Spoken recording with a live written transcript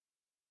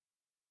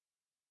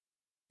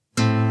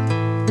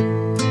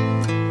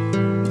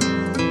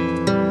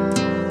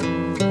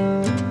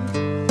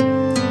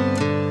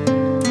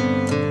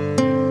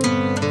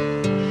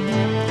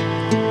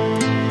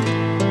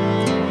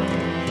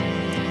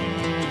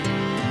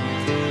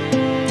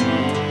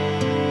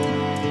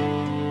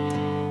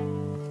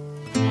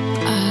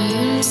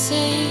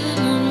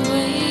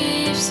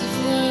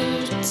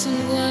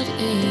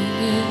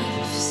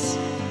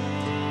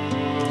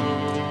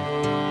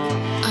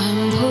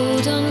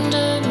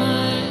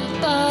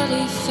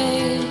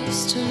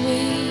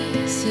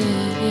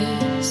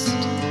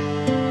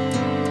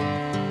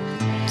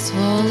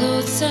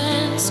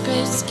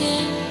scraped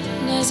skin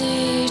as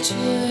each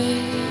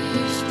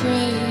wave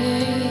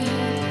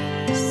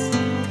breaks.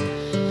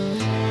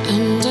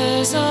 And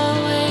as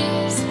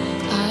always,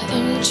 I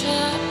am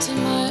trapped in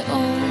my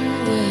own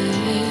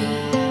way.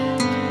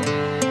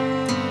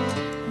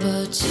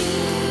 But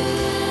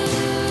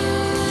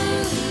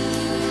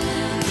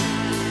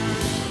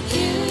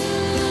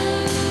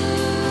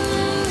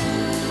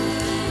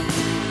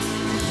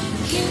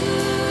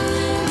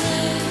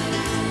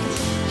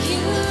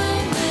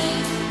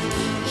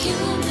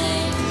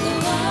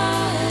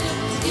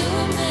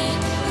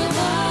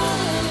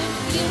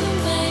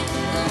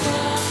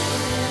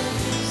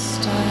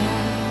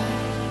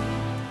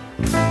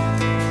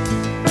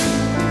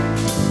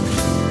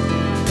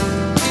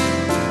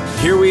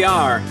Here we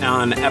are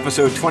on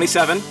episode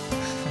 27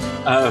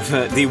 of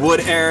the Wood,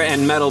 Air,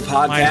 and Metal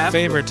podcast. My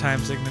favorite time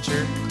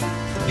signature.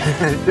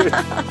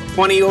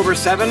 20 over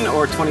 7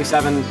 or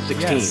 27:16?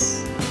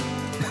 Yes.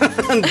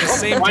 The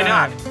same Why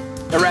time.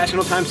 not?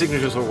 Irrational time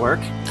signatures will work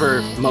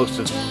for most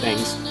of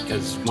things,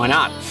 because why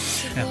not?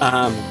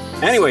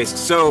 Anyways,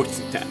 so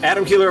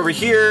Adam Keeler over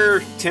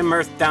here, Tim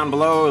Mirth down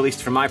below, at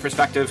least from my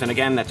perspective, and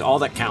again, that's all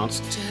that counts.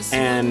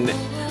 And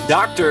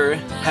Dr.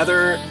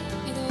 Heather,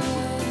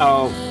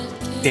 oh,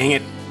 dang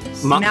it.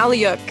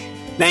 Maliuk.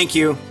 Thank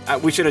you.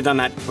 We should have done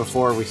that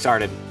before we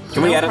started.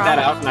 Can we edit that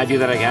out and I do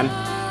that again?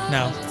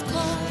 No.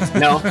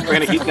 No, we're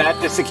gonna keep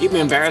that just to keep me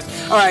embarrassed.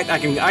 All right, I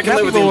can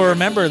live with people it. will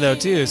remember though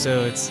too,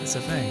 so it's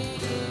a thing.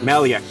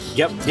 Maliuk.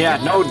 Yep.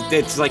 Yeah. No,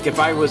 it's like if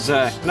I was.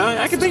 No,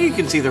 I can think you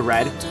can see the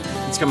red.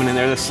 It's coming in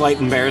there. The slight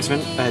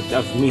embarrassment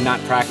of me not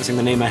practicing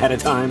the name ahead of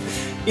time.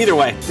 Either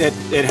way,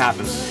 it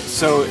happens.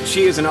 So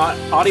she is an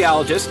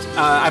audiologist.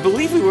 I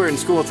believe we were in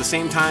school at the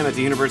same time at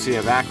the University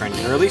of Akron,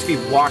 or at least we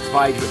walked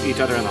by each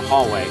other in the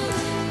hallway.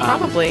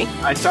 Probably.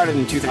 I started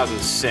in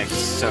 2006,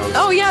 so...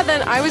 Oh, yeah,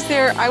 then I was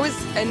there. I was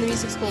in the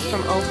music school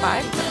from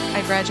 05.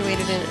 I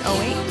graduated in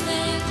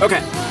 08.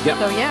 Okay, yep.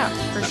 So, yeah,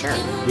 for sure.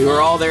 We were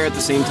all there at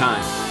the same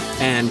time.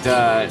 And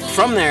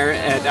from there,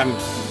 I'm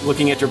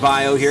looking at your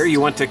bio here,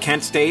 you went to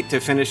Kent State to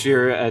finish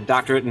your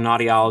doctorate in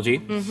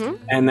audiology. Mm-hmm.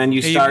 And then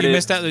you started... You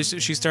missed out.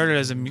 She started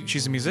as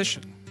she's a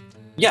musician.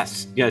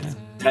 Yes, yeah.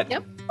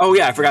 Yep. Oh,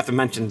 yeah, I forgot to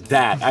mention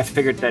that. I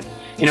figured that,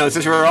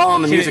 since we're all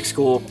in the music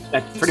school,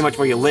 that's pretty much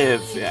where you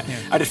live. Yeah.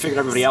 I just figured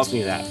everybody else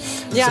knew that.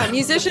 Yeah, so.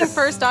 Musician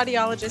first,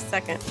 audiologist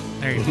second.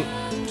 There you go.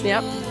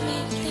 Yep.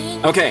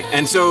 Okay,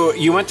 and so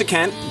you went to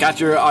Kent, got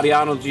your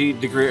audiology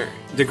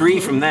degree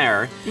from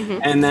there,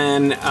 and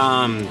then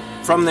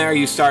from there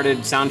you started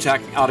Soundcheck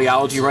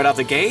Audiology right out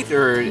the gate,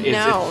 or is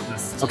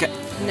it? Okay.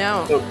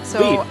 No.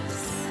 So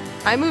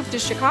I moved to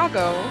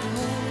Chicago.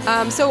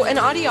 So an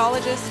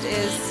audiologist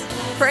is,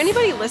 for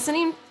anybody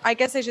listening, I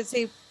guess I should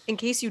say, in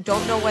case you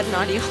don't know what an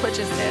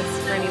audiologist is,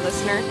 for any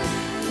listener,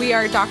 we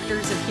are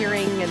doctors of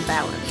hearing and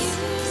balance.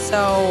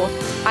 So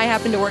I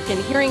happen to work in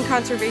hearing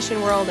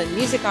conservation world and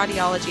music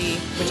audiology,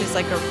 which is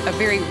like a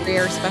very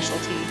rare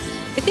specialty.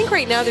 I think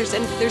right now there's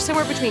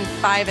somewhere between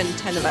 5 and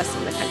 10 of us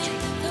in the country.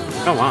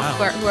 Oh, wow.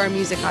 Who are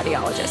music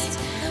audiologists.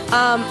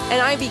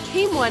 And I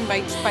became one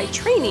by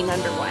training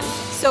under one.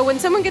 So when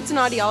someone gets an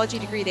audiology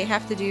degree, they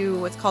have to do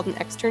what's called an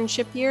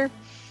externship year.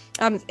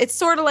 It's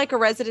sort of like a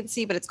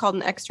residency, but it's called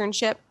an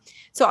externship.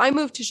 So I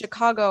moved to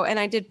Chicago and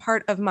I did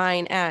part of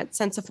mine at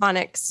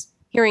Sensophonics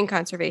Hearing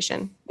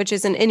Conservation, which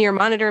is an in-ear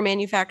monitor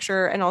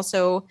manufacturer and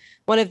also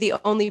one of the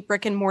only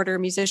brick and mortar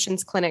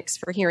musicians clinics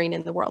for hearing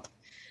in the world.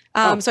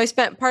 So I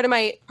spent part of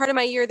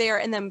my year there,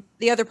 and then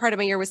the other part of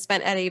my year was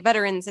spent at a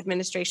Veterans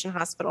Administration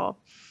hospital,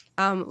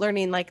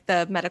 learning like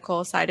the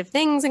medical side of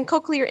things and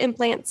cochlear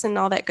implants and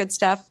all that good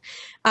stuff.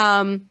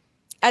 At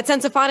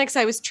Sensophonics,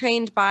 I was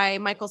trained by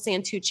Michael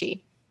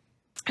Santucci,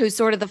 who's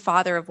sort of the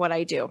father of what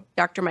I do,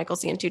 Dr. Michael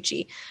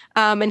Santucci.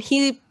 And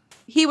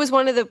he was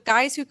one of the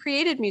guys who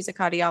created music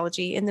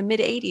audiology in the mid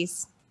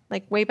 80s,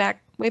 like way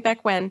back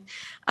when.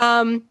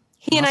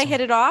 He and I hit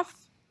it off,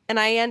 and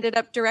I ended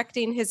up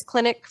directing his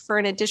clinic for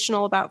an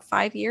additional about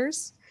 5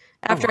 years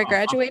after I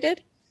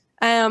graduated.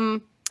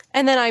 And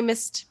then I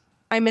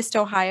missed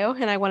Ohio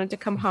and I wanted to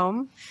come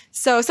home.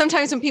 So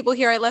sometimes when people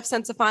hear I left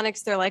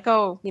Sensophonics, they're like,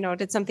 oh,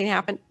 did something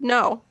happen?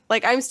 No,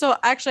 like I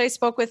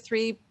spoke with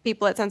 3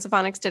 people at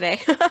Sensophonics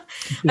today.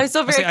 I'm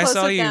still very close with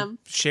them. I saw you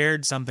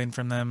shared something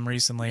from them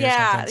recently.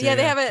 Yeah.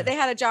 Yeah. They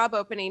had a job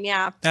opening.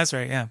 Yeah. That's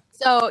right. Yeah.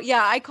 So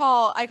yeah, I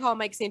call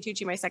Mike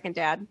Santucci my second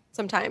dad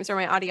sometimes, or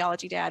my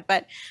audiology dad.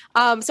 But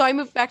so I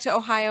moved back to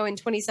Ohio in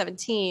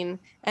 2017,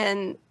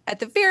 and at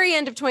the very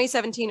end of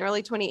 2017,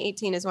 early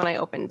 2018 is when I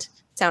opened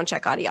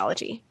Soundcheck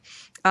Audiology.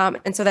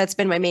 And so that's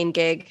been my main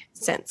gig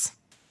since.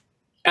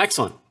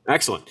 Excellent.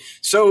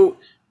 So,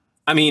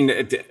 I mean,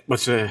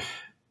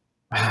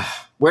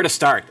 where to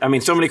start? I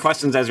mean, so many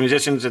questions as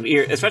musicians, and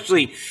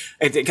especially,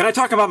 can I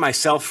talk about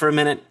myself for a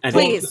minute?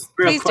 Please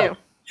do.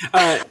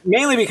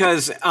 Mainly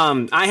because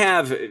I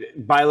have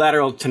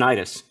bilateral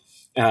tinnitus,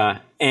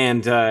 Luckily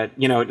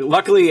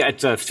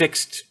it's a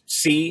fixed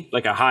C,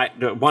 like a high,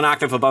 one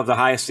octave above the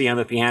highest C on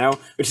the piano,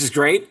 which is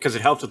great because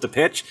it helps with the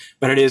pitch,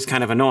 but it is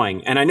kind of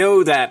annoying. And I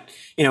know that,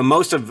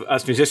 most of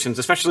us musicians,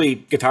 especially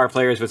guitar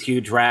players with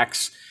huge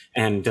racks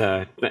and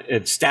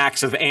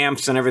stacks of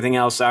amps and everything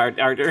else,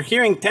 our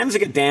hearing tends to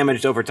get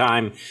damaged over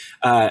time,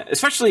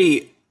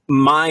 especially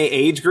my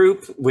age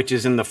group, which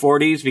is in the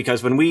 40s,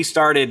 because when we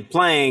started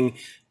playing,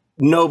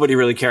 nobody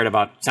really cared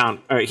about sound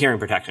or hearing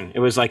protection. It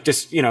was like,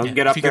 just, get up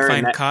there. If you could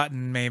find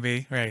cotton,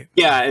 maybe, right?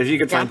 Yeah, if you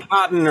could find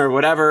cotton or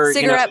whatever.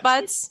 Cigarette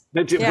butts.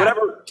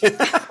 Whatever.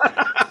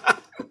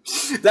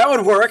 That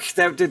would work.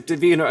 That to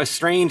be a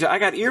strange. I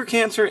got ear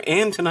cancer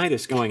and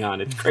tinnitus going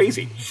on. It's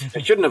crazy. I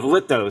shouldn't have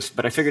lit those,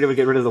 but I figured it would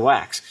get rid of the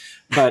wax.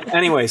 But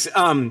anyways,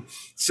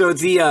 so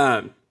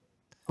the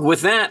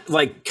with that,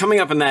 like coming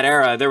up in that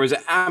era, there was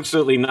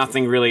absolutely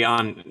nothing really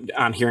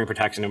on hearing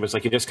protection. It was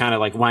like you just kind of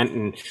like went,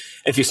 and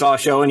if you saw a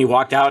show and you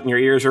walked out and your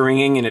ears were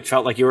ringing and it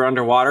felt like you were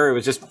underwater, it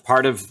was just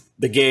part of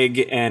the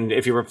gig. And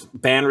if you were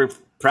band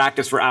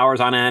practice for hours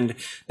on end,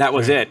 that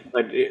was it.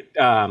 But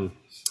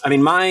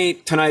my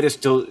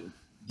tinnitus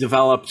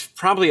developed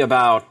probably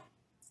about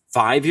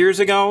 5 years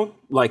ago.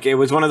 Like it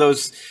was one of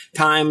those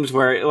times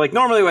where like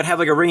normally I would have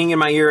like a ringing in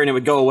my ear and it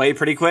would go away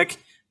pretty quick.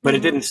 But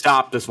it didn't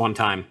stop this one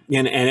time.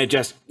 And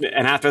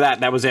after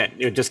that was it.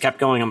 It just kept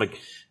going. I'm like,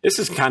 this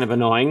is kind of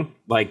annoying.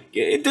 Like,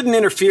 it didn't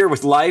interfere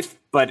with life,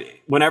 but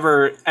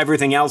whenever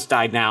everything else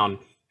died down,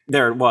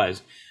 there it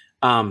was.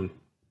 And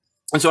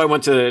so I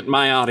went to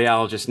my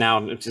audiologist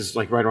now, which is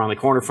like right around the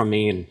corner from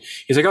me. And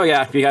he's like, oh,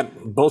 yeah, you got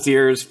both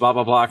ears, blah,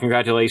 blah, blah.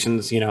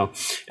 Congratulations,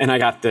 And I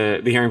got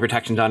the hearing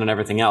protection done and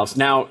everything else.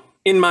 Now,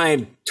 in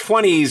my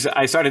 20s,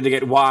 I started to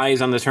get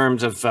wise on the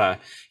terms of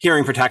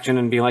hearing protection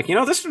and be like,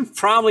 this is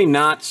probably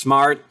not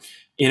smart.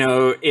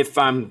 If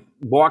I'm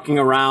walking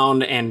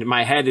around and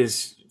my head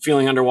is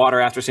feeling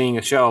underwater after seeing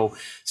a show,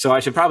 so I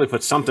should probably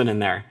put something in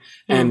there.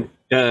 And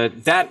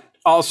that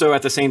also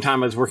at the same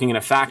time I was working in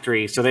a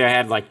factory, so they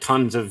had like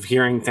tons of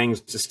hearing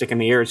things to stick in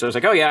the ears. So I was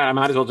like, oh yeah, I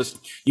might as well just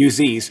use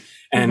these.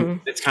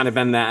 And it's kind of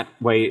been that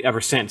way ever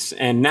since.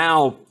 And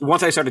now,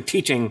 once I started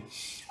teaching,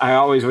 I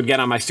always would get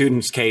on my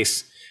students'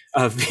 case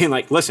of being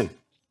like, listen,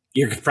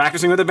 you're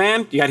practicing with a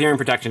band, you got hearing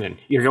protection in.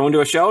 You're going to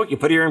a show, you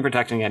put hearing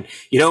protection in.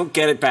 You don't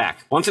get it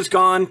back. Once it's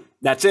gone,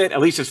 that's it, at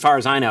least as far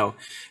as I know.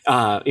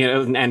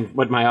 And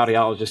what my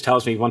audiologist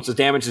tells me, once the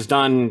damage is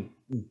done,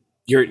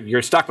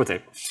 you're stuck with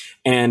it.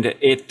 And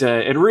it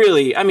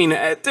really,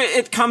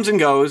 it comes and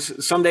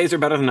goes. Some days are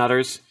better than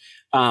others.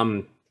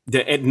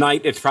 At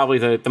night, it's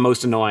probably the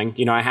most annoying.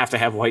 I have to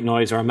have white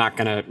noise or I'm not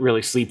going to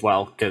really sleep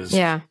well because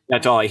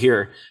that's all I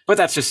hear. But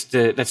that's just,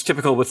 that's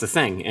typical with the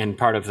thing and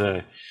part of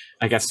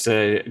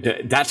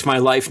that's my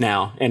life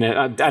now. And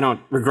I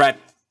don't regret.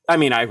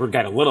 I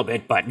regret a little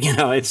bit, but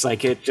it's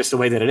like it's just the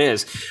way that it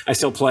is. I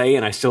still play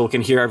and I still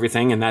can hear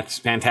everything, and that's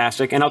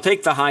fantastic. And I'll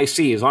take the high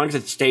C as long as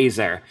it stays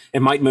there.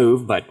 It might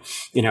move, but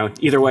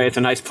either way, it's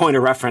a nice point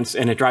of reference,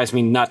 and it drives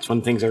me nuts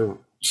when things are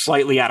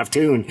slightly out of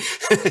tune.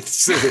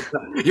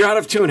 You're out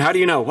of tune. How do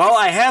you know? Well,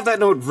 I have that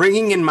note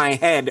ringing in my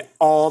head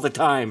all the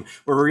time.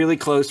 We're really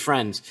close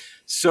friends.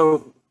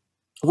 So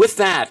with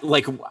that,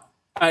 like,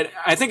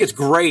 I think it's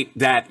great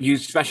that you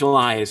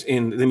specialize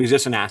in the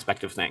musician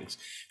aspect of things,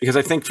 because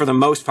I think for the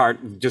most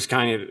part, just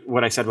kind of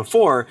what I said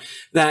before,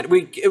 that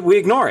we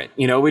ignore it.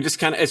 We just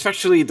kind of,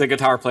 especially the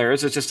guitar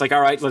players, it's just like,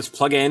 all right, let's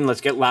plug in,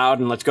 let's get loud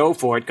and let's go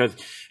for it because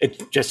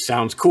it just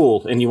sounds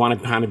cool and you want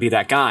to kind of be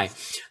that guy.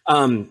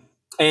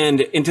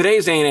 And in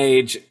today's day and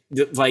age,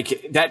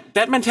 like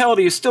that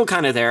mentality is still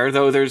kind of there,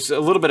 though there's a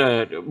little bit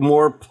of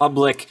more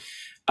public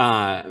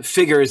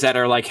figures that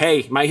are like,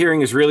 hey, my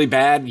hearing is really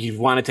bad. You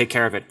want to take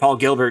care of it. Paul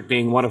Gilbert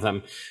being one of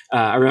them.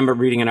 I remember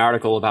reading an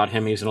article about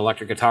him. He's an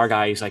electric guitar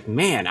guy. He's like,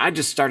 man, I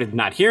just started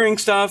not hearing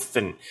stuff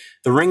and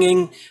the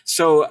ringing.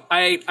 So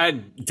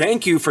I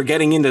thank you for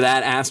getting into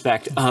that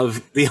aspect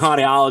of the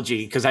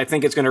audiology, because I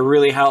think it's going to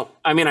really help.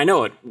 I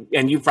know it,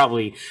 and you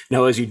probably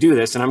know as you do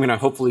this, and I'm going to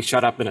hopefully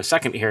shut up in a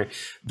second here.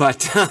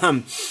 But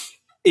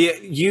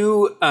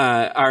you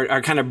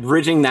are kind of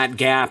bridging that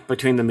gap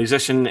between the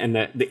musician and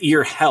the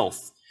ear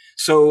health.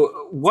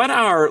 So what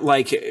are,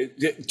 like,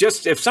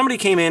 just if somebody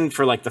came in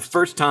for like the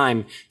first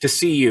time to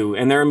see you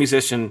and they're a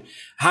musician,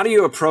 how do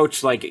you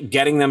approach like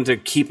getting them to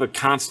keep a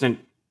constant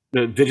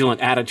vigilant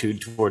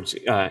attitude towards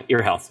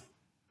ear health?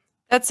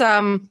 That's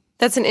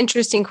an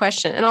interesting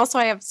question. And also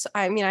I have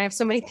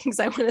so many things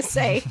I want to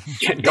say.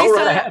 Go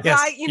right ahead. Yes,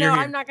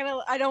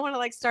 I don't want to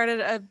like start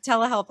a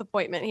telehealth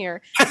appointment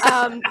here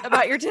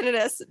about your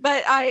tinnitus.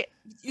 But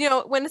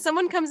when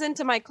someone comes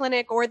into my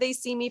clinic or they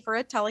see me for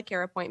a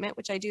telecare appointment,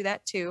 which I do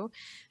that too,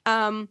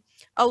 a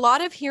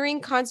lot of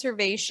hearing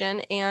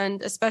conservation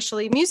and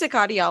especially music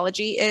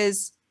audiology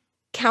is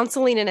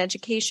counseling and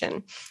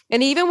education.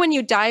 And even when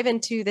you dive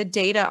into the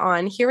data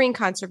on hearing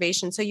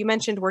conservation, so you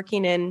mentioned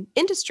working in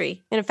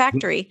industry, in a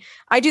factory,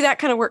 I do that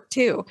kind of work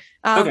too.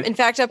 Okay. In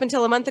fact, up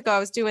until a month ago, I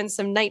was doing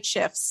some night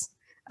shifts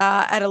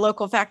at a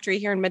local factory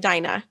here in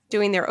Medina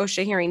doing their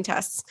OSHA hearing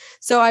tests.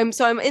 So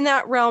I'm in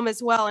that realm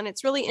as well. And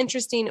it's really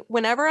interesting.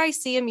 Whenever I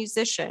see a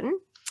musician,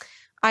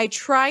 I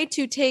try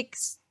to take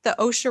the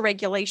OSHA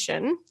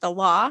regulation, the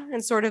law,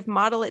 and sort of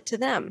model it to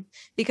them,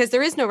 because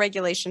there is no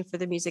regulation for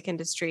the music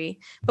industry.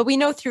 But we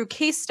know through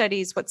case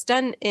studies what's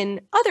done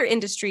in other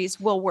industries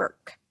will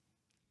work.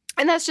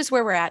 And that's just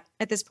where we're at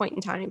this point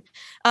in time,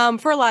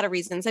 for a lot of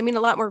reasons. I mean,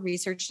 a lot more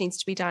research needs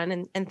to be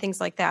done and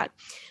things like that.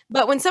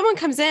 But when someone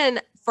comes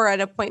in for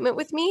an appointment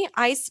with me,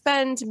 I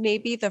spend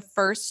maybe the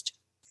first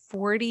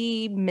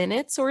 40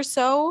 minutes or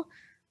so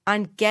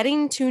on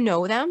getting to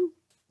know them,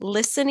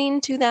 listening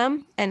to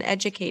them, and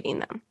educating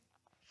them.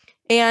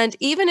 And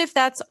even if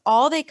that's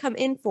all they come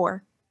in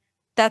for,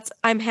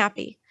 I'm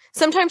happy.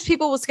 Sometimes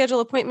people will schedule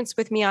appointments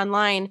with me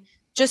online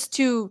just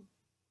to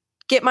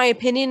get my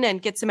opinion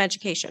and get some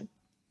education,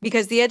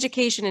 because the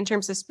education in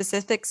terms of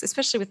specifics,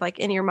 especially with like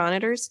in-ear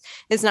monitors,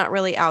 is not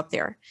really out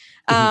there.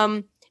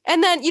 And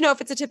then,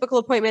 if it's a typical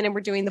appointment and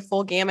we're doing the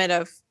full gamut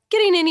of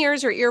getting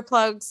in-ears or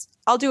earplugs,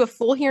 I'll do a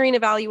full hearing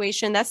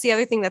evaluation. That's the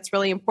other thing that's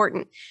really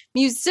important.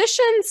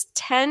 Musicians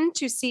tend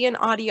to see an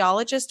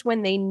audiologist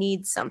when they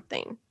need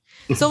something.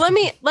 So let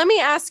me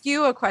ask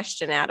you a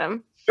question,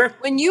 Adam. Sure.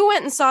 When you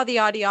went and saw the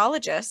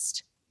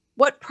audiologist,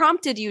 what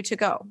prompted you to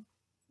go?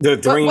 The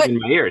ringing in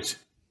my ears.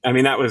 I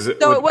mean, that was it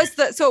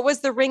was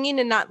the ringing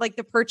and not like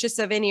the purchase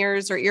of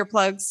in-ears or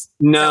earplugs.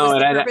 No,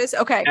 it had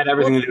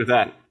everything to do with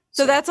that.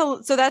 So that's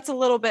a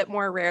little bit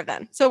more rare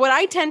then. So what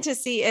I tend to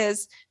see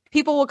is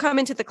people will come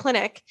into the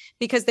clinic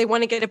because they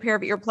want to get a pair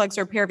of earplugs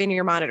or a pair of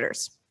in-ear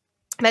monitors.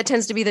 That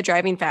tends to be the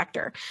driving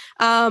factor.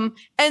 And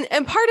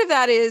part of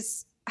that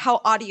is how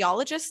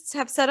audiologists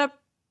have set up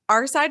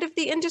our side of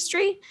the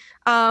industry,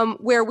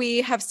 where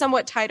we have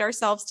somewhat tied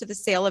ourselves to the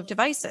sale of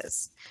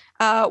devices,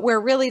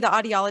 where really the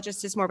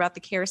audiologist is more about the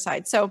care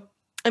side. So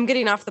I'm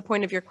getting off the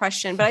point of your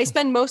question, but I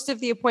spend most of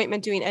the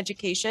appointment doing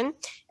education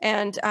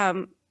and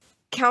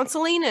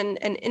counseling and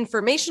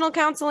informational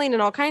counseling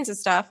and all kinds of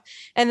stuff.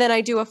 And then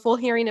I do a full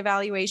hearing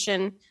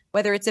evaluation,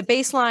 whether it's a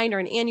baseline or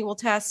an annual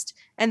test,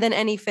 and then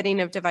any fitting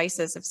of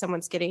devices if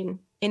someone's getting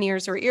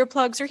in-ears or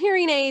earplugs or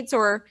hearing aids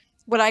or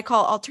what I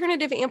call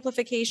alternative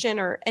amplification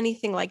or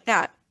anything like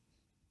that.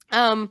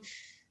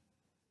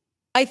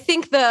 I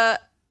think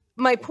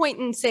my point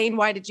in saying,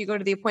 why did you go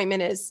to the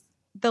appointment, is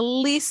the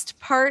least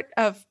part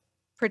of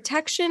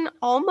protection,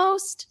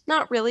 almost,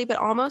 not really, but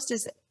almost,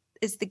 is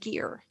the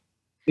gear.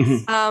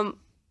 Mm-hmm.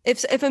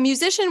 If a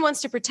musician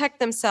wants to protect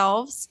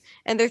themselves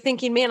and they're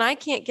thinking, man, I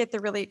can't get the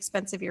really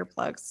expensive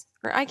earplugs,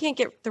 or I can't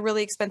get the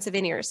really expensive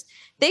in-ears,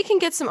 they can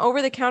get some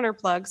over-the-counter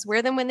plugs,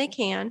 wear them when they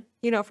can,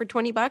 for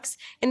 $20.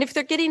 And if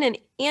they're getting an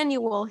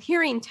annual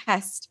hearing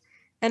test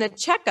and a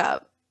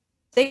checkup,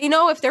 they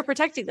know if they're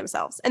protecting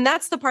themselves. And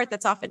that's the part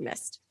that's often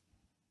missed.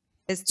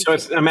 So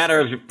it's a matter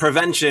of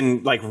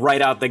prevention, like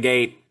right out the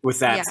gate with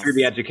that. Yes. Through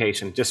the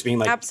education, just being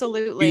like,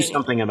 absolutely, do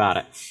something about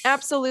it.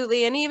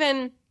 Absolutely. And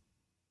even,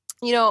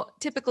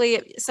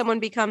 typically someone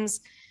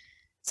becomes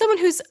someone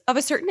who's of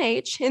a certain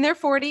age, in their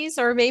 40s,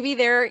 or maybe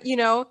they're,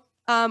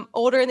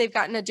 older and they've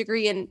gotten a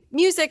degree in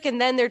music,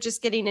 and then they're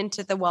just getting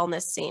into the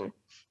wellness scene.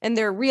 And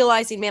they're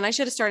realizing, man, I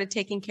should have started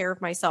taking care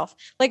of myself.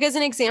 Like, as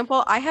an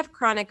example, I have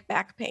chronic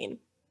back pain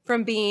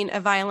from being a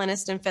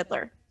violinist and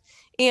fiddler.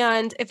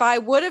 And if I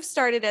would have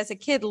started as a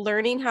kid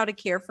learning how to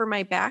care for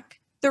my back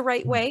the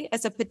right way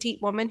as a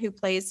petite woman who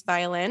plays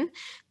violin,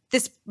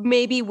 this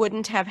maybe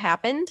wouldn't have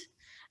happened.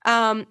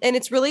 And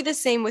it's really the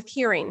same with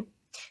hearing.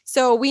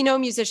 So we know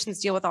musicians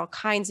deal with all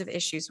kinds of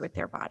issues with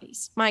their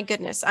bodies. My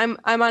goodness, I'm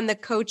on the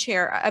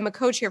co-chair. I'm a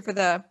co-chair for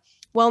the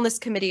wellness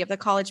committee of the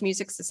College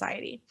Music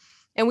Society.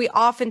 And we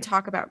often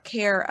talk about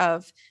care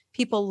of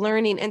people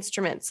learning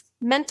instruments,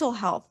 mental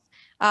health,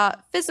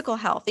 physical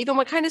health, even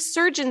what kind of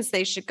surgeons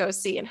they should go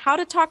see, and how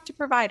to talk to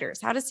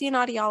providers, how to see an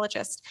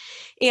audiologist.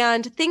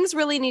 And things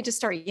really need to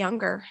start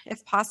younger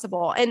if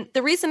possible. And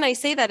the reason I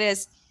say that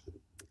is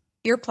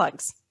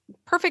earplugs.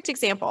 Perfect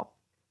example.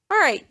 All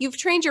right, you've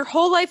trained your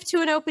whole life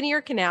to an open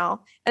ear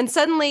canal, and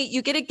suddenly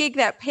you get a gig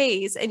that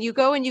pays, and you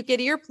go and you get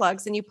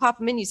earplugs and you pop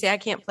them in, you say, I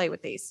can't play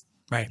with these.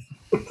 Right.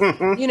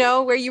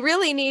 Where you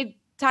really need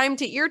time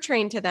to ear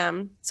train to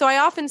them. So I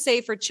often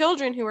say for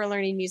children who are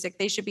learning music,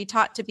 they should be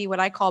taught to be what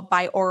I call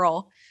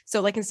binaural.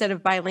 So like instead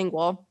of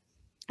bilingual,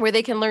 where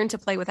they can learn to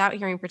play without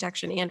hearing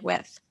protection and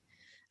with.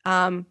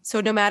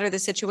 So no matter the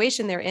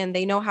situation they're in,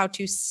 they know how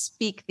to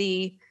speak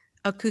the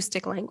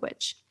acoustic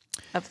language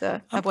of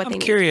what they need. I'm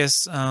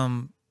curious.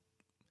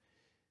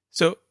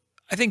 So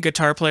I think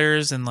guitar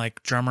players and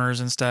like drummers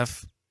and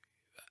stuff,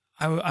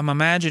 I'm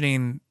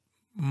imagining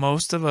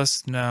most of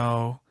us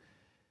know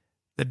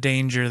the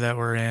danger that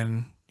we're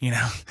in,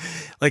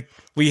 like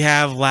we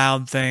have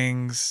loud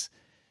things.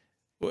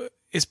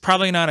 It's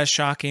probably not a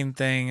shocking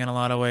thing in a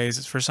lot of ways.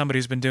 It's for somebody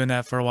who's been doing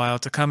that for a while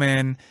to come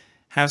in,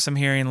 have some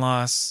hearing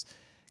loss,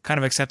 kind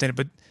of accepting it.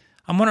 But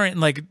I'm wondering,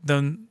 like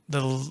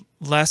the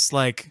less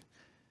like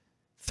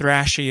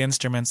thrashy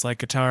instruments like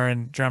guitar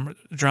and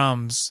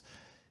drums,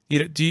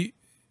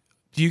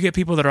 do you get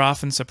people that are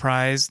often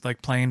surprised,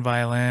 like playing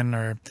violin or,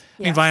 I mean,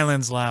 Yes.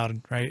 violin's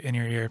loud, right, in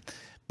your ear,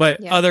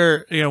 but Yeah.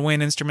 other,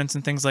 wind instruments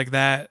and things like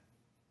that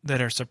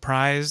are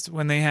surprised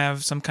when they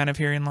have some kind of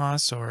hearing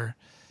loss or,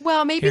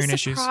 Well, maybe hearing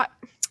issues?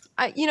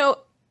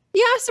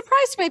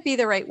 surprised might be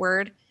the right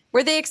word.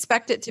 Where they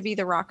expect it to be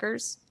the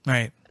rockers.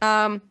 right.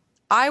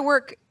 I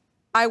work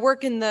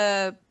in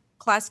the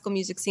classical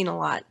music scene a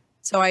lot.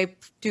 So I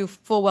do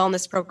full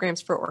wellness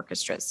programs for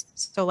orchestras.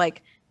 So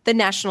like the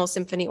National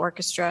Symphony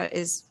Orchestra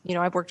is,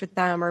 I've worked with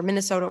them, or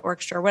Minnesota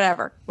Orchestra, or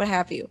whatever, what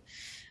have you.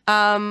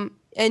 And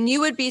you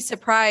would be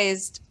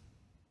surprised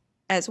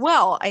as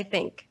well, I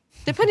think,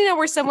 depending on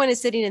where someone is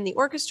sitting in the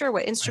orchestra,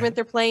 what instrument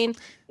they're playing.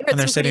 When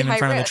they're sitting in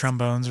front of the risk.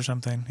 trombones or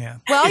something. Yeah.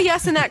 Well,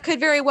 yes, and that could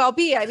very well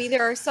be. I mean,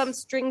 there are some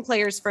string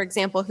players, for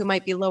example, who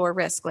might be lower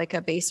risk, like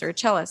a bass or a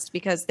cellist,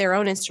 because their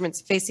own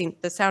instruments facing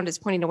the sound is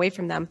pointing away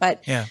from them.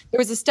 But Yeah. there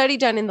was a study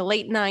done in the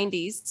late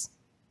 90s.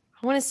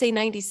 I want to say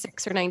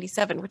 96 or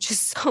 97, which is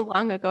so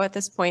long ago at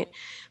this point.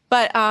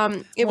 But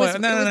it was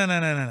No.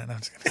 I'm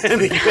just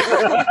kidding.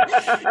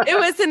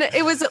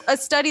 it was a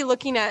study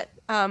looking at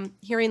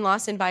hearing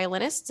loss in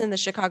violinists in the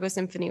Chicago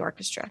Symphony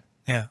Orchestra.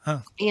 Yeah.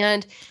 Oh,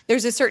 And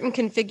there's a certain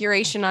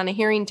configuration on a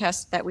hearing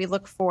test that we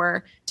look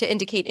for to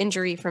indicate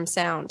injury from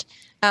sound.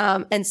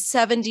 And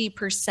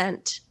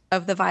 70%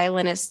 of the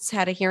violinists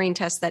had a hearing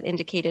test that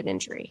indicated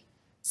injury.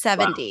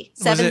 70.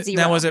 was 70.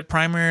 was it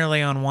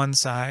primarily on one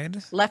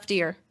side? Left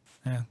ear.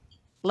 Yeah.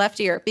 Left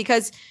ear.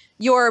 Because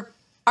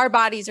our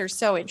bodies are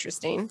so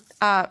interesting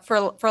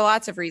for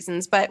lots of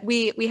reasons, but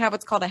we have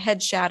what's called a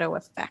head shadow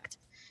effect.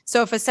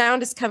 So if a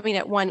sound is coming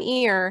at one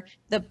ear,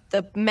 the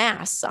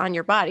mass on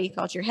your body,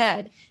 called your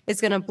head,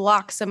 is going to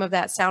block some of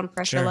that sound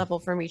pressure Sure. level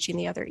from reaching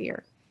the other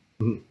ear.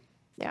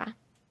 Yeah.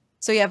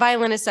 So yeah,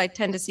 violinists, I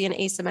tend to see an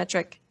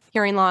asymmetric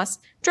hearing loss.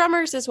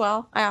 Drummers as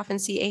well, I often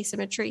see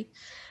asymmetry.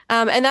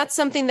 And that's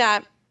something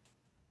that,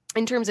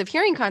 in terms of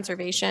hearing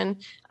conservation,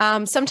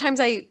 sometimes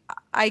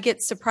I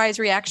get surprise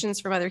reactions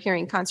from other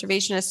hearing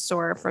conservationists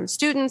or from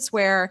students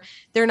where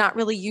they're not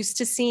really used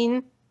to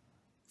seeing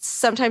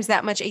sometimes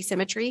that much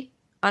asymmetry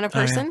on a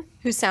person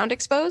who's sound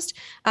exposed.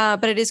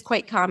 But it is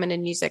quite common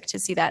in music to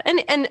see that.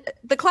 And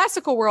the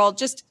classical world,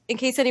 just in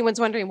case anyone's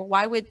wondering, well,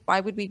 why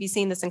would we be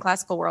seeing this in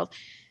classical world?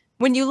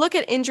 When you look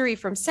at injury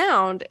from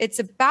sound, it's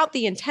about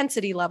the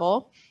intensity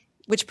level,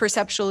 which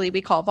perceptually we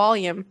call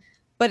volume,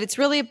 but it's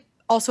really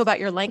also about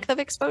your length of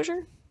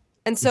exposure.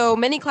 And so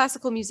many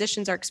classical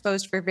musicians are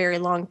exposed for very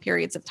long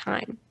periods of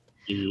time.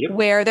 Yep.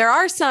 Where there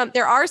are some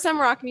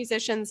rock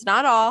musicians,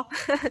 not all,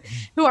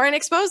 who aren't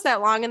exposed that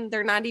long, and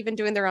they're not even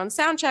doing their own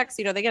sound checks.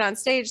 They get on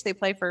stage, they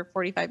play for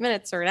 45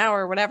 minutes or an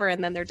hour or whatever,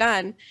 and then they're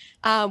done.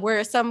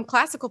 Whereas some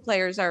classical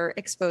players are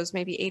exposed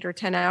maybe 8 or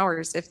 10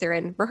 hours if they're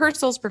in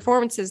rehearsals,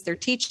 performances, they're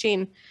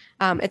teaching,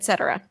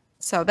 etc.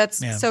 So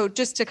so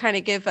just to kind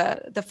of give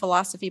the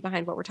philosophy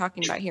behind what we're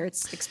talking about here,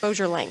 it's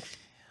exposure length.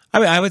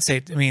 I would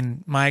say,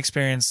 my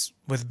experience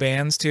with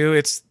bands too,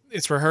 it's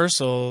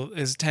rehearsal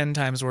is 10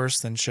 times worse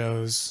than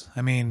shows.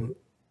 I mean,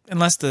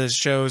 unless the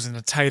show's in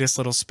the tightest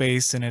little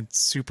space and it's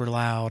super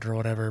loud or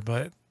whatever.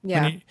 But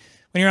Yeah. when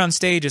you're on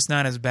stage, it's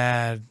not as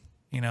bad,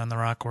 in the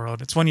rock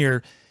world. It's when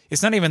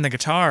it's not even the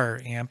guitar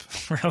amp,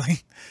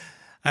 really.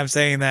 I'm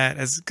saying that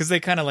because they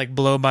kind of like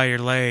blow by your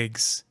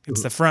legs.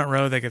 It's the front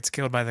row that gets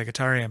killed by the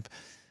guitar amp.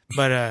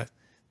 But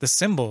the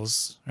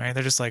cymbals, right?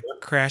 They're just like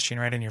crashing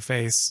right in your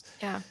face.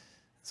 Yeah.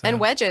 So, And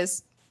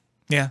wedges,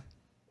 yeah.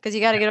 because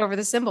you got to get over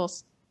the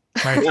cymbals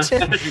Right.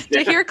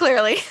 to hear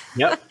clearly.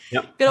 Yep.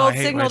 Good Oh, I old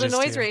hate signal to wedges,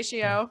 noise too.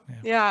 ratio. Yeah.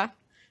 Yeah.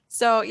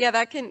 So yeah,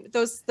 that can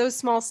those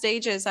small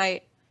stages.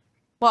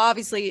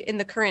 Obviously in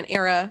the current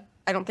era,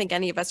 I don't think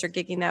any of us are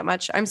gigging that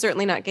much. I'm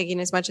certainly not gigging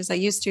as much as I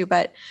used to,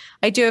 but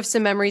I do have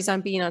some memories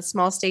on being on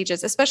small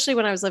stages, especially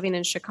when I was living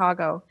in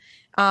Chicago,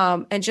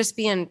 and just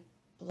being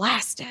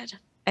blasted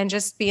and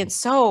just being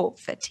so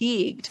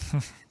fatigued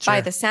by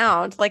Sure. the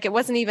sound. Like it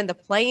wasn't even the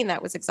playing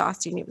that was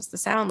exhausting; it was the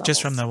sound levels.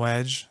 Just from the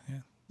wedge. Yeah.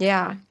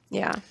 Yeah.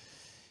 Yeah.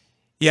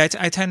 Yeah,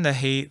 I tend to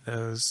hate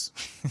those,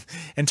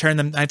 and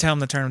I tell them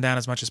to turn them down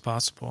as much as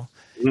possible,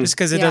 just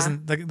because it Yeah.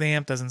 doesn't. The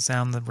amp doesn't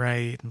sound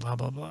right, and blah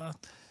blah blah.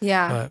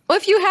 Yeah. But- Well,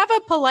 if you have a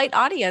polite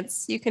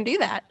audience, you can do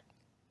that.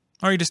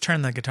 Or you just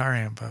turn the guitar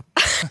amp up.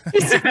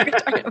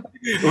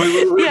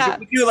 We Yeah.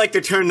 do like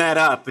to turn that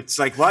up. It's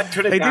like, what?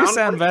 Turn it They down? do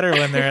sound better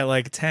when they're at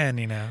like 10,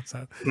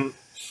 So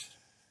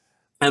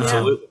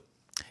Absolutely.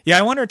 yeah,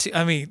 I wonder too.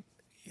 I mean,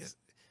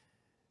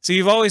 so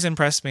you've always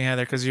impressed me,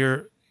 Heather, because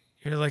you're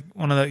like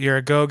you're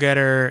a go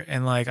getter,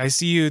 and like I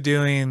see you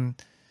doing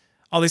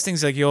all these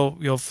things. Like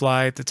you'll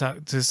fly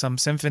to some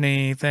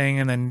symphony thing,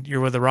 and then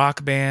you're with a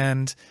rock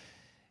band,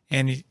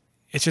 and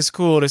it's just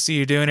cool to see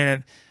you doing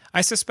it.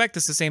 I suspect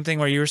it's the same thing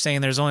where you were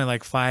saying there's only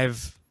like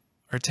 5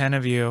 or 10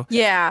 of you.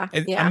 Yeah.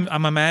 Yeah.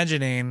 I'm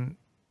imagining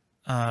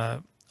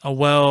a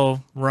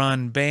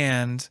well-run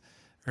band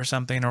or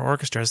something, or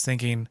orchestra is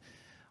thinking,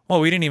 well,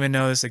 we didn't even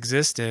know this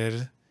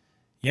existed.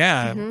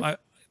 Yeah,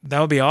 that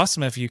would be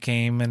awesome if you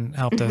came and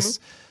helped us.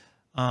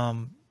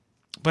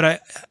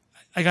 But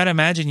I got to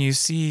imagine you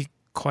see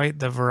quite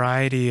the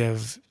variety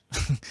of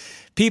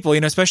people,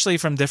 especially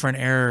from different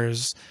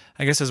eras,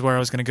 I guess is where I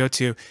was going to go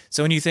to.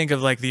 So when you think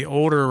of like the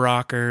older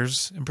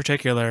rockers in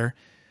particular,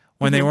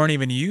 when they weren't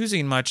even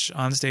using much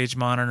onstage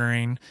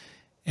monitoring,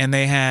 and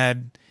they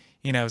had,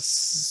 30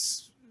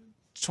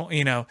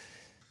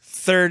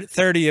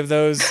 of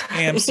those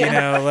amps,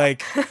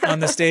 like on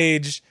the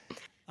stage,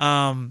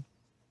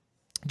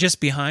 just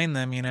behind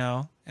them,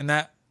 and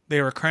that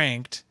they were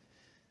cranked.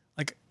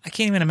 Like, I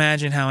can't even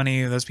imagine how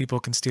any of those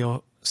people can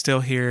still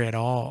hear at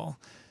all.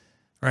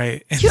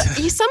 Right.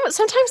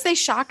 Sometimes they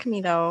shock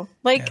me though.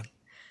 Like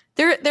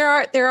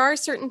there are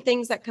certain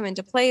things that come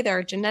into play. There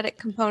are genetic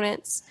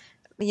components.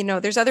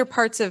 There's other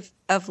parts of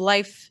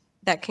life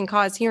that can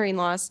cause hearing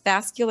loss.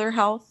 Vascular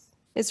health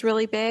is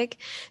really big.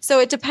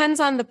 So it depends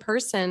on the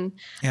person.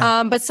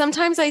 Yeah. But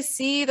sometimes I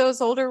see those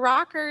older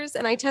rockers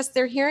and I test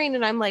their hearing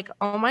and I'm like,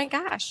 oh my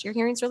gosh, your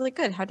hearing's really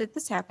good. How did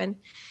this happen?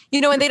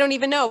 And they don't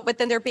even know, but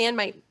then their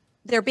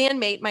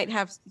bandmate might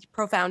have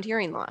profound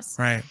hearing loss.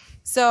 Right.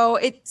 So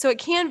it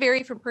can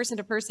vary from person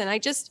to person. I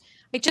just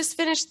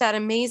finished that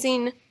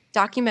amazing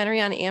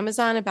documentary on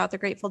Amazon about the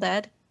Grateful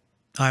Dead.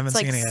 I haven't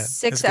seen it yet.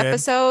 6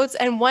 episodes,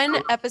 and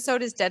one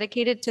episode is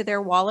dedicated to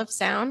their wall of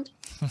sound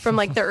from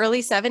like the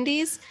early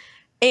 70s.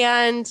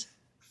 And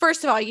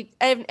first of all, you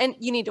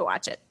need to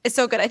watch it. It's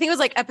so good. I think it was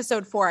like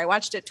episode 4. I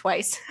watched it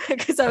twice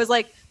because I was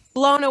like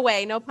blown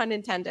away, no pun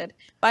intended,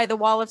 by the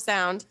wall of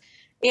sound.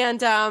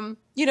 And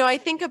I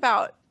think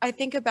about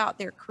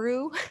their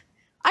crew.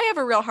 I have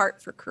a real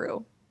heart for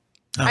crew.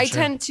 Oh, I sure.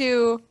 tend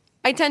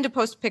to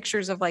post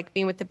pictures of like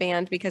being with the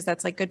band because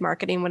that's like good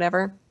marketing,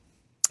 whatever.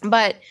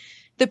 But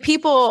the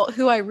people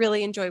who I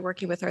really enjoy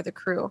working with are the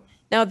crew.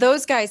 Now,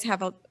 those guys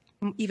have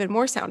even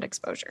more sound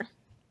exposure.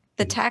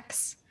 The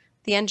techs,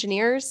 the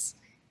engineers,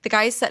 the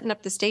guys setting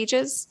up the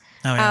stages.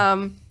 Oh,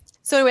 yeah.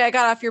 So anyway, I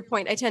got off your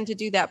point. I tend to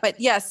do that. But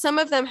yes, some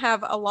of them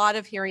have a lot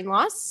of hearing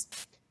loss.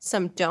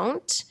 Some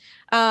don't.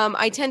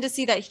 I tend to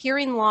see that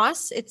hearing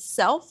loss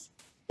itself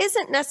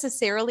isn't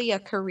necessarily a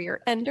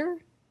career ender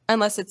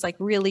unless it's like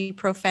really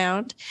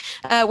profound.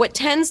 What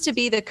tends to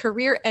be the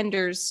career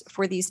enders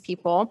for these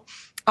people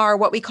are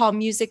what we call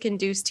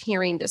music-induced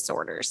hearing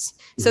disorders.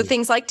 So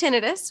things like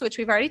tinnitus, which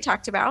we've already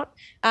talked about.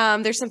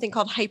 There's something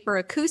called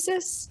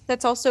hyperacusis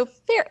that's also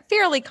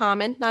fairly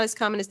common, not as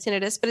common as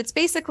tinnitus, but it's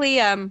basically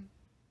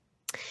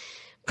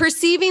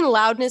perceiving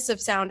loudness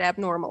of sound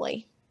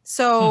abnormally.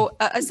 So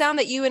a sound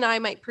that you and I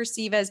might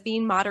perceive as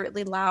being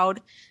moderately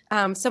loud,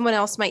 someone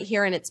else might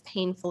hear and it's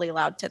painfully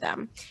loud to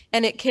them.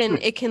 And it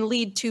can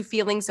lead to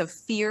feelings of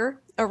fear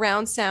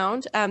around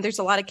sound. There's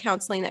a lot of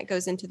counseling that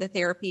goes into the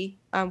therapy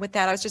with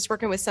that. I was just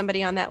working with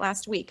somebody on that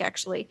last week,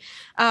 actually.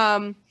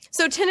 So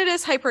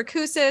tinnitus,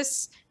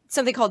 hyperacusis,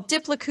 something called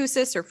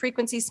diplacusis or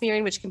frequency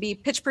smearing, which can be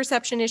pitch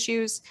perception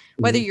issues,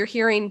 whether you're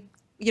hearing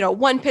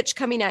one pitch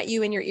coming at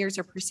you and your ears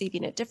are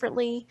perceiving it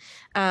differently,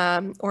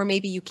 or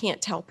maybe you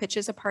can't tell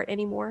pitches apart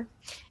anymore.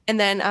 And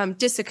then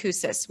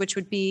dysacousis, which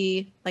would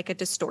be like a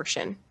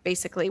distortion,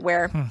 basically,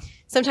 where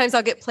sometimes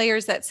I'll get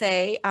players that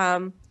say,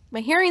 my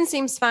hearing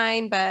seems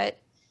fine, but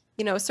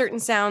certain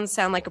sounds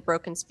sound like a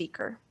broken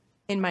speaker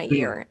in my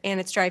ear and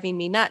it's driving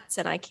me nuts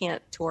and I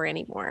can't tour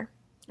anymore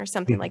or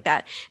something like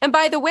that. And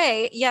by the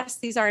way, yes,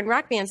 these are in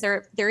rock bands.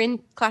 They're in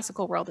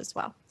classical world as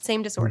well.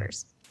 Same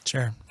disorders.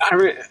 Sure.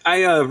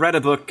 I read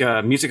a book,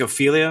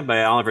 Musicophilia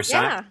by Oliver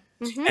Sacks.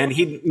 Yeah. And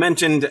he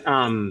mentioned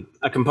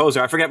a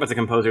composer. I forget what the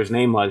composer's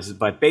name was,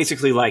 but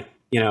basically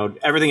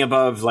everything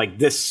above like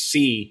this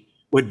C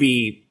would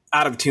be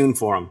out of tune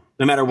for him,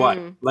 no matter what.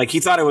 Like he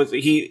thought it was,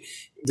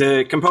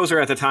 the composer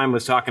at the time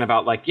was talking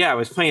about I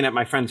was playing at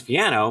my friend's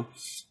piano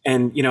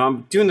and,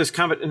 I'm doing this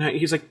comment and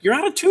he's like, you're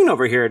out of tune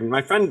over here. And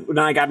my friend and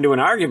I got into an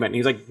argument and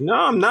he's like, no,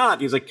 I'm not.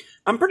 He's like,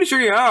 I'm pretty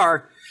sure you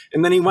are.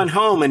 And then he went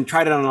home and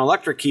tried it on an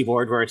electric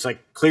keyboard where it's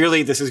like,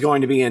 clearly this is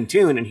going to be in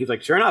tune. And he's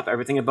like, sure enough,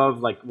 everything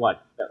above like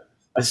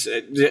a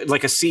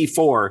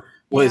C4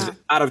 was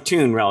out of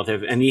tune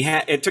relative. And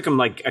it took him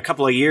like a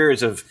couple of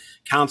years of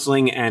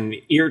counseling and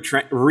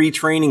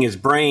retraining his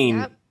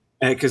brain.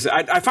 Because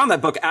I found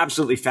that book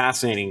absolutely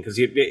fascinating because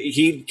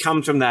he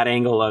comes from that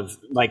angle of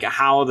like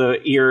how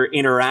the ear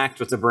interacts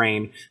with the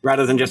brain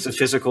rather than just a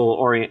physical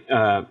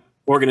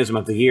organism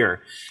of the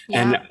ear.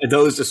 And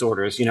those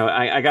disorders,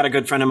 I got a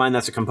good friend of mine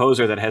that's a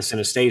composer that has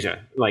synesthesia.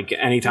 Like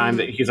anytime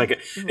that he's like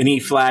an E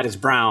flat is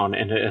brown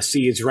and a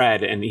C is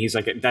red, and he's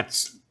like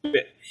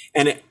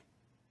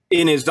in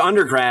his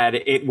undergrad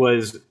it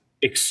was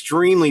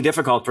extremely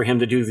difficult for him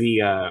to do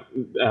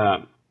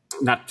the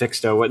not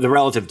fixed dough, the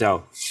relative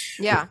dough.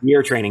 Yeah.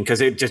 Ear training,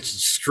 because it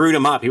just screwed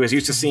him up. He was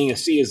used to seeing a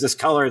C as this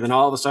color, then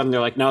all of a sudden they're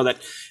like, no, that.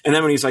 And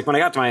then when he's like, when I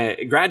got to my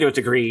graduate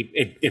degree,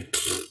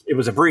 it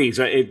was a breeze.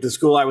 The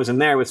school I was in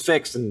there was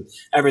fixed, and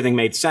everything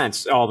made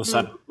sense all of a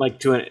sudden,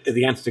 like to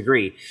the nth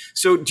degree.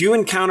 So, do you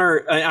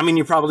encounter? I mean,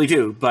 you probably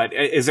do, but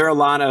is there a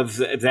lot of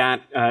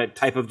that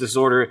type of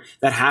disorder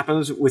that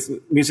happens with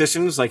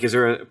musicians? Like, is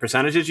there a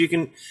percentages you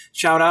can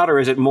shout out, or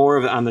is it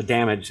more on the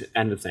damage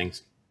end of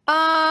things?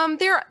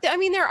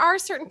 There are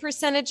certain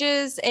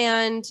percentages,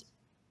 and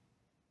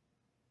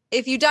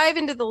if you dive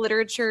into the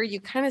literature, you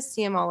kind of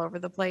see them all over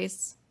the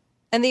place.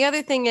 And the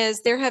other thing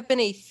is there have been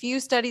a few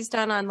studies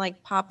done on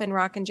like pop and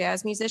rock and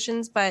jazz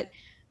musicians, but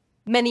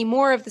many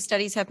more of the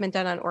studies have been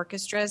done on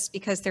orchestras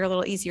because they're a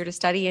little easier to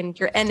study and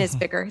your N is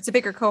bigger. It's a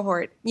bigger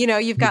cohort. You know,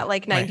 you've got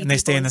like 90 and they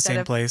stay people in the instead same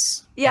of-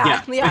 place.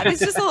 Yeah. It's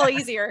just a little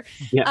easier.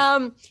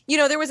 Yeah. You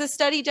know, there was a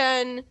study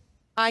done,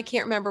 I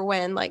can't remember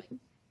when, like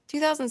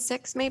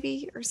 2006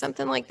 maybe or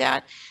something like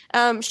that,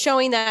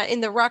 showing that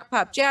in the rock,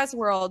 pop, jazz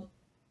world,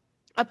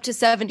 up to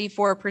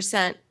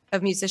 74%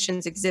 of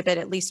musicians exhibit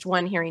at least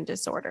one hearing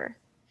disorder.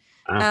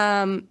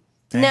 Dang.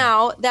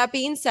 Now, that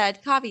being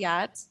said,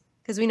 caveat,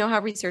 because we know how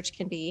research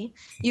can be,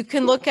 you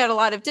can look at a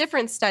lot of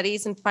different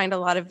studies and find a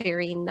lot of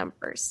varying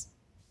numbers.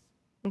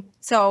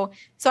 So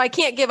I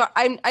can't give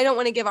I don't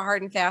want to give a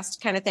hard and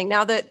fast kind of thing.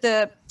 Now,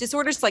 the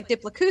disorders like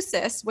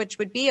diplacousis, which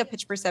would be a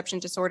pitch perception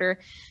disorder,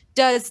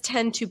 does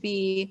tend to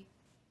be,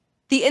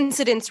 the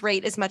incidence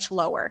rate is much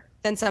lower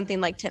than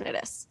something like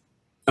tinnitus.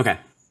 Okay.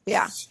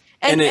 Yeah.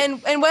 And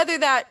And whether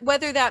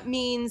that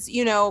means,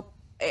 you know,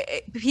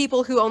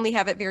 people who only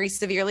have it very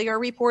severely are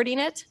reporting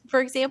it, for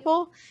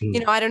example,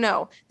 you know, I don't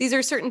know. These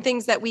are certain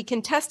things that we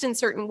can test in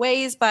certain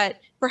ways, but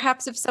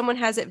perhaps if someone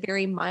has it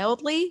very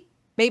mildly,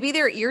 maybe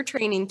they're ear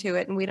training to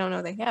it and we don't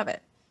know they have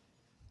it.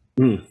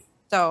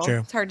 So True.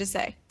 It's hard to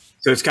say.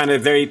 So it's kind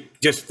of very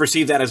just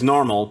perceive that as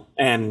normal,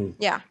 and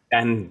Yeah.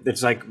 and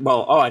it's like,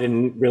 well, I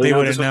didn't really They know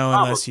wouldn't this was a know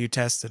problem. unless you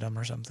tested them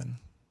or something.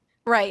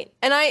 Right.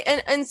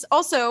 And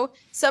also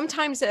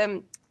sometimes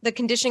the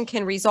condition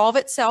can resolve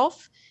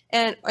itself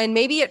and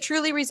maybe it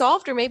truly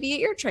resolved or maybe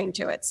you're trained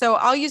to it. So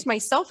I'll use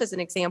myself as an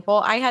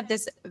example. I had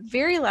this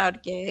very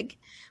loud gig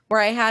where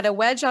I had a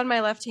wedge on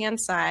my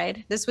left-hand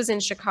side. This was in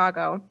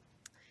Chicago.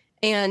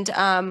 And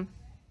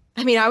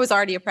I mean, I was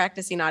already a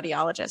practicing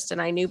audiologist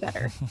and I knew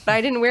better, but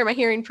I didn't wear my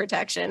hearing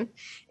protection.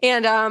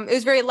 And it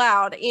was very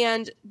loud.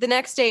 And the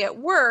next day at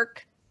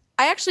work,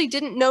 I actually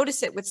didn't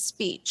notice it with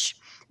speech.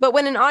 But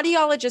when an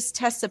audiologist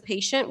tests a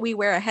patient, we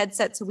wear a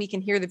headset so we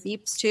can hear the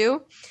beeps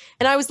too.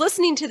 And I was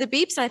listening to the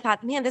beeps and I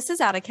thought, man, this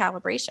is out of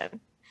calibration.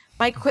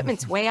 My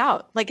equipment's way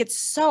out. Like it's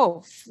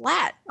so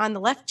flat on the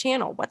left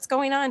channel. What's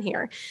going on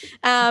here?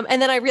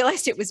 And then I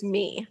realized it was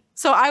me.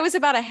 So I was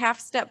about a half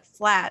step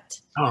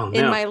flat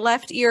in my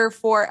left ear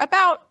for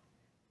about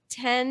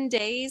 10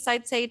 days,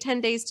 I'd say 10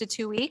 days to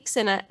 2 weeks.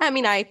 And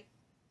I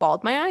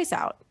bawled my eyes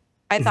out.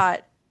 I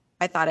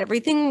thought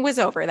everything was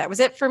over. That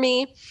was it for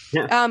me.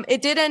 Yeah.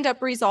 It did end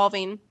up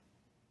resolving.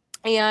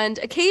 And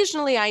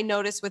occasionally I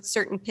notice with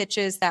certain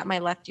pitches that my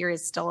left ear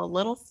is still a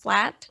little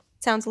flat.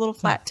 Sounds a little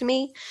flat to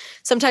me.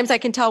 Sometimes I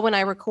can tell when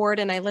I record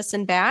and I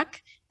listen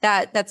back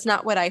that that's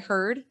not what I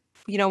heard,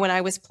 you know, when I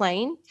was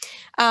playing.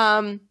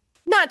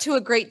 Not to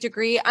a great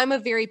degree. I'm a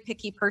very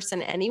picky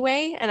person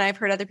anyway. And I've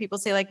heard other people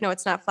say like, no,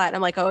 it's not flat. And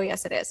I'm like, oh,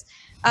 yes, it is.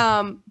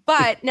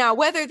 But now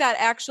whether that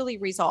actually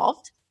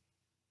resolved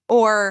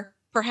or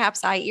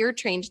perhaps I ear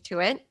trained to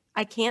it,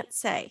 I can't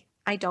say.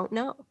 I don't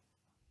know.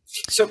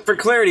 So for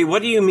clarity,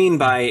 what do you mean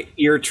by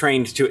ear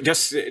trained to it?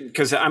 Just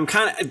because I'm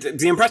kind of,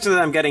 the impression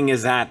that I'm getting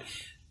is that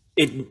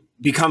it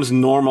becomes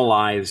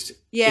normalized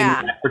in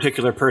that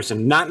particular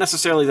person. Not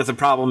necessarily that the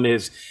problem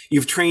is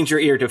you've trained your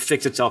ear to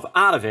fix itself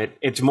out of it.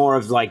 It's more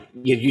of like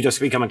you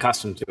just become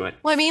accustomed to it.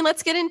 Well, I mean,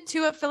 let's get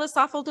into a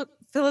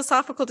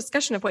philosophical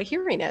discussion of what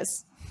hearing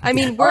is. I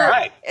mean,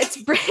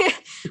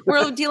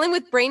 we're dealing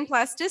with brain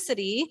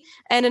plasticity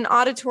and an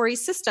auditory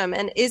system.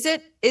 And is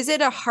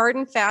it a hard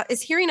and fast?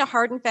 Is hearing a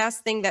hard and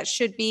fast thing that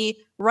should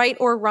be right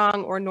or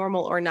wrong or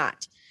normal or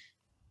not?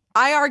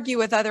 I argue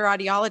with other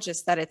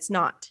audiologists that it's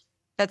not.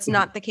 That's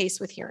not the case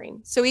with hearing.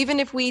 So even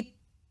if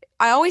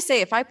I always say,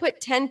 if I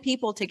put 10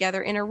 people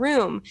together in a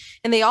room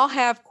and they all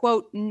have,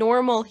 quote,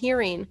 normal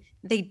hearing,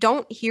 they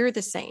don't hear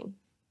the same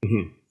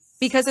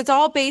because it's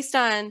all based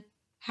on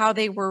how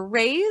they were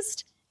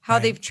raised, how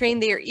they've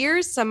trained their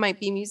ears. Some might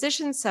be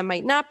musicians, some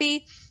might not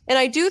be. And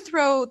I do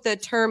throw the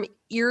term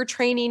ear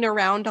training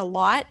around a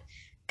lot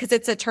because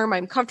it's a term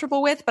I'm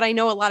comfortable with. But I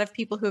know a lot of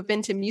people who have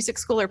been to music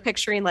school are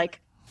picturing like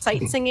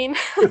sight singing,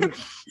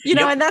 you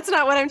know, and that's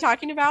not what I'm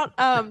talking about.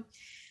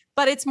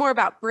 But it's more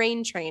about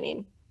brain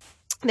training.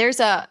 There's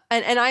and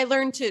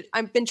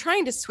I've been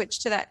trying to switch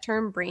to that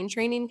term brain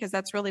training because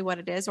that's really what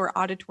it is, or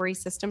auditory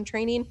system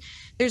training.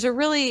 There's a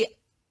really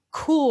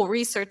cool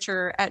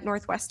researcher at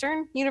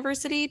Northwestern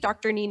University,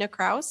 Dr. Nina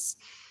Kraus,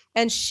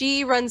 and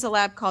she runs a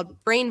lab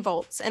called Brain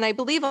Volts. And I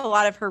believe a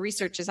lot of her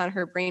research is on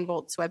her Brain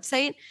Volts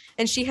website.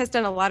 And she has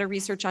done a lot of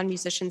research on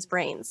musicians'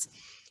 brains.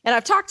 And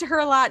I've talked to her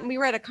a lot, and we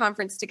were at a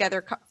conference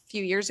together a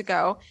few years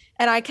ago,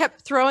 and I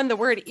kept throwing the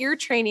word ear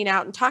training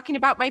out and talking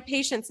about my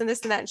patients and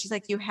this and that. And she's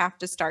like, you have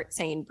to start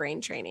saying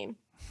brain training.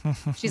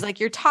 She's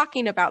like, you're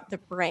talking about the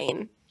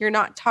brain. You're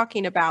not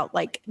talking about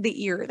like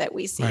the ear that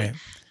we see.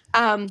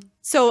 Right.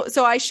 So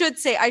I should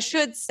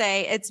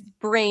say it's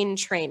brain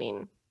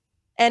training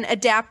and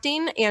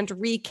adapting and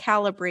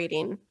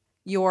recalibrating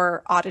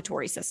your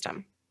auditory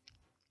system.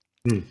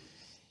 Yeah,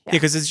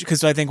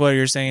 because I think what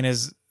you're saying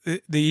is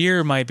the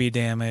ear might be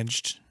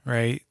damaged,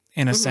 right?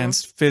 In a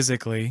sense,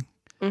 physically,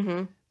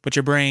 but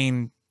your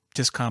brain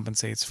just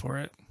compensates for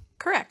it.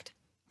 Correct.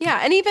 Yeah.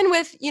 And even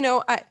with,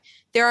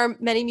 there are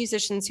many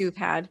musicians who've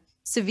had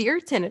severe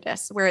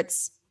tinnitus where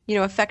it's,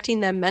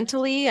 affecting them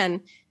mentally.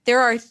 And there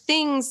are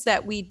things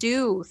that we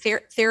do,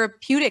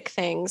 therapeutic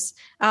things,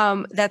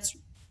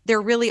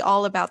 they're really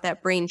all about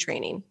that brain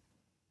training.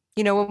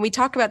 When we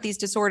talk about these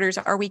disorders,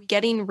 are we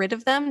getting rid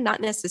of them?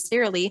 Not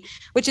necessarily,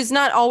 which is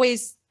not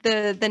always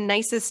the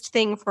nicest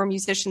thing for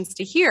musicians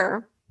to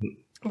hear.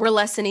 We're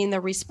lessening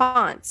the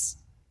response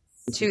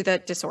to the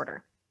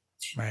disorder.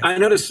 Right. I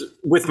noticed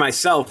with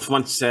myself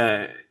once,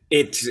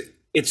 it's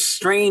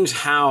strange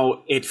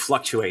how it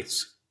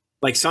fluctuates.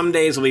 Like some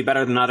days will be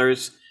better than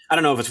others. I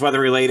don't know if it's weather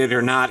related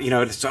or not.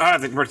 It's going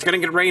to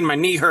get rain. My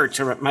knee hurts,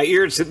 or my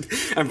ears.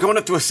 I'm going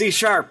up to a C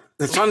sharp.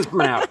 The sun's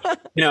coming out,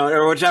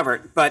 or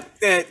whichever. But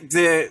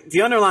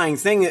the underlying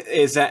thing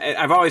is that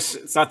I've always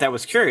thought that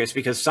was curious,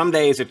 because some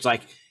days it's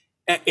like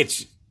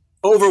it's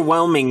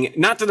overwhelming,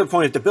 not to the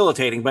point of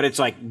debilitating, but it's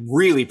like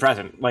really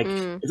present. Like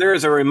if there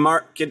is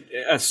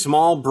a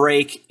small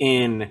break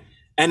in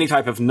any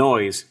type of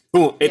noise,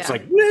 boom, it's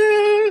like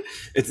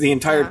it's the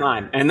entire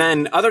time. And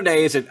then other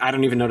days, I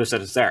don't even notice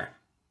that it's there.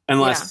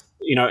 Unless,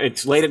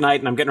 it's late at night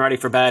and I'm getting ready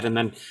for bed, and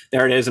then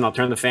there it is, and I'll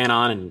turn the fan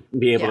on and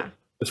be able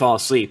to fall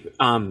asleep.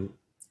 And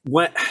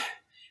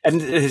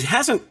it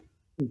hasn't,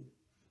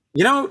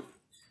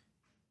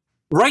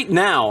 right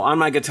now on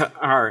my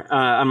guitar,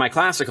 on my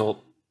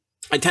classical,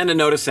 I tend to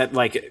notice that,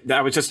 like,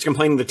 I was just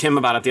complaining to Tim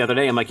about it the other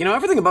day. I'm like,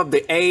 everything above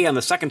the A on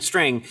the second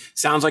string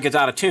sounds like it's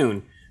out of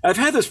tune. I've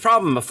had this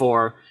problem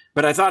before,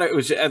 but I thought it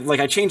was like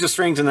I changed the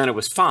strings and then it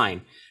was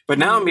fine. But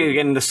now I'm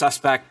beginning to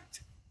suspect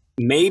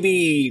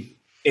maybe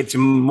it's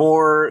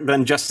more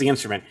than just the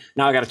instrument.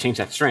 Now I got to change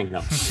that string,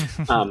 though.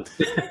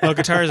 Well,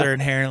 guitars are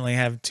inherently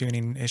have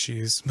tuning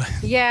issues.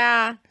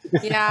 Yeah.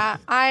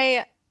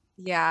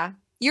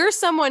 You're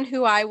someone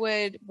who I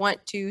would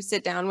want to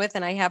sit down with,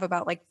 and I have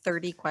about like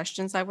 30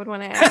 questions I would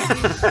want to ask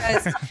you,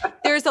 because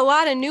there's a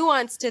lot of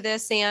nuance to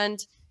this,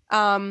 and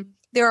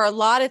there are a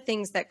lot of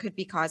things that could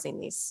be causing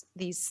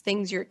these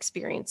things you're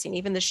experiencing,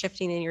 even the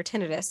shifting in your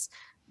tinnitus.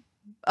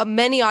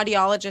 Many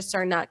audiologists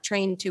are not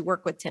trained to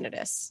work with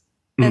tinnitus.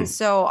 And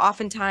so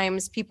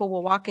oftentimes people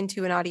will walk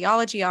into an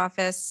audiology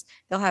office,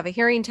 they'll have a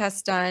hearing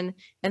test done,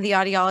 and the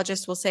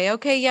audiologist will say,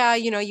 okay, yeah,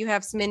 you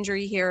have some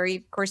injury here.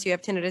 Of course you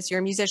have tinnitus.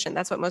 You're a musician.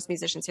 That's what most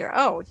musicians hear.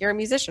 Oh, you're a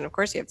musician. Of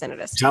course you have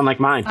tinnitus. Sound like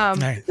mine.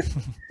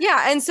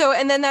 Yeah.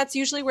 And then that's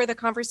usually where the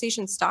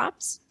conversation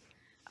stops.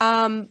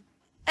 And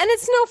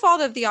it's no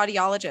fault of the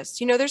audiologist.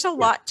 There's a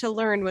lot to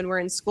learn when we're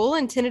in school,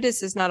 and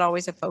tinnitus is not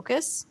always a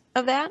focus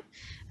of that.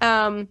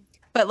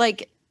 But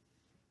like,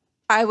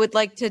 I would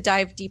like to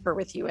dive deeper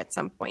with you at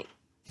some point.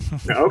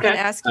 Okay. And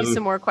ask you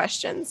some more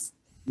questions.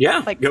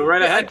 Yeah, like, go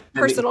right ahead.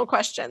 Personal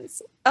questions.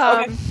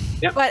 Okay.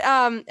 Yep. But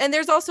and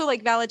there's also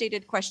like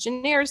validated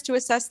questionnaires to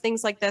assess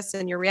things like this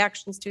and your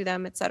reactions to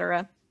them, et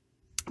cetera.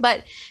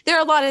 But there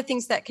are a lot of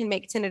things that can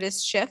make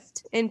tinnitus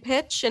shift in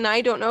pitch. And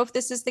I don't know if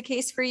this is the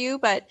case for you,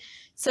 but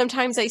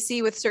sometimes I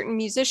see with certain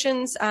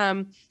musicians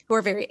who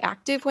are very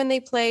active when they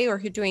play,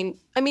 or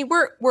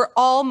we're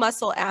all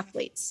muscle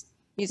athletes.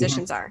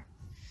 Musicians are.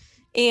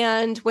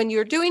 And when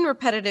you're doing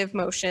repetitive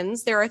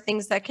motions, there are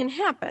things that can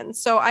happen.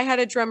 So I had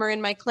a drummer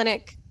in my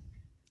clinic,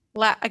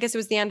 I guess it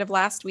was the end of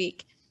last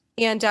week.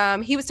 And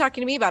he was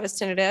talking to me about his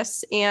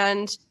tinnitus.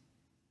 And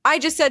I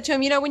just said to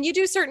him, when you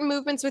do certain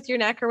movements with your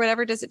neck or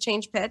whatever, does it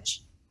change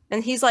pitch?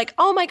 And he's like,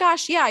 oh my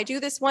gosh, yeah, I do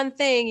this one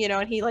thing,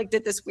 and he like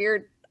did this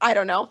weird, I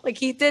don't know, like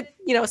he did,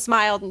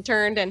 smiled and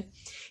turned. And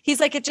he's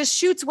like, it just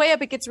shoots way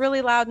up. It gets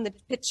really loud and the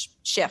pitch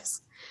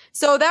shifts.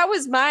 So that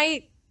was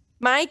my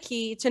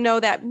key to know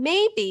that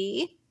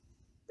maybe,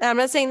 I'm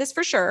not saying this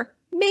for sure,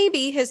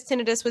 maybe his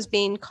tinnitus was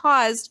being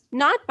caused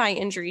not by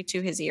injury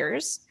to his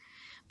ears,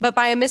 but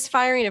by a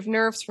misfiring of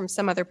nerves from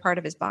some other part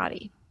of his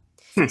body.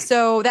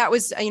 So that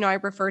was, I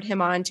referred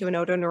him on to an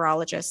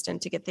otoneurologist and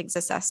to get things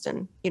assessed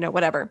and,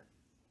 whatever.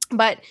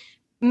 But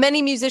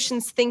many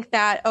musicians think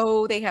that,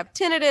 they have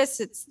tinnitus.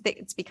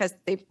 It's because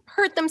they've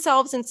hurt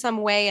themselves in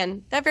some way.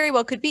 And that very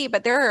well could be,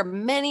 but there are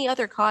many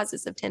other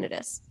causes of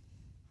tinnitus.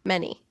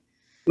 Many.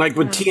 Like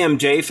with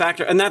TMJ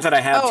factor, and not that I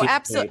have.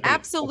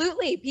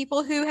 Absolutely.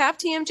 People who have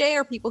TMJ,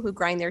 or people who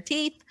grind their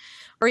teeth,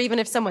 or even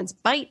if someone's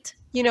bite,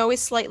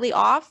 is slightly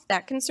off,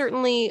 that can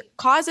certainly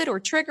cause it or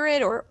trigger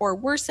it or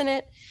worsen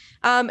it.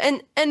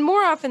 And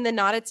more often than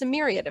not, it's a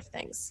myriad of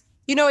things.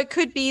 It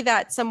could be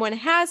that someone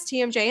has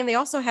TMJ and they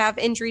also have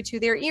injury to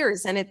their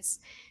ears, and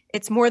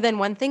it's more than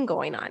one thing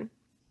going on.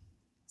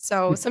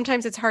 So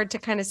sometimes it's hard to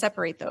kind of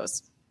separate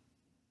those.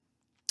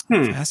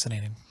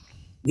 Fascinating.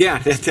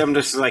 Yeah, I'm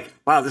just like,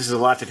 wow, this is a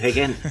lot to take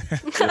in.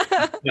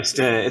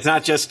 It's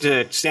not just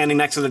standing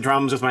next to the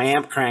drums with my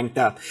amp cranked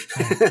up.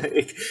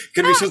 It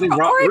could be something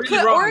wrong.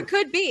 Or it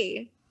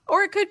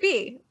could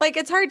be. Like,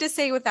 it's hard to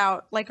say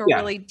without like a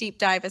really deep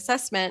dive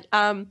assessment.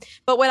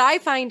 But what I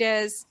find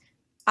is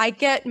I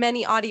get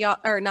many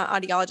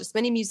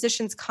many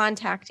musicians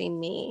contacting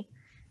me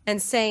and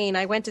saying,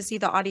 I went to see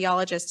the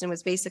audiologist and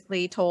was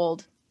basically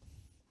told,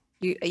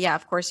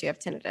 of course you have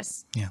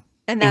tinnitus. Yeah.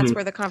 And that's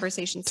where the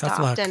conversation Tough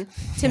stopped. luck. And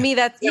to me,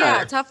 that's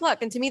tough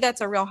luck. And to me,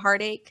 that's a real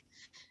heartache.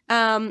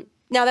 Now,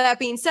 that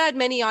being said,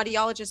 many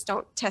audiologists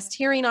don't test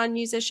hearing on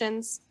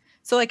musicians.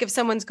 So like if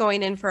someone's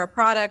going in for a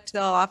product,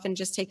 they'll often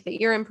just take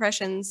the ear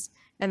impressions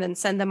and then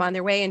send them on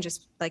their way and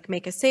just like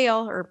make a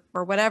sale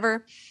or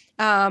whatever.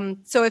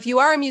 So if you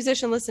are a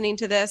musician listening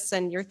to this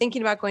and you're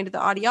thinking about going to the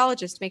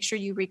audiologist, make sure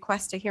you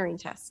request a hearing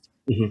test.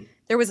 Mm-hmm.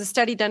 There was a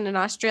study done in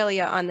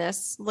Australia on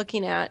this,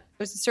 it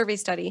was a survey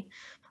study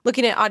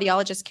looking at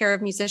audiologist care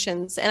of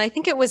musicians. And I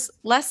think it was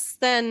less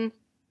than,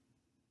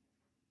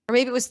 or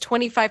maybe it was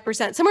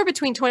 25%, somewhere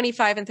between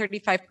 25 and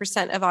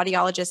 35% of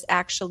audiologists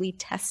actually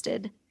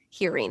tested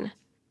hearing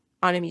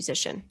on a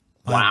musician.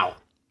 Wow.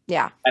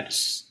 Yeah.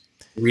 That's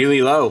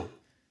really low.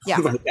 Yeah.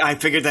 I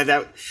figured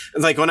that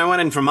like when I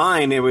went in for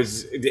mine, it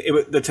was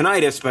the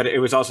tinnitus, but it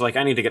was also like,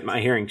 I need to get my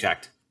hearing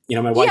checked. You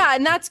know, my wife. Yeah.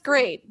 And that's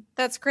great.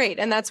 That's great.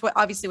 And that's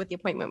obviously what the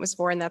appointment was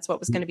for. And that's what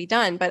was going to be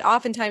done. But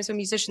oftentimes when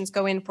musicians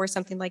go in for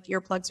something like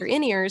earplugs or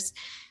in-ears,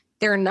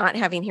 they're not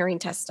having hearing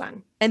tests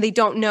done. And they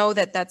don't know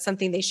that that's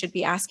something they should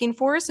be asking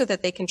for so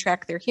that they can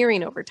track their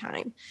hearing over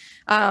time.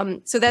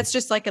 So that's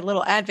just like a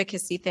little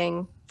advocacy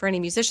thing for any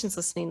musicians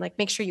listening, like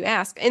make sure you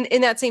ask. And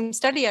in that same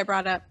study I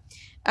brought up,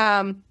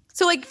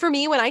 so like for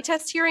me, when I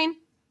test hearing,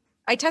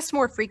 I test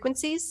more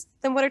frequencies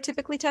than what are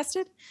typically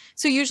tested.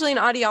 So usually an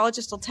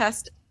audiologist will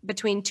test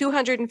between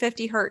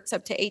 250 hertz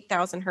up to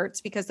 8,000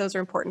 hertz because those are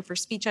important for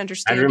speech I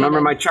understanding.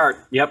 remember my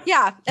chart. Yep.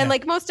 Yeah. And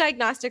like most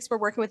diagnostics, we're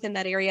working within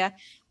that area.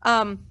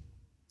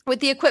 With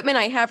the equipment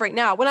I have right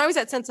now, when I was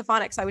at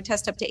Sensophonics, I would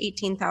test up to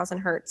 18,000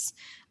 hertz.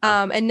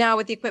 And now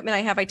with the equipment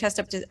I have, I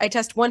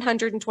test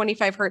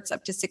 125 hertz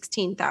up to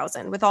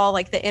 16,000 with all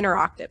like the inner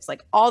octaves,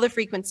 like all the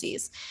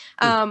frequencies.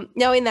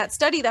 Now in that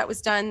study that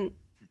was done,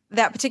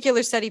 that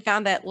particular study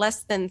found that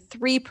less than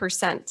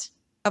 3%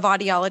 of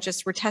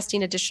audiologists were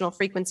testing additional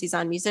frequencies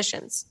on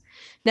musicians.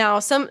 Now,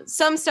 some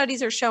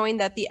studies are showing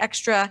that the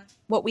extra,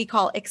 what we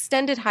call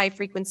extended high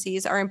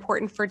frequencies, are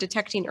important for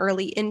detecting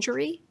early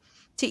injury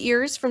to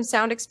ears from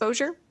sound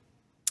exposure.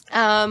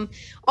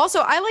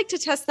 Also, I like to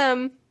test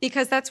them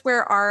because that's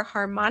where our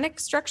harmonic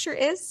structure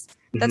is.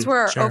 That's where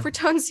our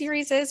overtone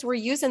series is. We're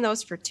using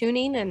those for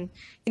tuning and,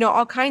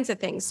 all kinds of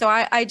things. So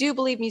I do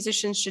believe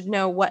musicians should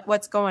know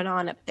what's going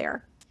on up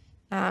there.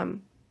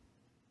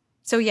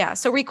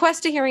 So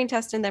request a hearing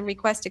test and then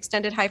request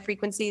extended high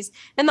frequencies.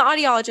 And the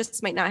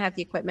audiologists might not have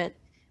the equipment,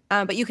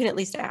 but you can at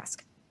least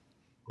ask.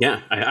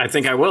 Yeah, I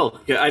think I will.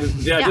 I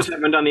just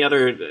haven't done the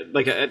other,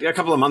 like a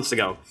couple of months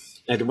ago.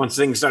 And once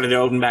things started to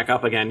open back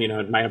up again,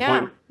 my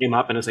appointment came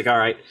up and it's like, all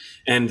right.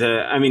 And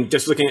I mean,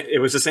 just looking at, it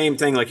was the same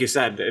thing, like you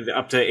said,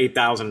 up to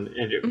 8,000.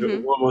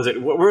 And what was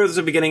it? Where was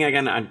the beginning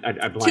again? I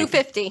blanked.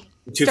 250.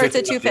 Starts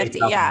at 250.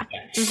 Yeah.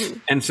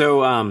 And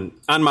so on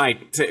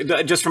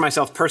just for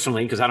myself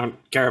personally, because I don't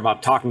care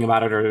about talking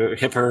about it or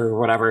HIPAA or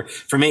whatever,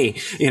 for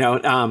me,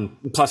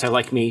 plus I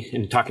like me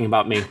and talking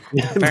about me.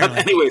 But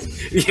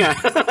anyways, yeah,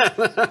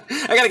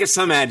 I got to get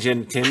some ad,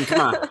 Tim. Come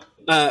on.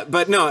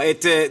 But no,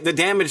 the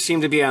damage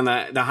seemed to be on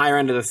the higher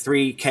end of the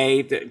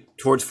 3K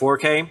towards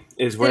 4K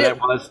is where that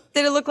was.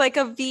 Did it look like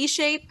a V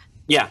shape?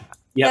 Yeah.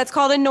 Yep. That's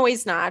called a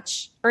noise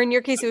notch, or in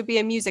your case, it would be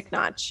a music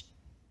notch.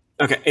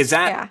 Okay. Is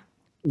that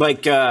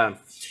like the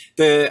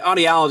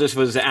audiologist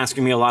was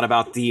asking me a lot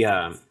about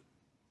the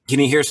can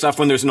you hear stuff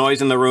when there's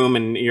noise in the room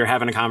and you're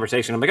having a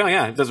conversation? I'm like, oh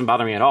yeah, it doesn't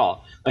bother me at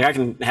all. Like I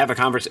can have a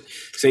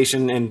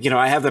conversation and,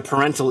 I have the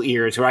parental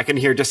ears where I can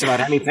hear just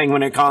about anything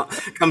when it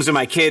comes to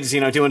my kids,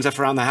 doing stuff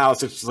around the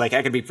house. It's like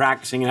I could be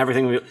practicing and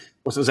everything.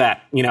 What was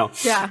that?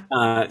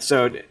 Yeah.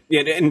 So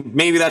and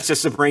maybe that's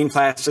just the brain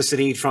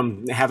plasticity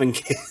from having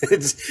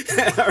kids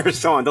or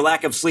so on. The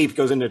lack of sleep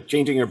goes into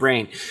changing your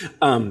brain.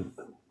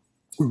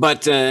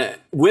 But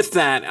with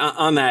that,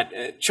 on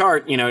that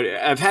chart,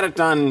 I've had it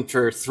done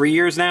for 3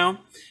 years now.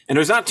 And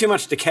there's not too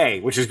much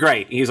decay, which is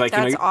great. He's like,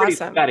 you're pretty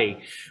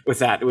steady with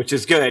that, which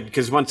is good.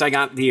 Because once I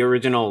got the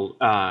original,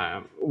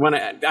 when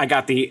I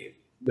got the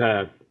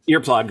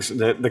earplugs,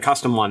 the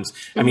custom ones,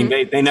 I mean,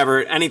 they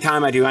never,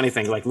 anytime I do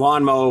anything like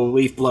lawn mow,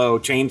 leaf blow,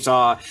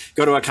 chainsaw,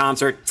 go to a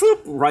concert,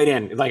 whoop, right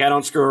in. Like I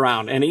don't screw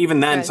around. And even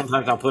then,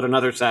 sometimes I'll put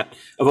another set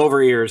of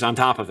over ears on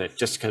top of it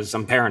just because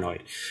I'm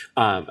paranoid.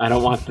 I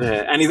don't want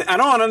I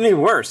don't want anything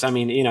worse. I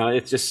mean,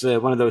 it's just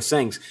one of those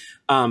things.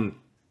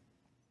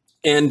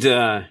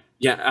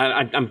 Yeah,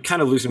 I'm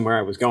kind of losing where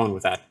I was going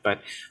with that. But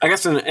I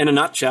guess in a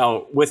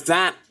nutshell, with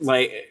that,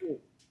 like,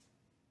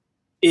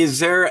 is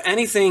there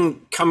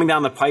anything coming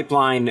down the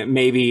pipeline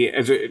maybe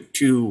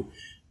to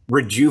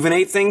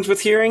rejuvenate things with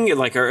hearing?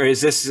 Like, or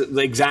is this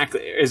exactly,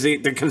 is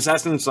the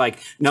consensus like,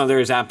 no, there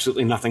is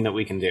absolutely nothing that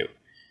we can do?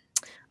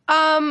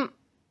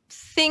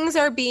 Things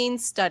are being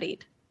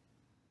studied.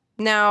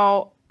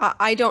 Now,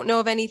 I don't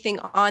know of anything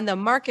on the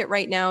market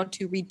right now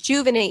to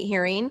rejuvenate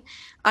hearing.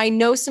 I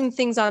know some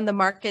things on the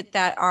market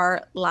that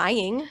are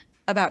lying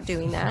about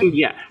doing that.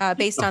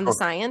 Based on the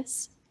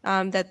science,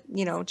 that,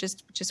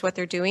 just what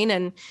they're doing.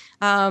 And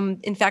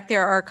in fact,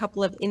 there are a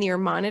couple of in-ear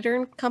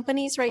monitor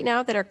companies right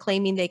now that are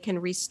claiming they can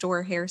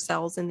restore hair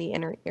cells in the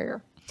inner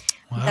ear.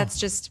 Wow. That's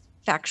just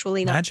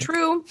factually not Magic.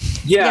 true.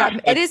 Yeah,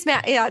 It is.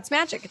 It's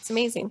magic. It's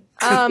amazing.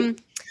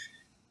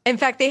 In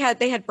fact, they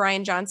had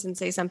Brian Johnson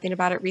say something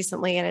about it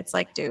recently, and it's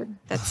like, dude,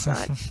 that's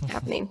not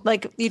happening.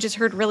 Like, you just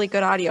heard really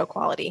good audio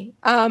quality.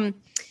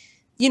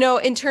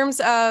 In terms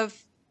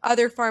of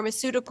other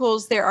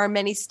pharmaceuticals, there are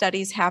many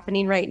studies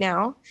happening right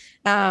now.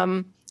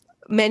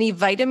 Many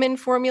vitamin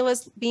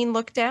formulas being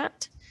looked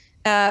at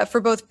for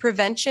both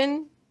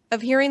prevention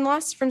of hearing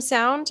loss from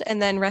sound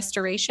and then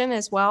restoration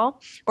as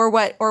well, or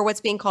what's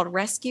being called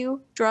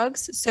rescue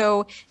drugs.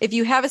 So if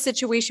you have a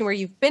situation where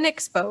you've been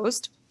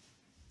exposed,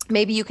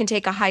 maybe you can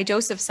take a high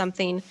dose of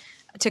something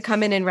to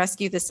come in and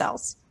rescue the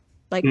cells.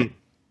 Like,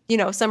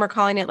 some are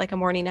calling it like a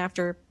morning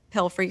after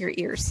pill for your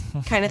ears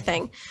kind of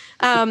thing.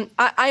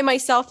 I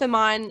myself am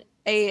on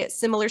a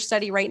similar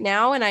study right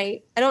now, and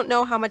I don't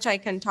know how much I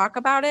can talk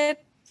about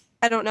it.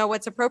 I don't know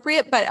what's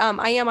appropriate, but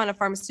I am on a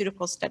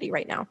pharmaceutical study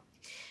right now.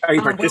 Are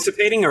you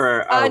participating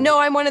or? No,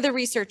 I'm one of the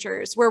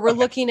researchers where we're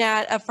looking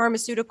at a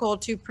pharmaceutical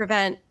to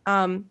prevent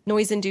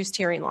noise-induced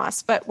hearing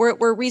loss. But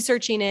we're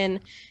researching in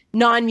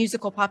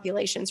non-musical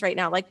populations right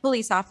now, like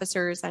police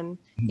officers and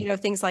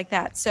things like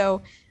that.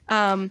 So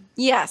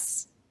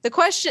yes, the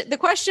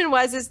question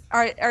was,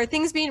 are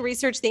things being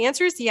researched? The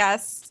answer is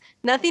yes.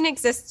 Nothing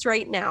exists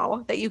right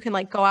now that you can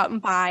like go out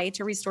and buy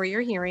to restore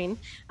your hearing,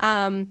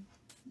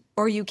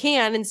 or you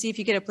can and see if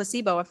you get a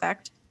placebo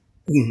effect.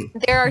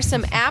 There are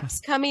some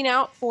apps coming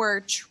out for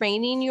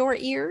training your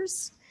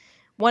ears.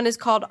 One is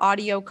called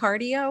Audio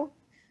Cardio,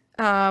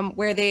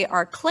 where they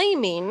are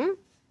claiming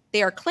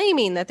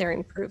that they're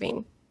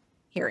improving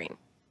hearing.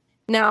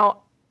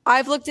 Now,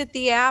 I've looked at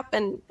the app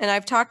and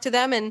I've talked to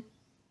them, and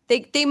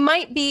they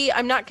might be.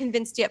 I'm not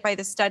convinced yet by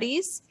the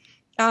studies,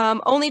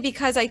 only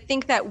because I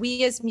think that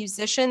we as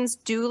musicians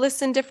do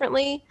listen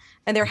differently.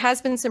 And there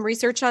has been some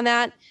research on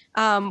that,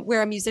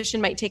 where a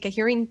musician might take a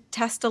hearing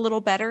test a little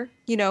better,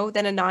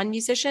 than a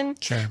non-musician.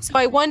 Sure. So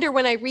I wonder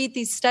when I read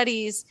these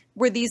studies,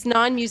 were these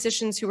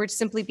non-musicians who were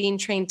simply being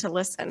trained to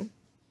listen?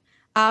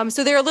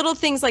 So there are little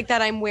things like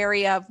that I'm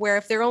wary of, where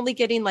if they're only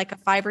getting like a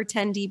 5 or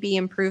 10 dB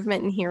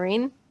improvement in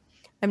hearing,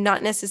 I'm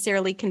not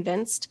necessarily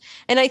convinced.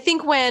 And I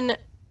think when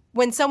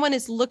someone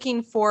is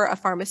looking for a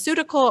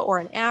pharmaceutical or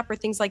an app or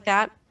things like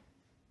that,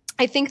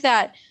 I think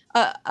that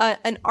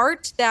an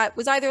art that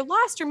was either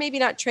lost or maybe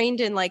not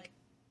trained in like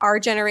our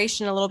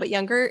generation a little bit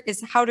younger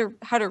is how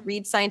to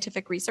read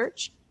scientific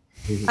research.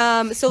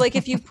 So like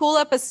if you pull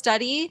up a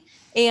study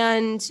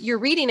and you're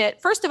reading it,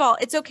 first of all,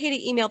 it's okay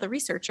to email the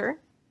researcher.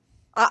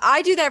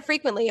 I do that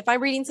frequently. If I'm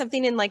reading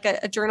something in like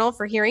a journal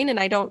for hearing and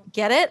I don't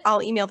get it,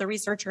 I'll email the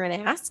researcher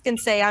and ask and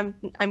say,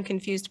 I'm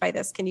confused by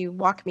this. Can you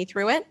walk me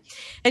through it?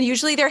 And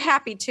usually they're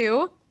happy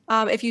to.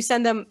 If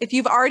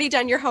you've already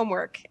done your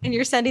homework and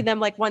you're sending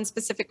them like one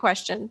specific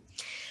question.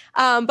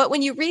 But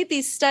when you read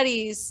these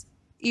studies,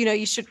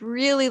 you should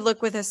really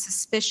look with a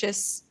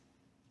suspicious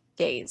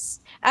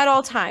gaze at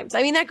all times.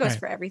 I mean, that goes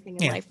for everything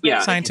in life.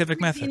 Yeah. Scientific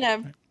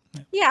method.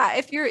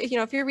 If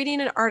you're reading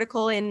an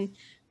article in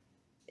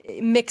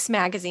Mix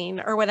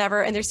magazine or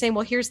whatever, and they're saying,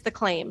 well, here's the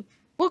claim.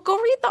 Well,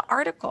 go read the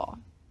article.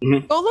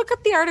 Go look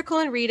up the article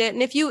and read it.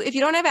 And if you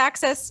don't have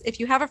access, if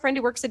you have a friend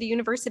who works at a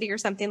university or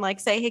something, like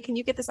say, hey, can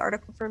you get this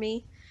article for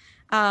me?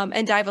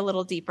 And dive a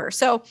little deeper.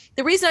 So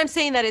the reason I'm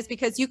saying that is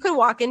because you could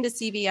walk into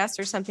CVS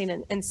or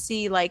something and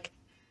see like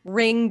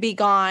Ring Be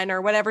Gone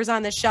or whatever's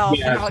on the shelf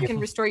and how it can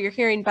restore your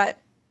hearing, but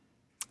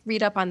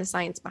read up on the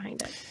science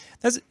behind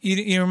it.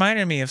 You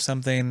reminded me of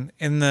something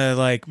in the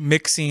like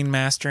mixing,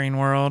 mastering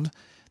world.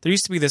 There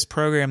used to be this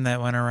program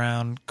that went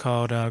around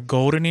called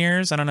Golden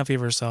Ears. I don't know if you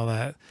ever saw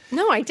that.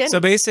 No, I didn't. So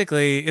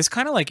basically, it's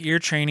kind of like ear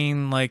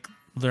training, like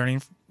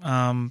learning,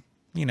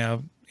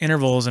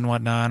 intervals and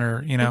whatnot,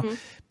 or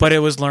but it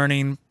was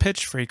learning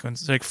pitch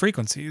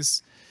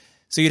frequencies.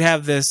 So you'd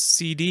have this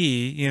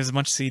CD, there's a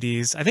bunch of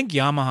CDs. I think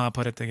Yamaha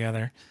put it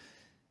together,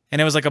 and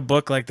it was like a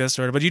book like this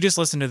sort of. But you just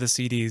listen to the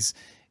CDs,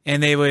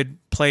 and they would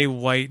play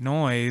white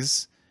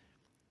noise,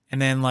 and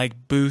then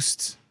like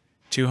boost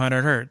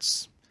 200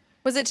 hertz.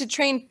 Was it to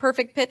train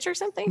perfect pitch or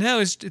something? No,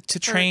 it's to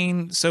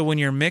train. So when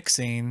you're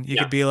mixing, you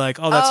could be like,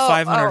 oh, that's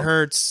 500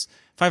 hertz.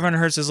 500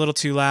 hertz is a little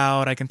too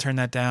loud. I can turn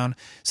that down.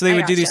 So they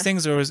would do these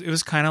things where it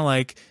was kind of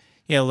like,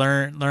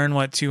 learn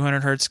what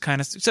 200 hertz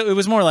kind of. So it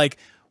was more like,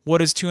 what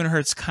does 200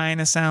 hertz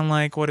kind of sound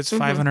like? What does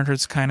 500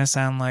 hertz kind of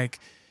sound like?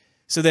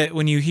 So that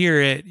when you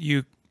hear it,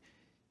 you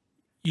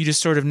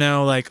just sort of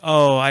know like,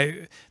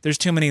 there's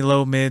too many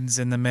low mids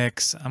in the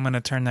mix. I'm going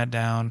to turn that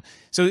down.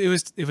 So it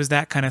was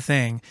that kind of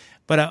thing.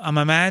 But I'm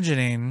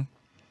imagining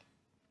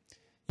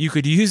you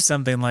could use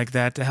something like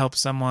that to help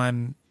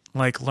someone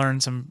like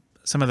learn some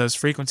of those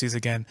frequencies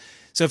again.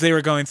 So if they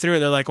were going through it,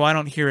 they're like, well, I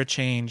don't hear a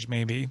change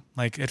maybe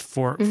like at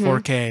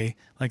 4K,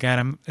 like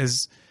Adam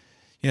is,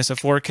 so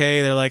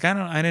 4K, they're like,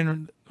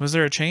 was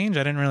there a change?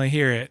 I didn't really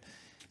hear it.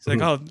 It's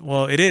like, oh,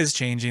 well, it is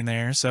changing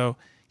there. So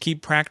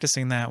keep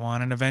practicing that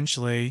one. And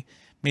eventually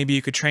maybe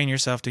you could train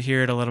yourself to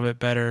hear it a little bit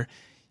better.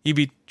 You'd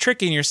be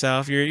tricking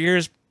yourself. Your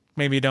ears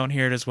maybe don't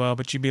hear it as well,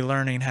 but you'd be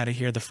learning how to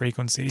hear the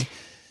frequency.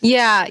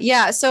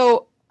 Yeah.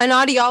 So An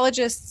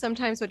audiologist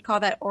sometimes would call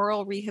that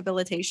oral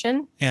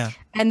rehabilitation. Yeah.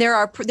 And there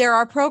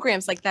are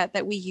programs like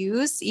that we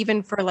use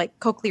even for like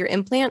cochlear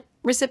implant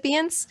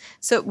recipients.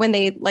 So when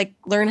they like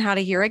learn how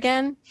to hear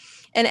again,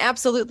 and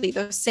absolutely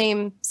those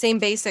same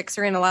basics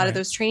are in a lot of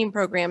those training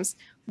programs.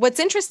 What's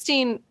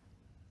interesting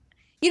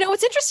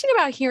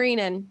about hearing,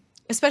 and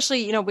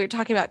especially, we're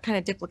talking about kind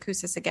of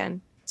diplacusis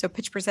again. So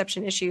pitch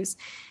perception issues.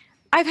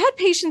 I've had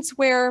patients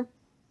where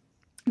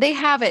they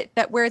have it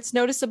where it's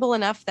noticeable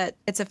enough that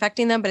it's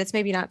affecting them, but it's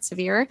maybe not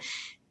severe.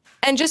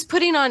 And just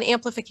putting on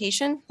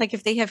amplification, like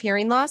if they have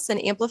hearing loss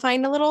and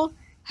amplifying a little,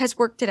 has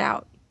worked it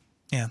out.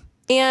 Yeah.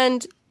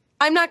 And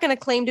I'm not going to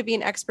claim to be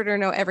an expert or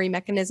know every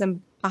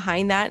mechanism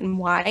behind that and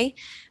why.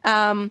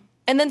 And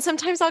then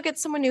sometimes I'll get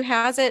someone who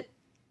has it,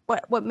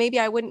 what maybe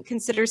I wouldn't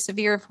consider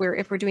severe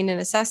if we're doing an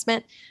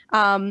assessment,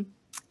 and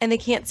they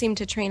can't seem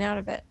to train out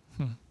of it.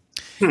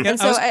 Yeah,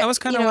 so I was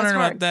kind of wondering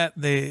about that.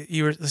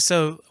 You were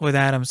so with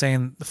Adam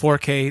saying the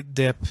 4K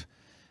dip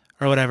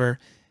or whatever.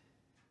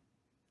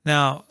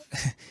 Now,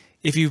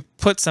 if you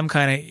put some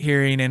kind of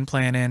hearing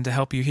implant in to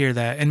help you hear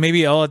that, and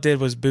maybe all it did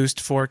was boost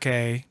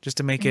 4K just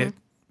to make it,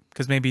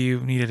 because maybe you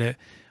needed it,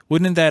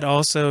 wouldn't that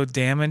also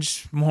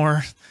damage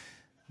more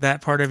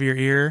that part of your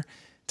ear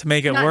to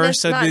make it worse?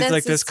 So it'd be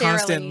like this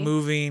constant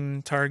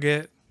moving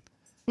target.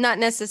 Not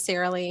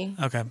necessarily.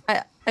 Okay.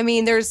 I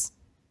mean, there's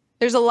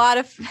a lot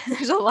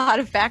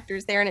of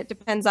factors there, and it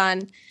depends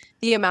on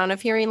the amount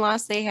of hearing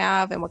loss they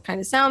have and what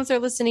kind of sounds they're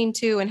listening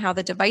to and how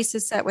the device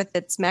is set with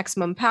its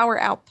maximum power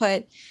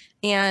output,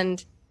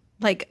 and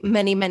like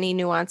many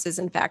nuances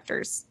and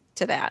factors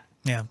to that.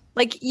 Yeah.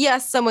 Like,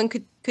 yes, someone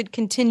could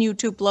continue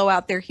to blow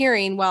out their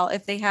hearing. Well,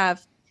 if they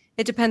have,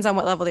 it depends on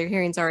what level their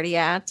hearing's already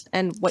at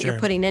and what you're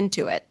putting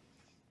into it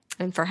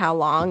and for how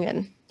long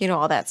and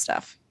all that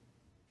stuff.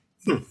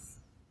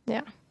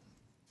 Yeah.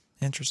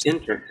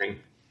 Interesting.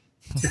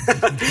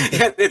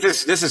 Yeah,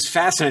 this is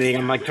fascinating.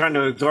 I'm like trying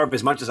to absorb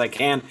as much as I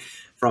can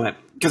from it,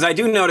 because I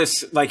do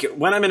notice, like,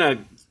 when I'm in a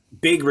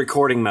big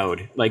recording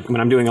mode, like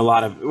when I'm doing a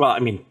lot of, well, I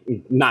mean,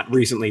 not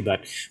recently,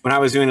 but when I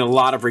was doing a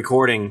lot of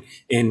recording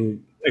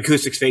in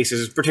acoustic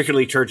spaces,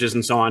 particularly churches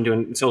and so on,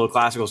 doing solo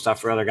classical stuff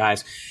for other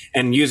guys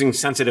and using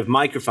sensitive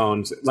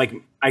microphones, like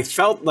I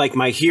felt like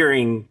my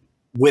hearing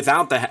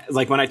without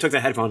like when I took the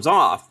headphones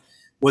off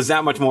was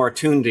that much more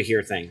attuned to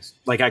hear things.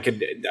 Like I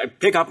could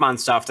pick up on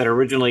stuff that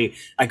originally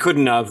I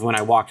couldn't have when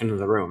I walked into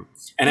the room.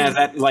 And as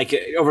that, like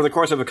over the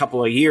course of a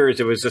couple of years,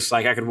 it was just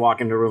like I could walk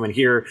into a room and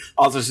hear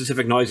all the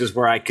specific noises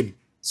where I could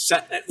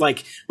set,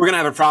 like, we're going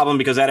to have a problem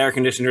because that air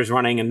conditioner is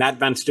running and that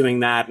vent's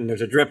doing that and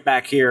there's a drip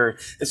back here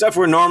and stuff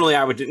where normally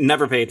I would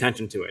never pay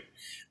attention to it.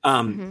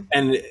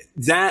 And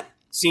that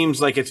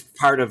seems like it's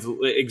part of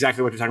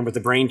exactly what you're talking about, the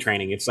brain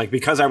training. It's like,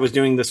 because I was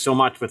doing this so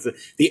much with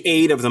the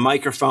aid of the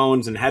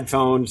microphones and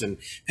headphones and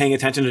paying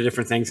attention to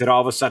different things, that all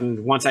of a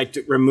sudden, once I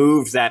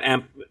removed that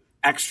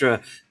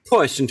extra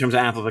push in terms of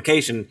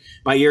amplification,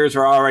 my ears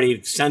were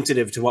already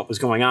sensitive to what was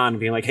going on and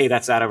being like, hey,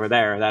 that's that over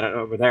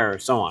there,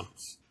 so on.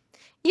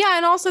 Yeah.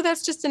 And also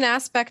that's just an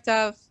aspect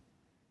of,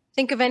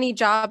 think of any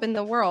job in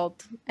the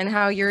world and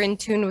how you're in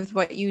tune with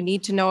what you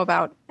need to know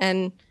about.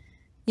 And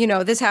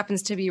this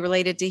happens to be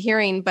related to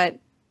hearing, but,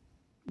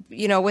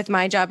 with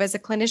my job as a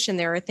clinician,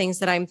 there are things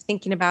that I'm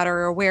thinking about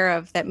or aware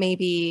of that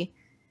maybe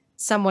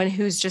someone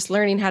who's just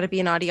learning how to be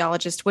an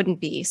audiologist wouldn't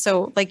be.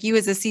 So like you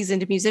as a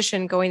seasoned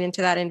musician going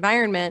into that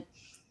environment,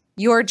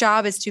 your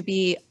job is to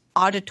be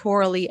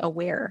auditorily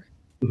aware.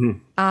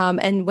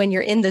 And when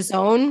you're in the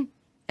zone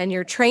and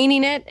you're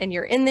training it and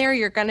you're in there,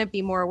 you're going to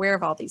be more aware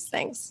of all these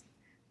things.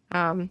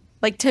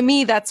 Like to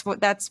me, that's what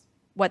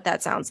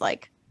that sounds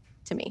like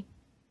to me.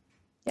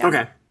 Yeah.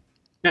 Okay.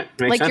 Yeah,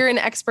 like sense. You're an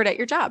expert at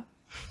your job.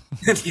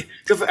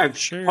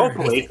 Sure.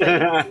 Hopefully.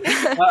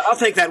 I'll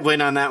take that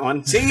win on that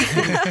one. See,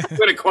 I'm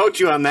going to quote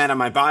you on that on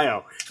my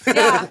bio.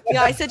 Yeah.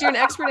 I said you're an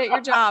expert at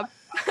your job.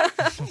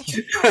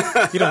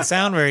 You don't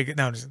sound very good.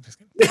 No, I'm just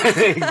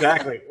kidding.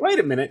 Exactly. Wait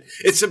a minute.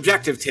 It's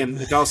subjective, Tim.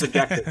 It's all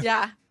subjective.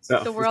 Yeah.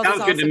 So, the world sounds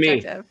is all good to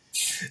me. subjective.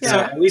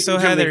 Yeah. So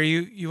Heather,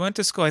 you went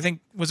to school, I think,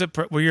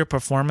 were you a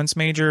performance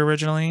major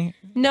originally?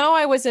 No,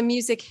 I was a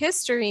music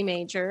history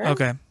major.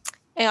 Okay.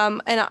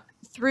 And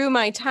through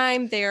my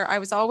time there, I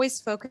was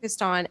always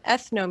focused on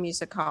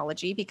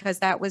ethnomusicology because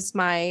that was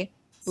my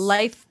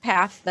life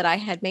path that I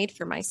had made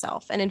for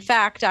myself. And in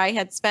fact, I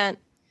had spent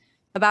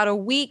about a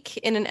week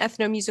in an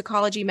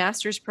ethnomusicology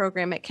master's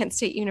program at Kent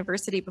State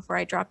University before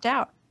I dropped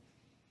out.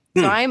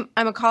 So I'm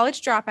a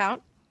college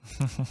dropout,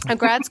 a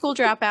grad school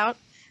dropout,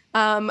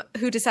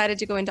 who decided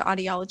to go into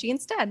audiology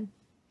instead.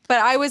 But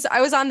I was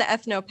on the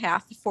ethno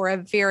path for a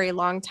very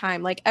long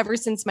time. Like ever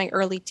since my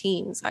early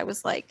teens, I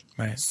was like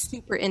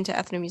super into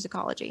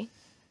ethnomusicology.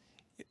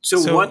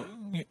 So what?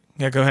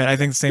 Yeah, go ahead. I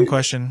think the same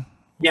question.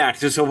 Yeah.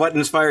 So what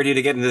inspired you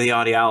to get into the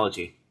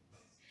audiology?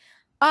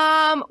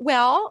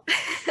 Well,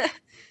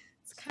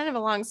 it's kind of a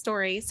long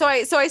story. So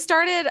I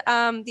started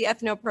the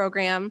ethno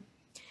program,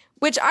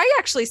 which I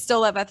actually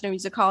still love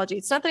ethnomusicology.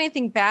 It's not that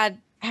anything bad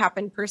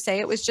happened per se.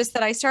 It was just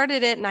that I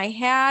started it and I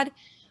had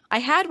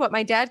what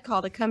my dad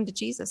called a come to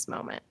Jesus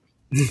moment.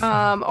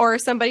 or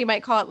somebody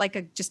might call it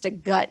like just a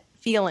gut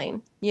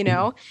feeling,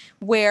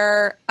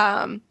 where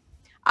I'm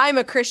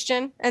a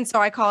Christian. And so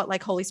I call it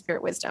like Holy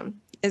Spirit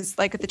wisdom is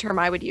like the term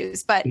I would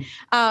use. But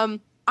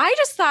I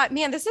just thought,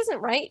 man, this isn't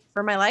right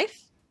for my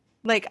life.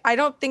 Like, I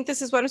don't think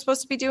this is what I'm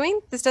supposed to be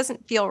doing. This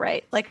doesn't feel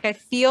right. Like, I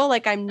feel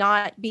like I'm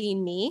not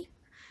being me,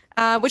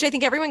 which I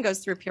think everyone goes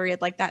through a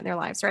period like that in their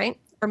lives, right?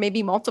 Or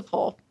maybe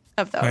multiple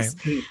of those.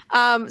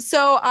 Right.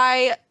 So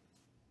I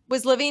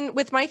was living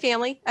with my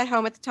family at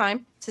home at the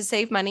time to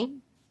save money.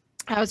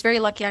 I was very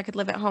lucky I could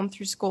live at home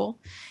through school.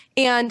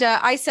 And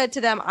I said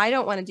to them, I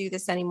don't want to do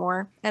this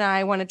anymore. And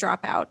I want to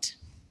drop out.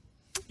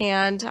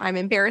 And I'm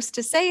embarrassed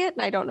to say it,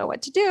 and I don't know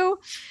what to do.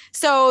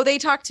 So they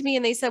talked to me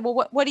and they said,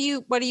 well, what do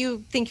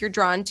you think you're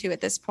drawn to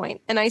at this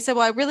point? And I said,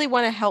 well, I really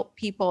want to help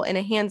people in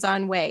a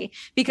hands-on way,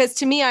 because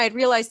to me, I had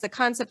realized the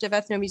concept of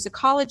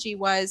ethnomusicology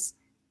was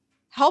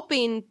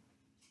helping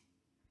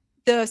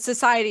the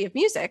society of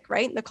music,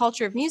 right? The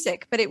culture of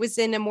music, but it was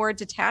in a more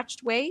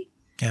detached way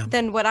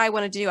than what I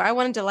wanted to do. I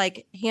wanted to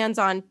like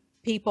hands-on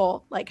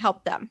people, like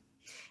help them.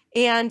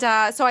 And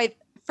so I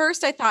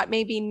thought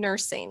maybe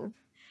nursing.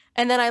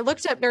 And then I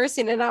looked up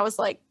nursing and I was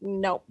like,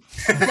 nope,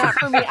 not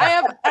for me.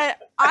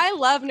 I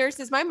love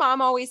nurses. My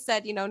mom always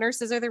said,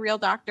 nurses are the real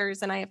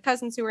doctors. And I have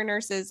cousins who are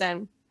nurses,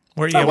 and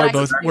we're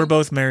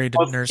both married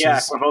to nurses.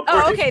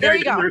 Yeah, okay. There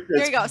you go.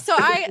 There you go. So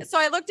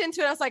I looked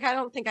into it. I was like, I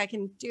don't think I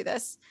can do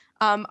this.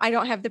 I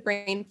don't have the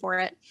brain for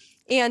it.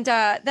 And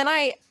then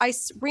I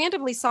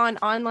randomly saw an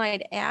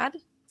online ad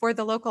for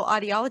the local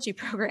audiology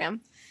program,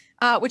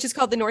 which is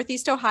called the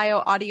Northeast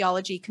Ohio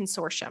Audiology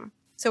Consortium.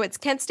 So it's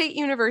Kent State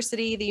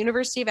University, the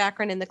University of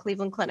Akron, and the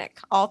Cleveland Clinic.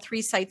 All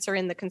three sites are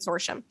in the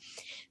consortium.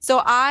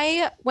 So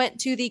I went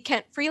to the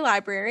Kent Free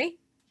Library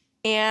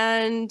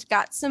and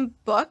got some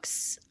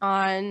books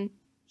on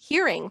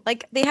hearing.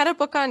 Like, they had a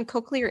book on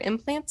cochlear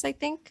implants, I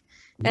think,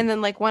 and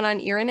then like one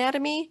on ear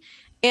anatomy.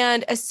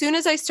 And as soon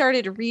as I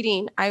started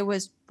reading, I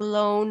was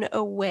blown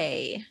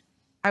away.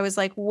 I was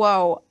like,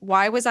 whoa,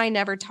 why was I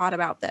never taught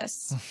about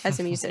this as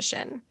a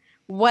musician?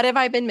 What have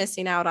I been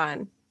missing out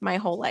on my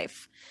whole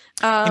life?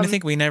 And I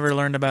think we never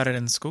learned about it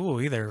in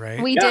school either,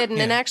 right? We didn't.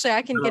 Yeah. And actually,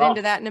 I can get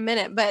into that in a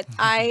minute. But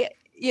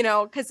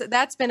because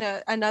that's been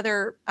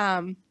another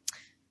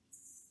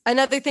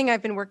thing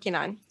I've been working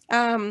on.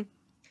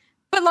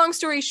 But long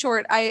story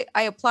short, I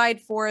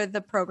applied for the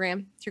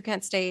program through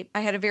Kent State.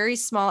 I had a very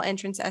small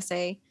entrance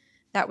essay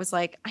that was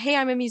like, hey,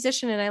 I'm a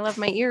musician and I love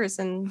my ears,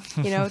 and,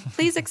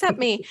 please accept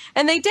me.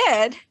 And they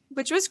did,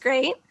 which was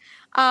great.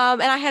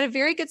 And I had a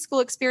very good school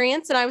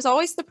experience. And I was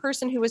always the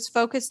person who was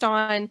focused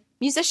on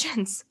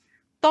musicians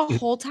the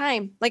whole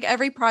time. Like,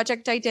 every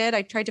project I did,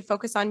 I tried to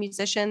focus on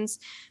musicians.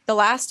 The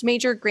last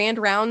major Grand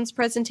Rounds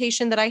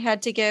presentation that I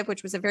had to give,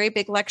 which was a very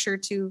big lecture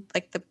to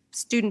like the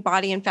student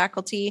body and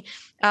faculty,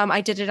 I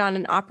did it on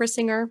an opera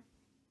singer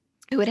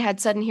who had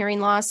sudden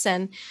hearing loss.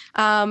 And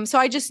so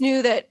I just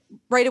knew that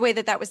right away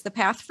that was the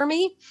path for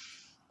me.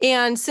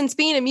 And since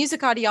being a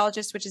music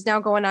audiologist, which is now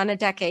going on a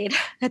decade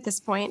at this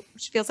point,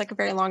 which feels like a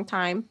very long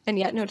time, and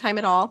yet no time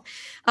at all,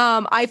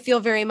 I feel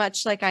very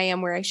much like I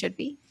am where I should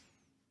be.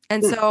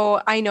 And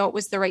so I know it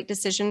was the right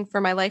decision for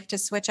my life to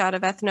switch out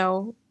of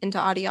ethno into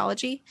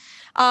audiology.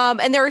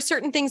 And there are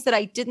certain things that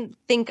I didn't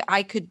think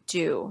I could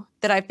do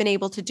that I've been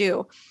able to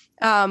do.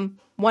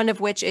 One of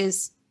which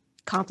is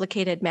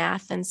complicated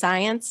math and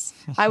science.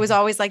 I was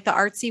always like the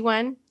artsy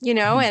one,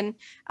 and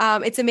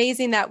it's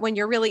amazing that when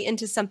you're really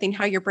into something,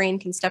 how your brain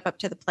can step up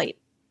to the plate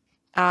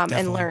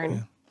and learn.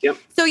 Yeah. Yep.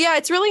 So yeah,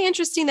 it's really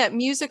interesting that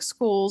music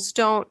schools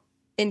don't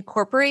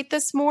incorporate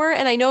this more.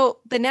 And I know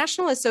the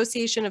National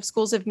Association of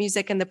Schools of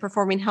Music and the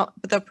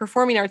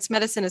Performing Arts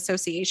Medicine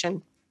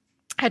Association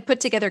had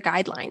put together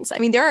guidelines. I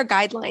mean, there are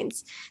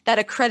guidelines that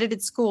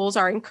accredited schools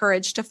are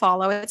encouraged to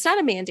follow. It's not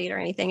a mandate or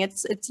anything.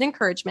 It's an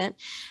encouragement.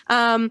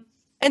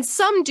 And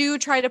some do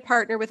try to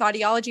partner with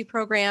audiology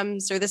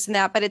programs or this and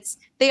that, but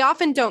they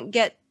often don't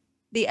get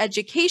the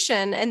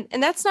education.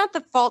 And that's not the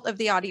fault of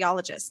the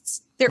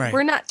audiologists. Right.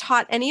 We're not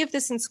taught any of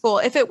this in school.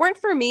 If it weren't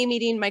for me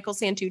meeting Michael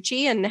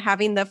Santucci and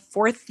having the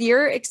 4th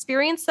year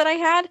experience that I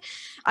had,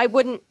 I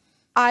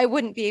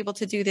wouldn't be able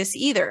to do this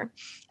either.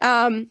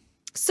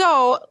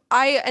 So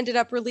I ended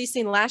up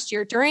releasing last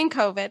year during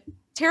COVID.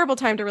 Terrible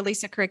time to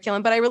release a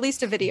curriculum, but I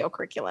released a video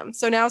curriculum.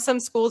 So now some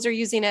schools are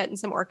using it and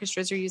some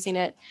orchestras are using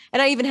it.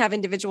 And I even have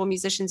individual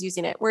musicians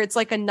using it, where it's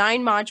like a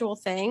 9-module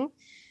thing.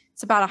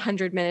 It's about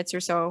 100 minutes or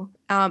so.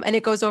 And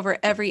it goes over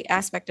every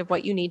aspect of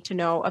what you need to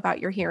know about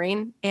your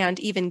hearing and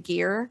even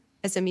gear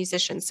as a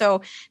musician.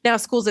 So now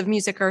schools of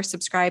music are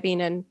subscribing,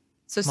 and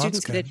so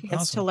students get a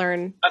chance to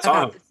learn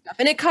about this stuff.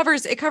 And it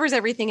covers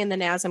everything in the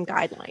NASM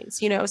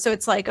guidelines, So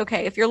it's like,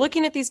 okay, if you're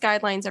looking at these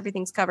guidelines,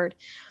 everything's covered.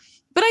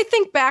 But I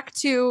think back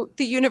to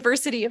the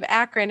University of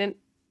Akron, and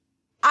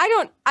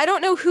I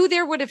don't know who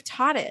there would have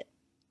taught it.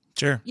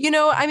 Sure.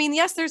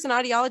 Yes, there's an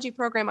audiology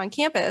program on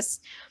campus,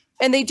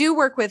 and they do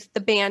work with the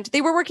band.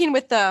 They were working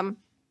with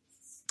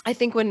I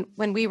think when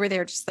we were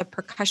there, just the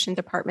percussion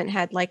department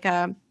had like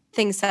a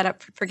things set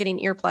up for getting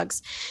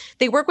earplugs.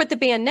 They work with the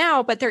band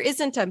now, but there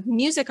isn't a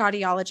music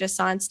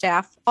audiologist on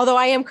staff, although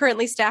I am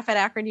currently staff at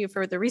Akron U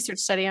for the research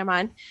study I'm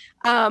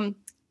on.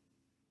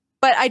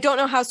 But I don't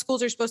know how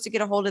schools are supposed to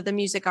get a hold of the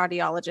music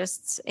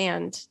audiologists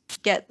and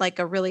get like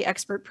a really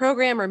expert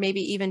program, or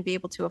maybe even be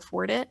able to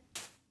afford it.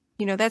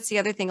 You know, that's the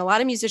other thing. A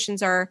lot of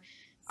musicians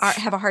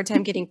have a hard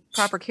time getting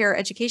proper care or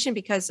education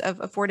because of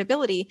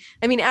affordability.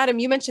 I mean, Adam,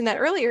 you mentioned that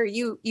earlier.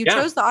 You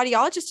chose the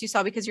audiologist you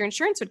saw because your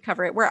insurance would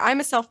cover it, where I'm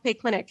a self-pay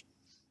clinic.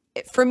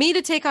 For me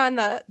to take on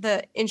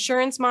the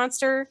insurance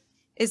monster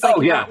is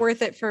like not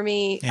worth it for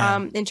me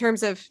in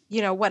terms of,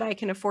 you know, what I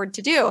can afford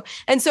to do.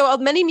 And so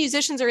many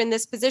musicians are in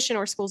this position,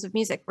 or schools of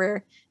music,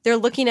 where they're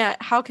looking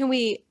at how can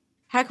we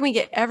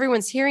get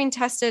everyone's hearing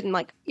tested and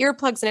like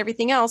earplugs and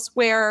everything else,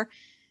 where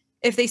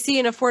if they see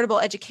an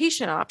affordable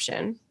education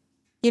option,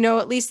 you know,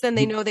 at least then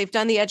they know they've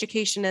done the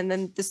education, and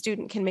then the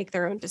student can make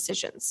their own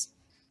decisions,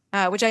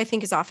 which I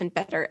think is often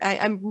better.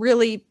 I'm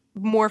really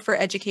more for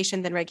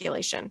education than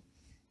regulation.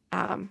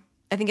 I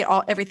think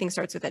everything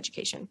starts with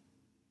education.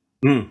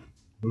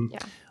 Yeah.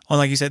 Well,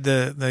 like you said,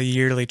 the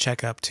yearly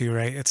checkup too,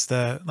 right? It's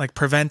the like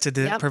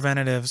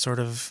preventative sort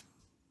of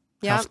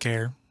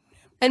healthcare.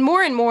 And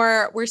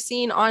more, we're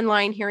seeing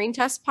online hearing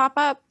tests pop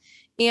up.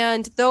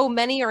 And though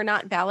many are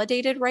not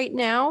validated right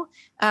now,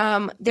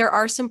 there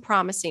are some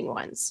promising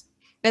ones.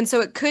 And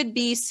so it could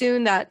be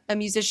soon that a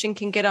musician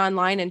can get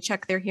online and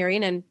check their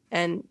hearing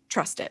and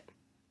trust it.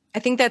 I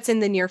think that's in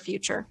the near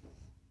future.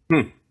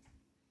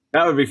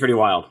 That would be pretty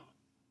wild.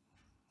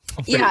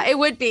 Yeah, it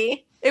would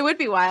be. It would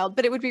be wild,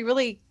 but it would be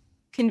really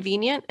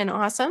convenient and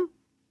awesome.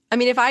 I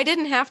mean, if I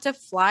didn't have to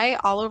fly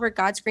all over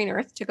God's green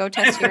earth to go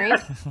test hearing,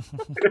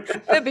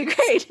 that'd be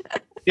great.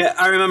 Yeah,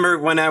 I remember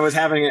when I was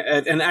having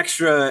an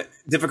extra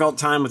difficult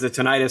time with the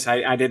tinnitus,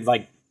 I did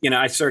like, you know,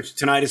 I searched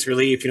tinnitus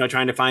relief, you know,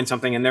 trying to find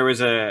something. And there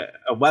was a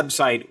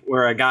website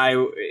where a guy,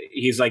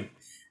 he's like,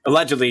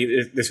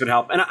 allegedly this would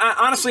help. And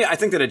honestly, I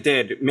think that it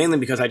did, mainly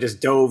because I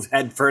just dove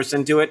headfirst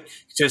into it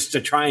just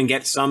to try and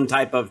get some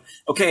type of,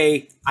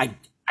 okay, I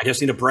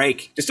just need a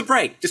break,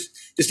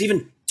 just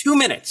even 2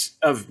 minutes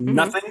of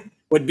nothing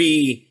would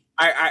be,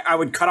 I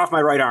would cut off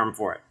my right arm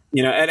for it.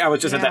 You know, and I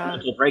was just at that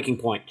mental breaking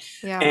point.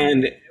 Yeah.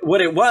 And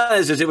what it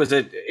was is it was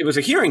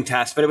a hearing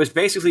test, but it was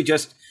basically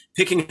just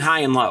picking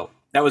high and low.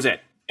 That was it.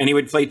 And he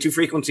would play two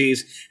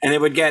frequencies, and it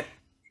would get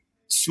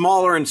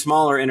smaller and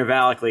smaller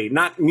intervallically,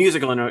 not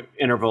musical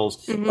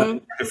intervals,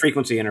 but the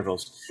frequency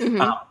intervals.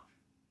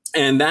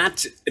 And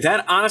that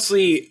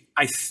honestly,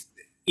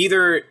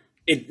 either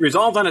it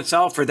resolved on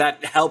itself or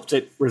that helped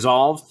it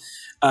resolve.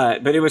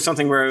 But it was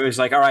something where it was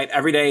like, all right,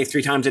 every day,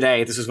 3 times a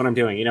day, this is what I'm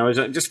doing. You know, it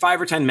was just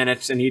 5 or 10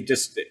 minutes, and you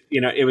just, you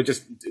know, it would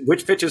just,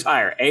 which pitch is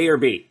higher, A or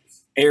B,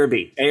 A or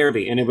B, A or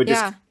B, and it would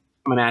just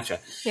coming at you.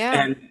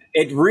 Yeah. And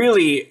it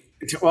really,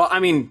 well, I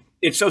mean,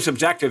 it's so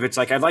subjective. It's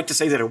like, I'd like to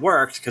say that it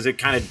worked because it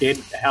kind of did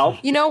help.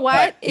 You know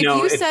what? But, if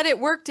you said it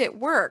worked, it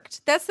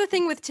worked. That's the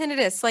thing with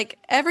tinnitus. Like,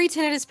 every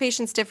tinnitus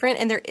patient's different,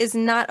 and there is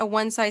not a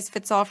one size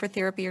fits all for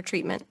therapy or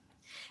treatment.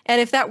 And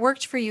if that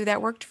worked for you,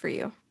 that worked for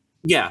you.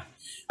 Yeah.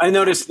 I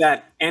noticed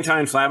that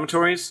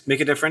anti-inflammatories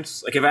make a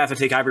difference. Like if I have to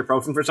take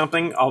ibuprofen for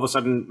something, all of a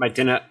sudden my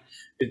tinnitus,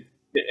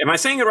 am I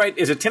saying it right?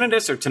 Is it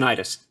tinnitus or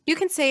tinnitus? You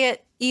can say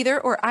it either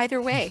or either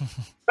way.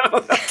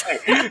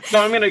 Okay. So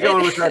I'm going to go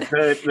in with that.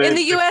 In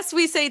the U.S.,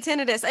 we say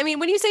tinnitus. I mean,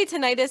 when you say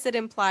tinnitus, it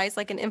implies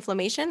like an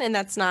inflammation, and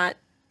that's not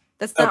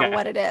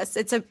what it is.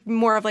 It's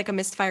more of like a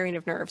misfiring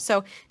of nerves.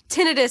 So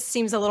tinnitus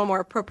seems a little more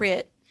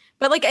appropriate.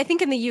 But like, I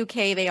think in the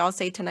UK, they all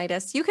say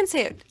tinnitus. You can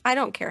say it. I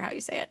don't care how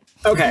you say it.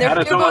 Okay.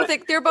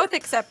 They're both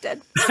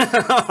accepted.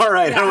 All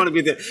right. Yeah. I don't want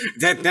to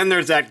be then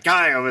there's that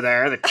guy over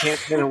there that can't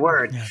say a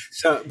word. Yeah.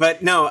 So,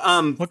 but no.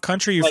 What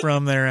country are you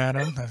from there,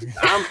 Adam?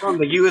 I'm from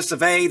the US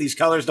of A. These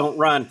colors don't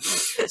run.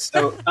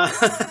 So,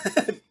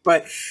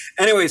 but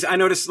anyways, I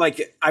noticed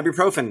like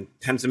ibuprofen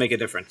tends to make a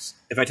difference.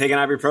 If I take an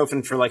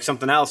ibuprofen for like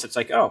something else, it's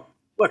like, oh,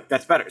 look,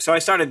 that's better. So I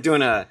started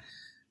doing a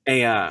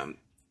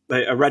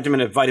regimen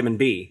of vitamin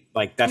B.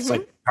 Like that's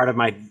like part of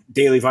my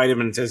daily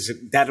vitamins, is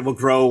that will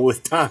grow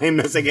with time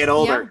as I get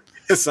older.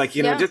 Yeah. It's like,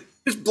 you know,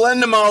 just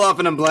blend them all up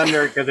in a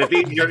blender because it's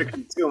easier to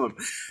consume them.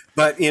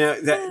 But, you know,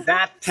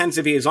 that tends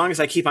to be, as long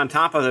as I keep on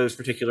top of those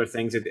particular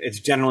things, it's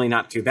generally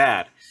not too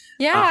bad.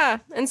 Yeah.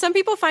 And some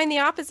people find the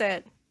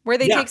opposite, where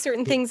they take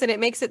certain things and it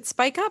makes it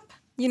spike up,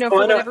 you know, for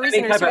whatever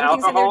reason, or certain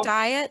things in their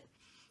diet.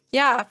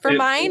 Yeah. For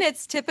mine,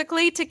 it's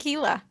typically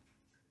tequila.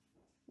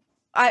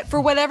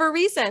 For whatever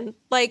reason,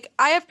 like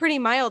I have pretty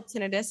mild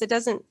tinnitus. It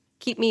doesn't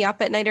keep me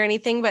up at night or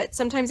anything, but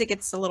sometimes it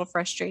gets a little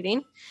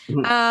frustrating.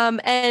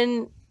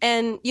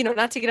 And you know,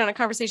 not to get on a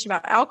conversation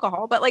about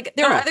alcohol, but like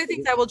there are other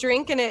things I will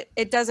drink and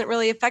it doesn't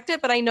really affect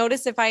it. But I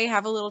notice if I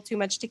have a little too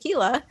much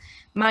tequila,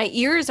 my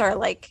ears are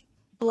like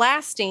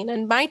blasting,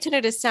 and my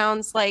tinnitus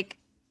sounds like,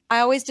 I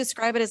always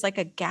describe it as like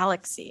a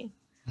galaxy.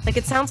 Like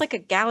it sounds like a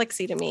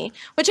galaxy to me,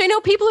 which I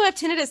know people who have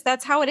tinnitus,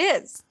 that's how it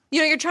is.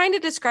 You know, you're trying to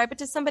describe it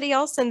to somebody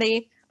else and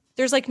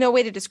there's like no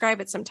way to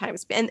describe it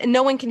sometimes, and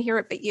no one can hear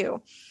it but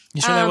you.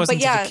 You sure that wasn't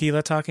the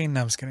tequila talking?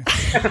 No, I'm just kidding.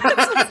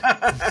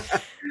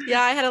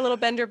 Yeah, I had a little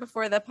bender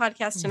before the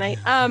podcast tonight.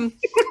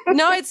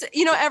 No, it's,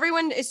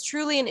 everyone is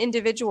truly an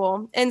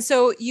individual. And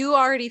so you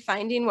already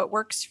finding what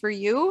works for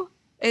you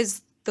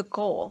is the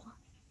goal.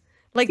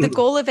 Like the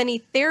goal of any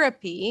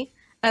therapy,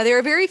 there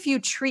are very few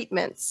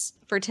treatments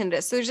for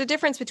tinnitus. So there's a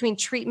difference between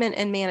treatment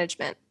and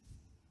management.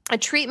 A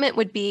treatment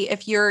would be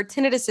if your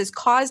tinnitus is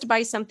caused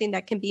by something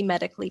that can be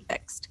medically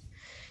fixed.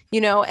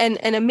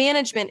 And a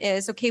management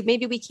is, okay,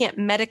 maybe we can't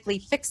medically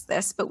fix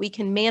this, but we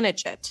can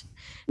manage it.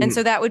 And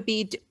so that would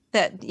be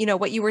that,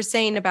 what you were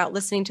saying about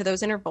listening to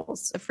those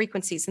intervals of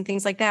frequencies and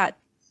things like that,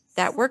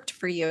 that worked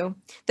for you.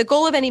 The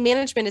goal of any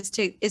management is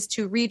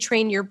to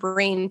retrain your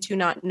brain to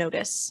not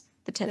notice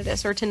the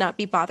tinnitus or to not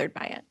be bothered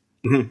by it.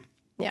 Mm-hmm.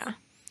 Yeah.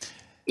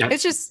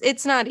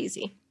 It's not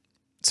easy.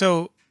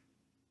 So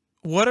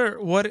what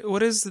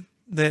is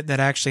that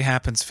actually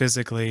happens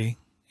physically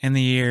in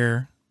the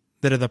ear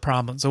that are the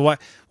problems? So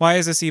why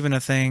is this even a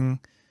thing?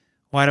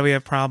 Why do we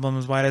have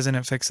problems? Why doesn't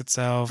it fix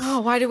itself? Oh,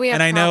 why do we have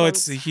problems? And I know problems?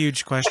 it's a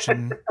huge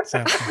question.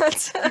 So.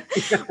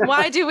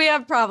 Why do we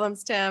have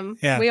problems, Tim?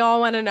 Yeah. We all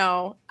want to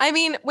know. I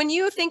mean, when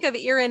you think of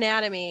ear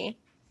anatomy,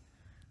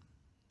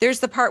 there's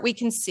the part we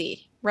can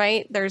see,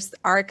 right? There's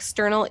our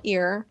external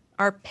ear,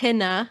 our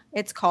pinna,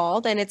 it's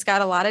called, and it's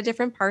got a lot of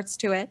different parts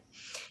to it.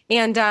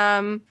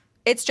 And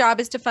its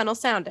job is to funnel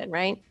sound in,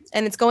 right?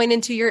 And it's going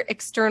into your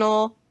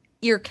external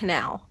ear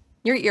canal.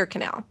 Your ear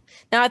canal.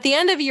 Now, at the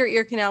end of your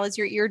ear canal is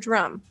your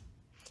eardrum.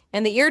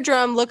 And the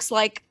eardrum looks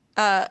like,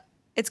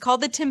 it's called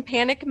the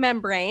tympanic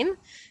membrane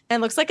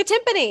and looks like a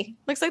timpani.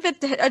 Looks like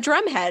a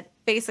drum head,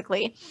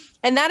 basically.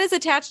 And that is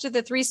attached to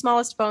the 3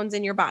 smallest bones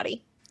in your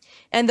body.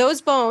 And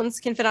those bones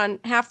can fit on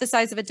half the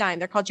size of a dime.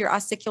 They're called your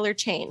ossicular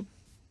chain.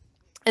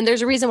 And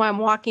there's a reason why I'm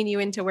walking you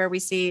into where we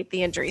see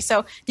the injury.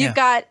 So you've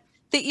got,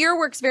 the ear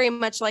works very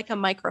much like a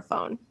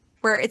microphone,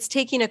 where it's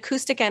taking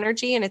acoustic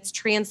energy and it's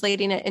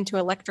translating it into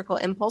electrical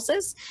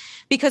impulses,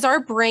 because our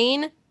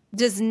brain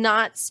does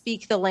not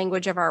speak the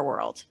language of our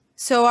world.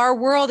 So our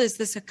world is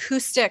this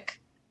acoustic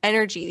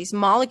energy, these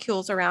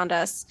molecules around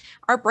us.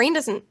 Our brain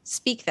doesn't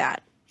speak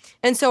that.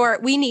 And so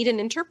we need an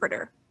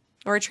interpreter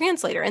or a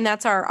translator, and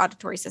that's our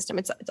auditory system.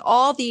 It's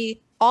all the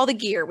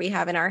gear we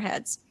have in our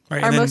heads.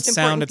 Right, our and then most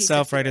sound important piece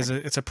itself, of right,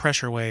 gear. it's a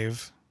pressure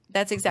wave.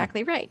 That's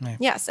exactly right. Right.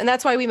 Yes, and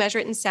that's why we measure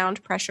it in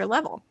sound pressure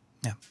level.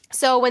 Yeah.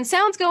 So when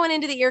sound's going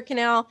into the ear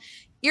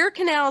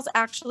canals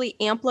actually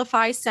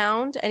amplify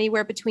sound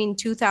anywhere between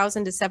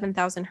 2,000 to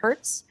 7,000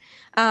 hertz.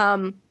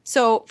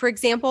 So for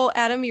example,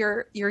 Adam,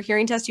 your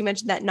hearing test, you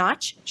mentioned that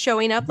notch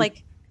showing up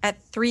like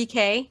at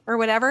 3K or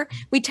whatever.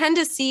 We tend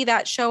to see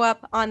that show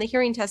up on the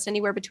hearing test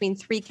anywhere between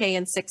 3K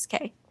and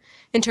 6K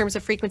in terms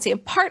of frequency.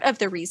 And part of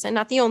the reason,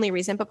 not the only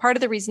reason, but part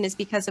of the reason is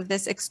because of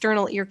this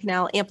external ear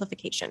canal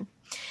amplification.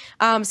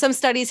 Some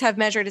studies have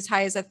measured as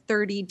high as a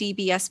 30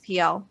 dB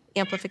SPL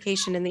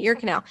amplification in the ear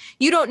canal.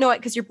 You don't know it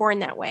because you're born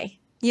that way.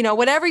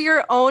 Whatever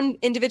your own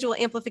individual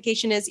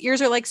amplification is,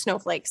 ears are like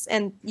snowflakes,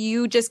 and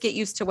you just get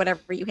used to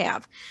whatever you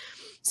have.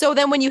 So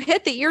then when you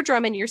hit the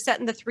eardrum and you're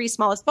setting the 3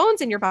 smallest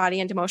bones in your body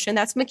into motion,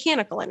 that's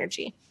mechanical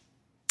energy.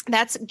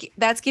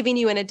 That's giving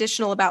you an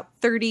additional about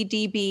 30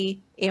 dB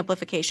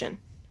amplification.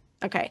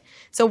 Okay.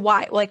 So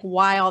why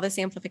all this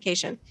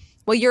amplification?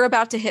 Well, you're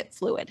about to hit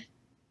fluid.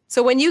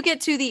 So when you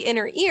get to the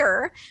inner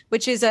ear,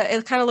 which is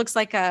it kind of looks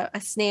like a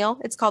snail,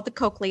 it's called the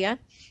cochlea.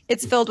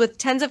 It's filled with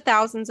tens of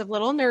thousands of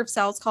little nerve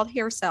cells called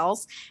hair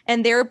cells,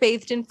 and they're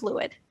bathed in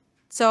fluid.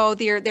 So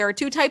there are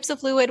 2 types of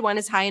fluid. One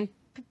is high in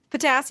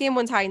potassium,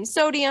 one's high in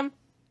sodium.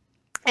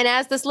 And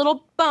as this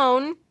little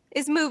bone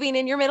is moving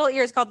in your middle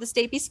ear, it's called the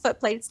stapes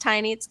footplate. It's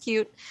tiny, it's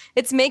cute.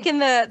 It's making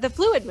the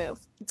fluid move.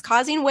 It's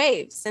causing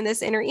waves in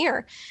this inner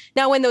ear.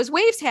 Now, when those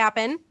waves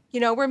happen,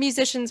 we're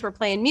musicians, we're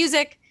playing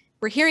music,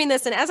 we're hearing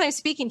this. And as I'm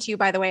speaking to you,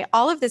 by the way,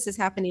 all of this is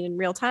happening in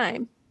real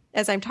time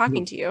as I'm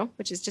talking to you,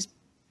 which is just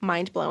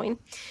mind blowing.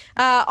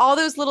 All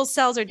those little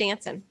cells are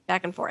dancing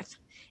back and forth.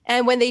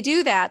 And when they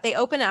do that, they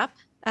open up,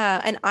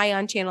 an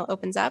ion channel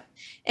opens up,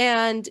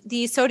 and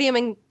the sodium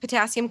and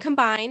potassium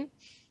combine,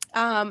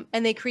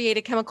 and they create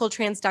a chemical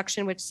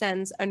transduction, which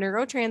sends a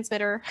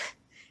neurotransmitter,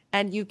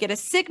 and you get a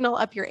signal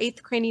up your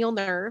 8th cranial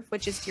nerve,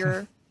 which is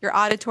your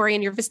auditory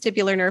and your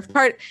vestibular nerve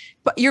part.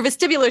 But your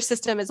vestibular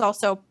system is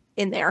also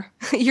in there,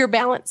 your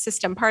balance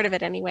system, part of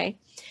it anyway.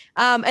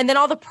 And then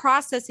all the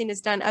processing is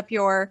done up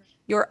your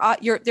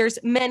there's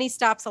many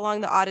stops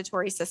along the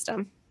auditory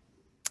system,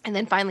 and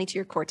then finally to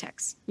your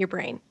cortex, your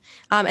brain.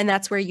 And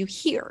that's where you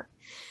hear.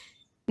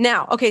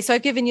 Now, okay, so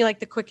I've given you like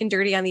the quick and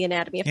dirty on the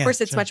anatomy. Of course,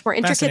 it's much more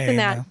intricate than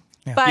that.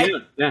 Yeah.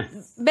 But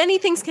many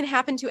things can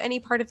happen to any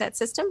part of that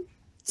system.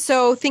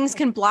 So things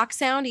can block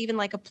sound, even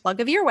like a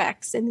plug of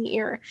earwax in the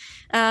ear.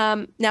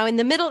 Now, in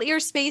the middle ear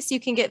space, you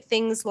can get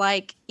things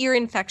like ear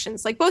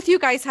infections. Like both you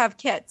guys have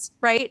kids,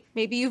 right?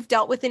 Maybe you've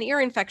dealt with an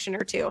ear infection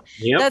or two.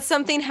 Yep. That's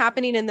something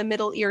happening in the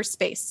middle ear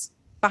space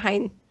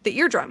behind the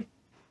eardrum.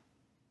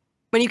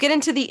 When you get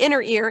into the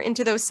inner ear,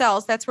 into those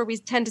cells, that's where we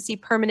tend to see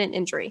permanent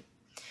injury.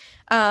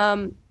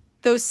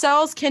 Those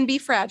cells can be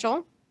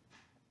fragile.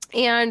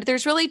 And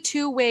there's really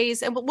 2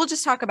 ways, and we'll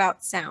just talk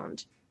about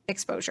sound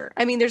exposure.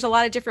 I mean, there's a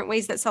lot of different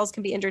ways that cells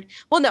can be injured.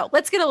 Well, no,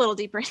 let's get a little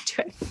deeper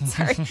into it.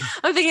 Sorry.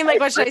 I'm thinking like,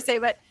 what should I say?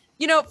 But,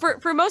 you know,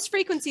 for most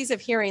frequencies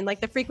of hearing,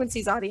 like the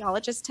frequencies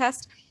audiologist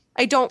test,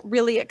 I don't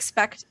really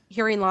expect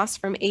hearing loss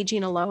from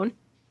aging alone.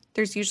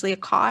 There's usually a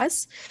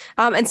cause.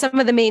 And some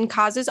of the main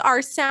causes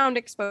are sound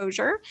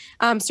exposure,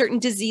 certain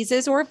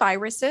diseases or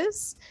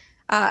viruses.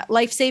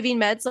 Life-saving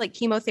meds like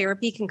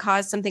chemotherapy can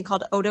cause something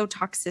called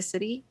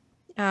ototoxicity,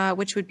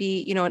 which would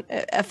be, you know,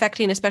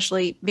 affecting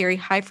especially very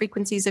high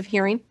frequencies of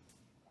hearing.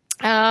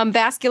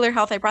 Vascular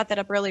health, I brought that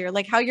up earlier.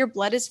 Like how your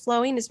blood is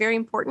flowing is very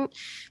important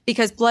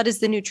because blood is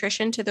the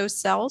nutrition to those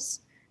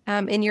cells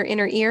in your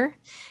inner ear.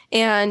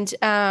 And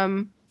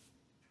I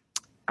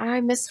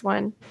missed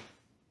one.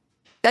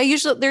 I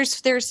usually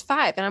there's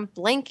 5 and I'm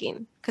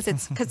blanking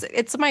because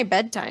it's my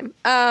bedtime.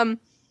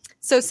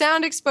 So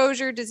sound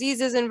exposure,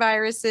 diseases and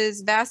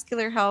viruses,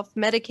 vascular health,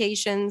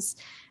 medications.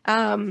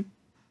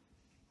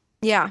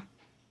 Yeah,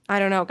 I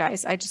don't know,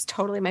 guys. I just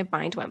my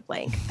mind went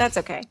blank. That's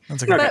okay.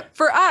 That's okay. But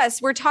for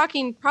us, we're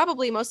talking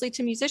probably mostly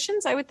to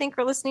musicians, I would think,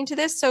 are listening to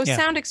this. So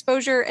sound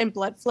exposure and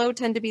blood flow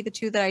tend to be the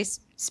two that I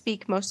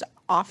speak most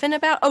often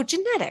about. Oh,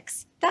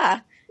 genetics. Duh.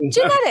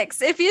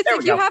 Genetics. If you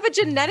have a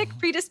genetic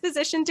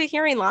predisposition to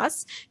hearing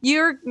loss,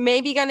 you're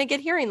maybe going to get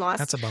hearing loss.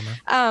 That's a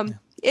bummer.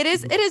 It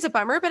is a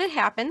bummer, but it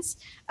happens.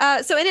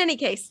 So in any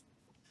case,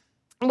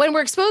 when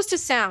we're exposed to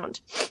sound,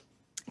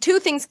 2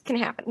 things can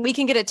happen. We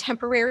can get a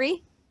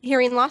temporary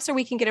hearing loss or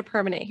we can get a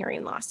permanent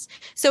hearing loss.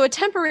 So a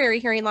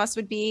temporary hearing loss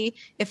would be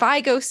if I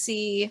go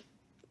see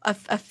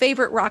a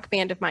favorite rock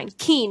band of mine.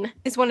 Keane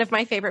is one of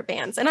my favorite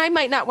bands, and I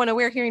might not want to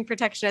wear hearing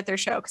protection at their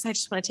show because I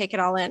just want to take it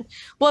all in.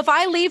 Well, if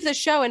I leave the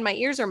show and my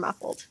ears are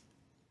muffled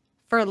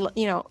for,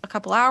 you know, a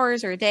couple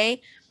hours or a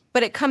day,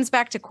 but it comes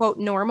back to quote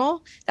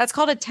normal, that's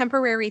called a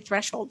temporary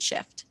threshold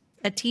shift,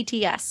 a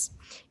TTS.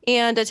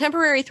 And a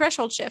temporary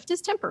threshold shift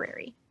is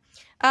temporary.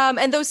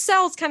 And those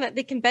cells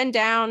they can bend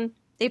down,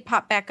 they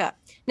pop back up.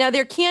 Now,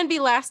 there can be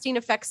lasting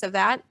effects of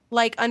that,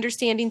 like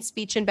understanding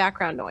speech and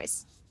background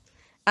noise.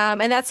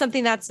 And that's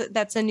something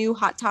that's a new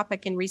hot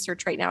topic in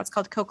research right now. It's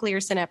called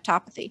cochlear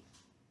synaptopathy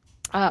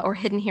or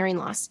hidden hearing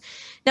loss.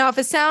 Now, if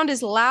a sound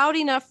is loud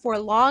enough for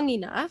long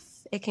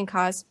enough, it can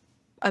cause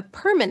a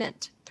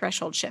permanent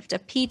threshold shift, a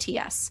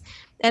PTS.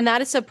 And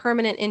that is a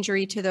permanent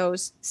injury to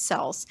those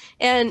cells.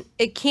 And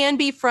it can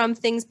be from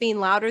things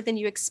being louder than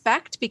you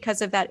expect because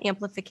of that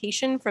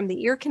amplification from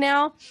the ear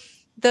canal.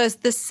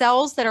 The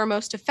cells that are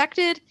most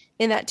affected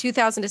in that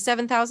 2,000 to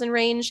 7,000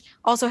 range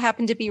also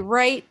happen to be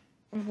right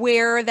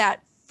where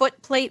that foot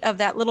plate of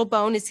that little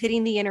bone is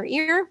hitting the inner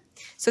ear.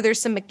 So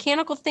there's some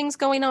mechanical things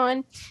going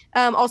on.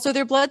 Also,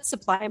 their blood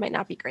supply might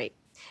not be great.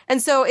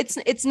 And so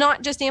it's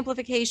not just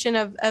amplification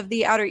of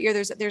the outer ear.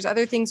 There's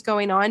other things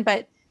going on.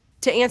 But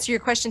to answer your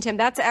question, Tim,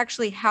 that's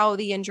actually how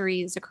the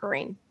injury is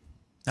occurring.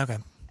 Okay.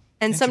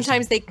 And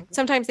sometimes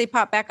they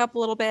pop back up a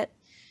little bit.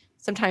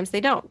 Sometimes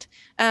they don't.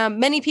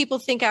 Many people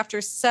think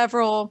after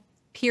several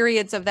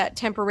periods of that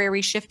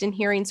temporary shift in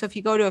hearing. So if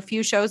you go to a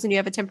few shows and you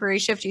have a temporary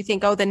shift, you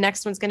think, oh, the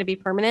next one's going to be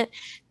permanent.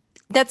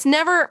 That's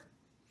never,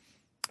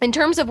 in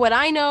terms of what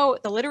I know,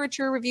 the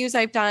literature reviews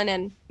I've done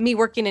and me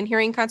working in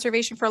hearing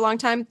conservation for a long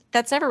time,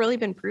 that's never really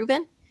been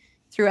proven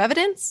through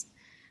evidence.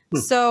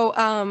 So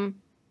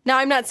now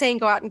I'm not saying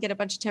go out and get a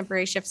bunch of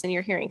temporary shifts in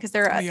your hearing because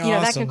they're,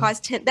 that can cause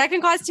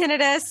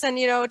tinnitus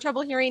and,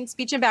 trouble hearing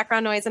speech and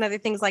background noise and other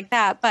things like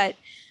that. But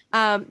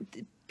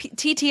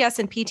TTS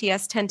and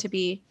PTS tend to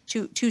be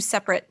two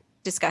separate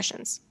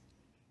discussions.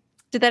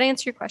 Did that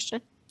answer your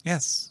question?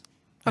 Yes.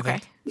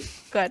 Okay,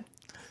 good.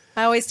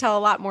 I always tell a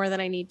lot more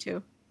than I need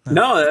to.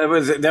 No, that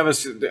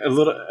was a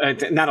little,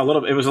 not a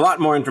little. It was a lot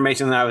more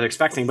information than I was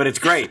expecting, but it's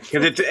great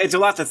because it's a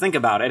lot to think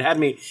about. It had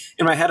me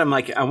in my head. I'm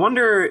like, I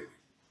wonder,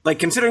 like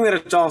considering that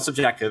it's all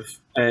subjective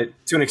to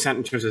an extent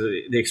in terms of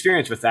the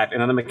experience with that,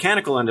 and on the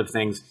mechanical end of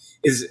things,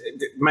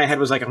 my head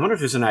was like, I wonder if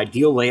there's an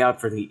ideal layout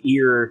for the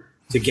ear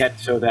to get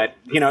so that,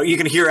 you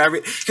can hear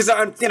because,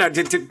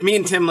 me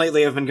and Tim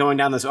lately have been going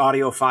down this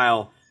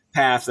audiophile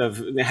path of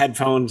the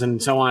headphones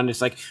and so on. It's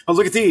like, oh,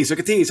 look at these. So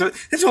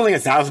it's only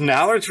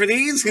 $1,000 for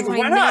these. Oh,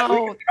 why not? We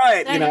can try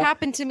it. That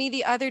happened to me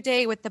the other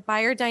day with the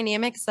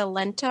Beyerdynamic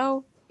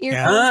Lento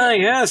earphones. Ah,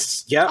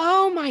 yes. Yep.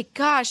 Oh my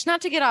gosh.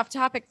 Not to get off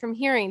topic from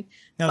hearing.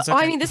 No, it's okay.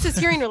 I mean, this is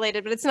hearing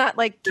related, but it's not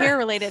like care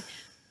related.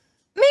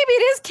 Maybe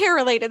it is care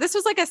related. This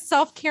was like a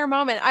self-care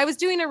moment. I was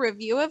doing a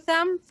review of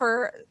them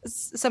for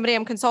somebody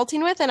I'm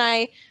consulting with, and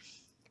I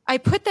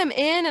put them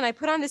in and I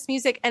put on this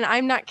music, and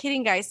I'm not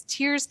kidding, guys.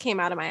 Tears came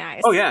out of my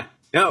eyes. Oh, yeah.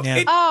 No.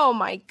 Yeah. Oh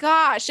my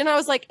gosh. And I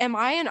was like, am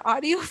I an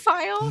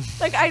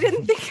audiophile? Like, I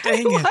didn't think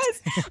I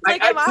was.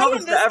 Like, I tell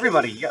this to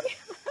everybody. Yeah.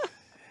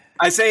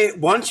 I say,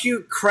 once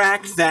you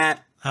crack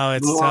that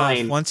it's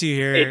line, tough. Once you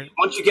hear it,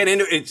 once you get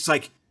into it, it's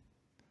like,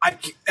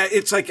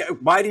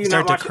 why do you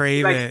start not to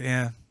crave it?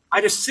 Yeah. I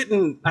just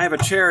I have a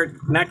chair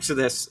next to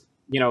this,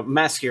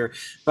 mess here,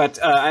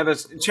 but I have a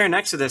chair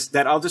next to this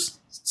that I'll just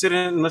sit in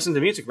and listen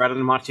to music rather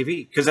than watch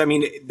TV. Because I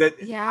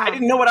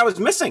didn't know what I was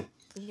missing.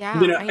 Yeah,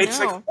 it's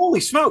like, holy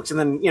smokes. And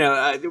then,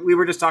 we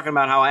were just talking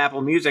about how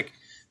Apple Music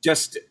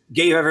just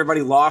gave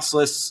everybody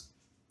lossless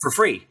for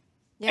free.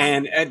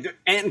 Yeah.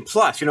 And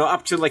plus,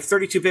 up to like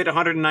 32-bit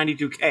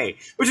 192K,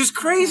 which is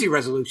crazy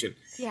resolution.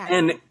 Yeah.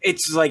 And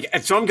it's like,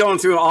 so I'm going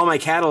through all my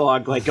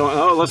catalog, like going,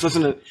 oh, let's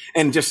listen to,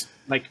 and just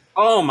like,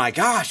 oh my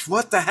gosh,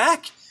 what the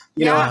heck?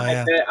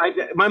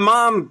 My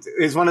mom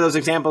is one of those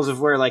examples of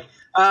where like,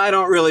 I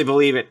don't really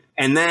believe it.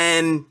 And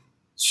then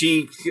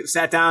she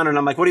sat down and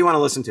I'm like, what do you want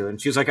to listen to?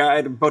 And she was like,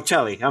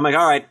 Bocelli. I'm like,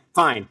 all right,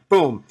 fine.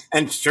 Boom.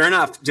 And sure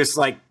enough, just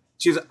like,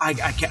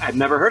 I've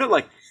never heard it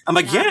like, I'm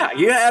like, yeah,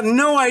 you have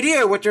no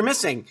idea what you're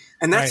missing.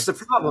 And that's the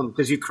problem,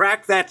 because you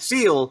crack that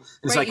seal.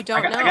 And it's like,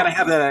 I got to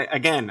have that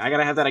again. I got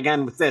to have that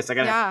again with this. I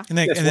got to.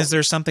 And is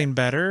there something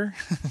better?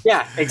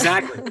 Yeah,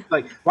 exactly.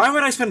 Like, why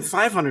would I spend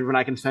 $500 when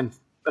I can spend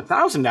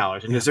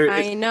 $1,000? And is there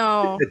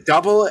the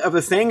double of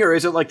a thing, or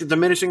is it like the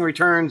diminishing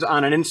returns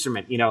on an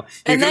instrument?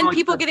 And then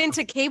people get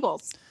into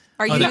cables.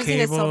 Are you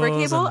using a silver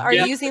cable? Are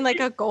you using like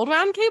a gold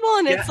round cable?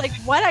 And it's like,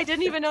 what? I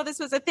didn't even know this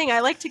was a thing.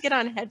 I like to get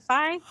on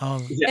HeadFi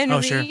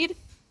and read.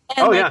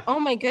 Sure. And oh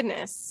my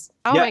goodness.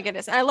 Oh my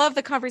goodness. I love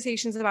the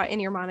conversations about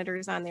in-ear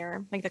monitors on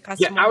there, like the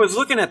custom I was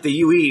looking at the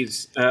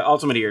UE's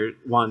Ultimate Ear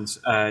ones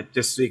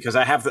just because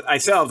I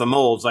still have the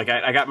molds. Like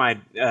I got my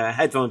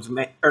headphones,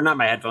 or not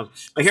my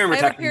headphones, my hearing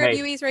protector. I have a pair of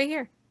UE's right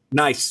here.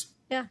 Nice.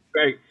 Yeah.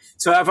 Right.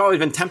 So I've always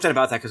been tempted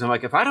about that, because I'm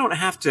like, if I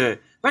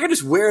can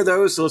just wear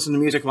those to listen to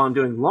music while I'm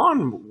doing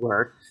lawn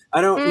work,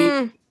 I don't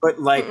need, but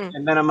like,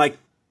 and then I'm like,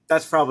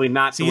 that's probably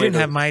not the way. You didn't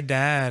have my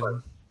dad.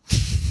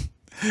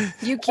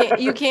 You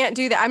can't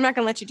do that. I'm not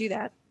going to let you do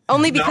that.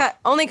 Only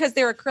because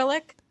they're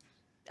acrylic.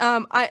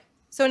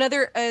 So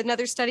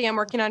another study I'm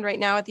working on right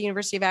now at the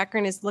University of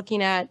Akron is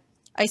looking at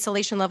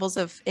isolation levels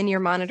of in-ear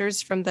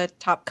monitors from the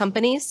top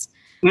companies.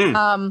 We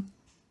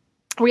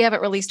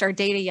haven't released our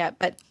data yet,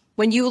 but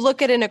when you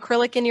look at an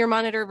acrylic in-ear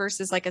monitor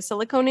versus like a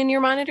silicone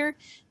in-ear monitor,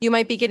 you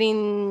might be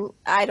getting,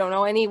 I don't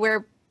know,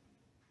 anywhere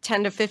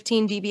 10 to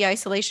 15 dB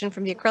isolation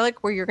from the acrylic,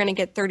 where you're going to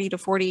get 30 to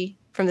 40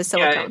 from the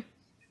silicone.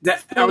 I'm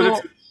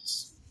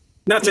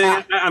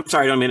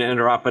sorry, I don't mean to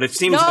interrupt, but it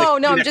seems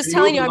I'm just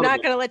telling you, I'm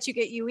not going to let you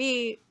get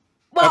UE.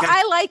 Well, okay.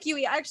 I like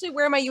UE. I actually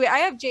wear my UE. I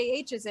have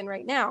JHs in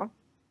right now,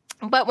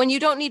 but when you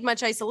don't need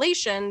much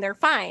isolation, they're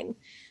fine.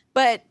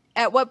 But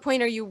at what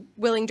point are you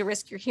willing to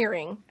risk your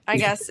hearing, I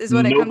guess, is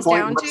what it comes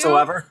down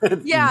whatsoever. To.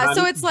 Yeah.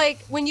 So it's like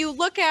when you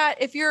look at,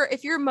 if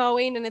you're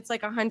mowing and it's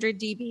like 100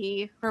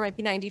 dB, or it might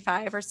be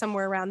 95 or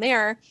somewhere around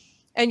there,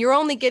 and you're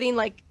only getting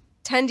like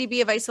 10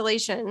 dB of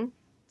isolation.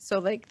 So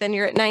like then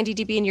you're at 90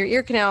 dB in your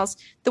ear canals.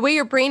 The way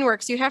your brain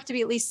works, you have to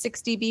be at least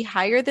 6 dB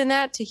higher than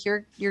that to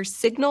hear your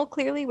signal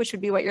clearly, which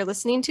would be what you're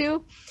listening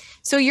to.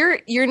 So you're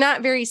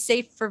not very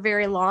safe for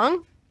very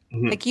long.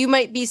 Mm-hmm. Like you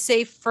might be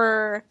safe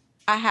for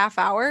a half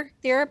hour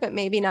there, but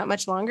maybe not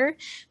much longer.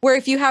 Where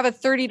if you have a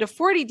 30 to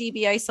 40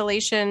 dB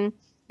isolation,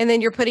 and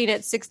then you're putting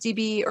it 6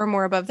 dB or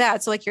more above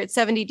that. So like you're at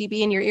 70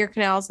 dB in your ear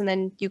canals, and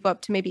then you go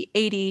up to maybe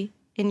 80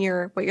 in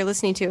what you're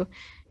listening to,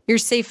 you're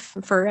safe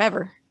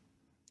forever,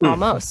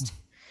 almost.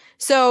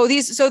 So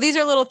these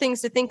are little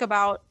things to think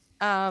about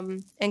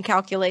and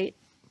calculate,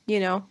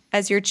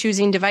 as you're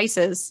choosing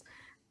devices.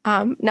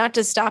 Not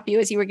to stop you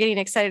as you were getting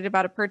excited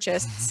about a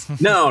purchase.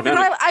 No.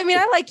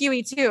 I like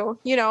UE too.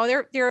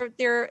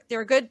 They're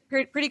a good,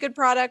 pretty good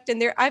product,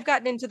 and I've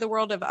gotten into the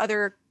world of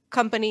other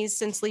companies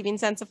since leaving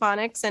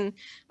Sensophonics, and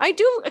I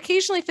do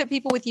occasionally fit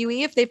people with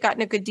UE if they've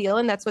gotten a good deal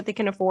and that's what they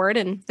can afford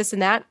and this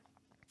and that.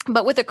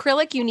 But with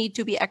acrylic, you need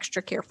to be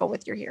extra careful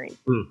with your hearing.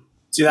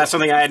 See, that's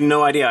something I had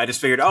no idea. I just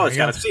figured, it's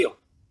got a seal.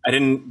 I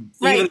didn't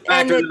even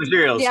factor in the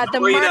materials. Yeah, the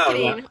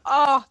marketing.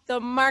 The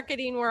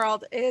marketing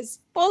world is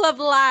full of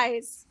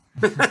lies.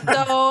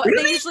 So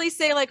they usually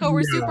say like,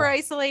 we're super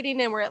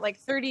isolating and we're at like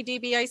 30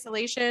 dB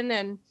isolation.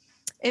 And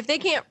if they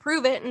can't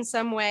prove it in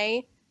some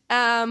way,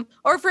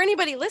 or for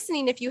anybody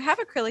listening, if you have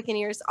acrylic in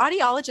ears,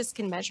 audiologists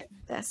can measure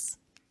this.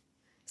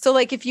 So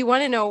like if you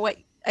want to know what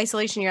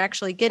isolation you're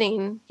actually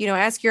getting,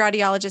 ask your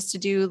audiologist to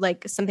do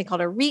like something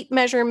called a REIT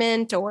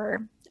measurement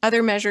or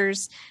other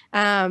measures,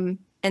 and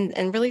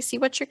really see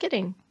what you're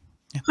getting.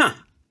 Huh.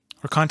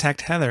 Or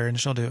contact Heather and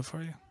she'll do it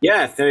for you.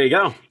 Yeah, there you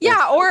go.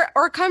 Yeah,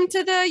 or come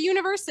to the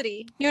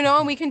university,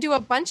 and we can do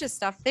a bunch of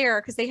stuff there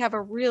because they have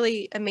a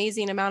really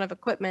amazing amount of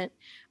equipment.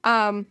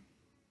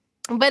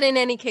 But in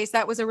any case,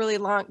 that was a really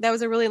long,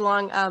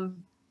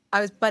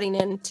 I was butting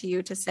into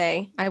you to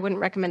say, I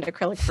wouldn't recommend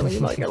acrylic for when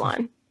you mow your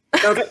lawn.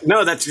 Okay.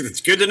 No,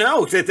 it's good to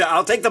know.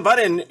 I'll take the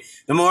button.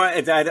 The more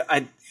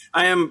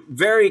I am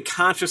very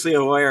consciously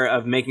aware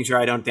of making sure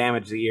I don't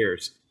damage the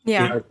ears.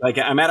 Yeah. Like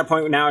I'm at a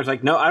point now, it's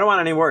like, no, I don't want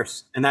any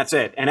worse. And that's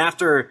it. And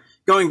after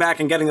going back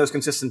and getting those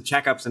consistent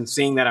checkups and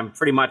seeing that I'm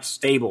pretty much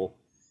stable,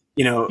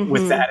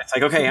 with that, it's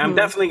like, okay, I'm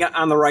definitely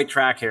on the right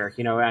track here,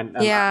 and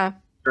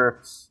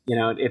sure,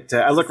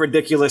 I look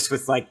ridiculous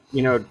with like,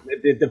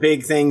 the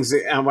big things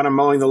when I'm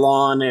mowing the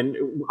lawn and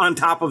on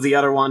top of the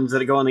other ones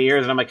that go in the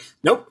ears. And I'm like,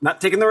 nope,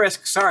 not taking the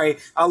risk. Sorry.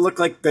 I'll look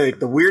like the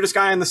weirdest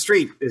guy on the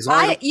street.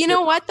 You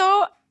know what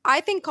though?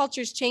 I think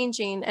culture's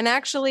changing. And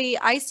actually,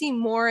 I see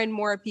more and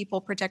more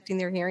people protecting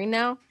their hearing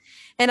now.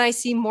 And I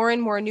see more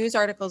and more news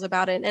articles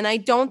about it. And I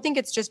don't think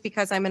it's just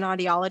because I'm an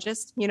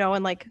audiologist,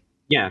 and like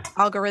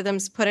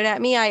algorithms put it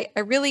at me. I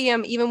really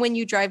am. Even when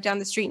you drive down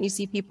the street and you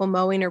see people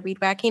mowing or weed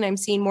whacking, I'm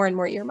seeing more and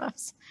more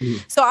earmuffs.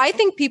 So I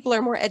think people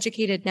are more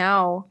educated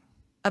now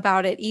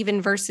about it,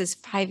 even versus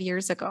 5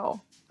 years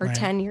ago or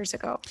 10 years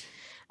ago.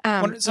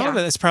 Some of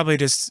it is probably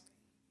just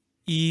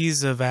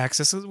ease of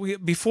access.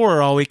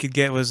 Before, all we could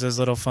get was those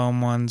little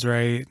foam ones,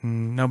 right?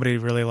 And nobody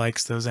really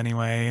likes those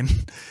anyway.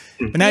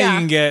 But now you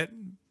can get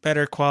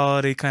better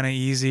quality, kind of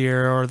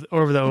easier, or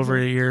over the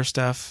over-ear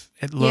stuff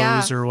at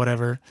Lowe's or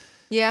whatever.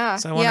 Yeah.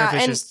 So I wonder if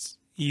it's just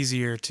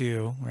easier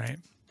too, right?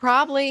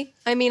 Probably.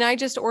 I mean, I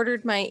just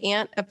ordered my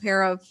aunt a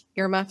pair of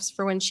earmuffs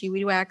for when she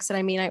weed whacks. And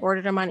I mean, I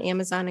ordered them on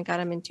Amazon and got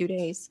them in 2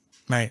 days.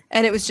 Right.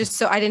 And it was just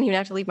so I didn't even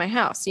have to leave my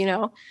house,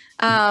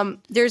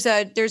 There's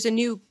a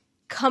new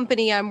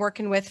company I'm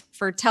working with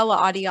for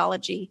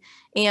teleaudiology.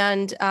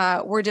 And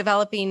we're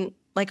developing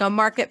like a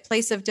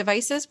marketplace of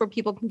devices where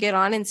people can get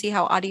on and see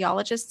how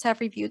audiologists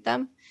have reviewed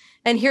them.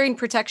 And hearing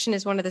protection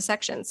is one of the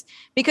sections,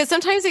 because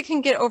sometimes it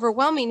can get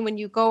overwhelming when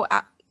you go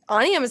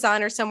on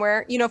Amazon or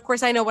somewhere. Of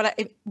course, I know what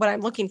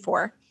I'm looking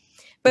for.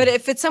 But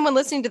if it's someone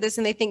listening to this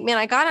and they think, man,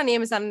 I got on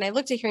Amazon and I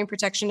looked at hearing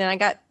protection and I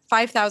got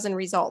 5,000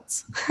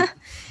 results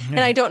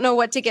and I don't know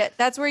what to get.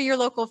 That's where your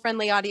local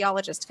friendly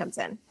audiologist comes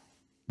in,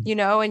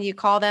 and you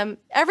call them.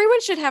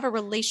 Everyone should have a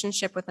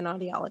relationship with an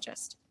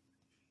audiologist,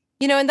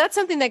 and that's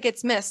something that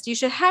gets missed. You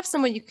should have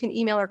someone you can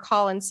email or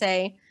call and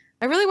say,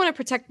 I really want to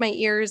protect my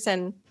ears,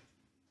 and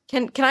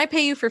can I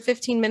pay you for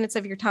 15 minutes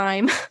of your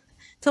time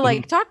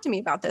to talk to me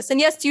about this? And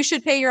yes, you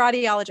should pay your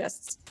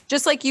audiologists,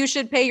 just like you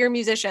should pay your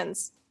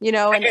musicians, and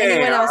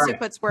anyone else who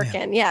puts work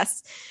in.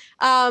 Yes.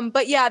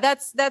 But yeah,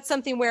 that's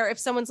something where if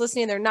someone's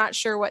listening, they're not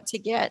sure what to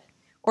get,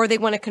 or they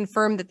want to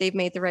confirm that they've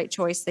made the right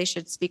choice, they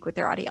should speak with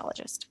their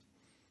audiologist.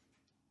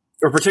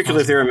 Or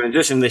particularly if they're a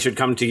musician, they should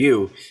come to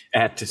you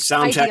at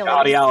Soundcheck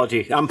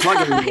Audiology. I'm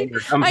plugging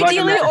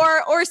ideally,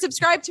 or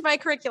subscribe to my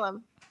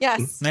curriculum.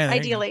 Yes,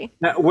 ideally.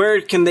 Now, where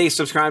can they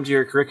subscribe to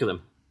your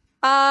curriculum?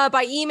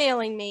 By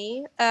emailing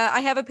me. I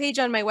have a page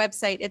on my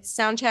website. It's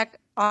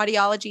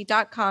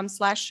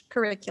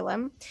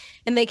soundcheckaudiology.com/curriculum.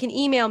 And they can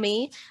email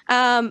me.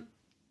 And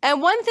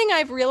one thing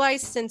I've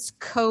realized since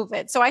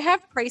COVID, so I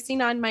have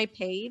pricing on my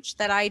page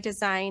that I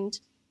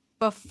designed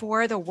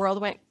before the world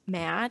went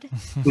mad.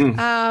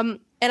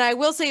 And I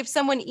will say, if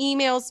someone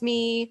emails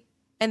me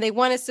and they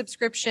want a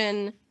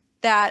subscription,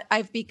 that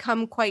I've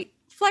become quite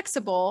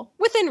flexible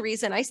within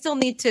reason. I still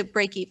need to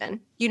break even,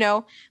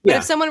 but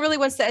if someone really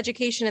wants the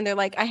education and they're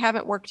like, I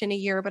haven't worked in a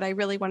year, but I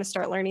really want to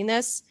start learning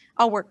this,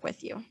 I'll work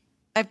with you.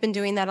 I've been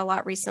doing that a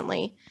lot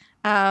recently.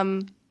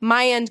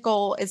 My end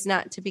goal is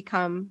not to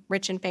become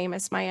rich and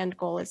famous. My end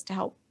goal is to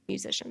help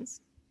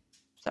musicians.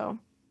 So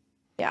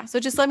so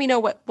just let me know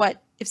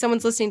what if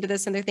someone's listening to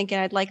this and they're thinking,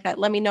 I'd like that,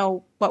 let me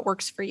know what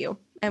works for you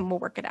and we'll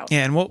work it out.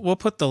 Yeah. And we'll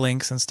put the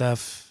links and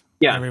stuff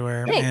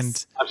everywhere. Thanks.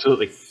 And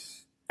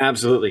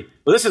Absolutely.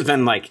 Well, this has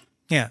been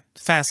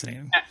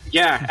fascinating.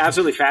 Yeah,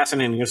 absolutely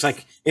fascinating. It's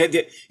like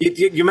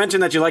you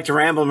mentioned that you like to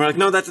ramble, and we're like,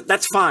 no,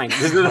 that's fine.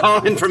 This is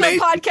all information.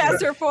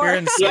 Podcasts are for.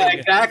 Yeah,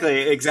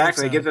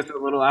 exactly. It gives us a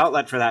little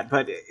outlet for that.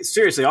 But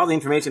seriously, all the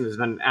information has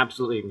been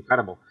absolutely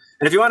incredible.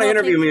 And if you want to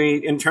interview me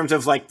in terms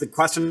of the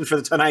questions for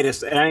the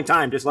tinnitus at any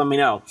time, just let me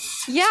know.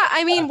 Yeah,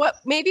 I mean,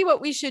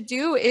 what we should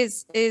do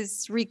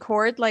is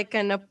record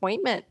an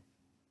appointment.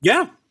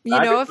 Yeah.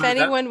 If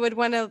anyone would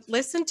want to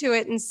listen to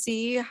it and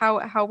see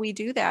how we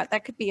do that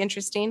could be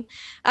interesting.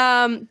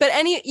 But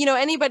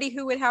anybody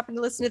who would happen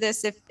to listen to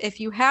this,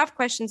 if you have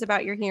questions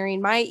about your hearing,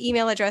 my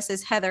email address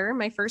is Heather,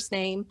 my first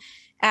name,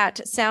 at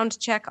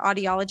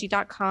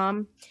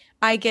soundcheckaudiology.com.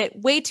 I get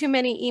way too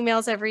many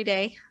emails every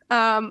day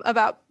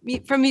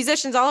from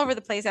musicians all over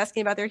the place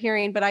asking about their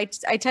hearing, but I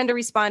tend to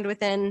respond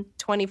within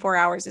 24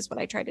 hours is what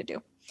I try to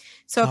do.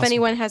 So Awesome. If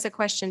anyone has a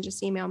question,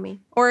 just email me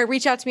or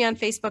reach out to me on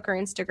Facebook or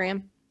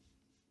Instagram.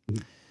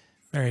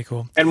 Very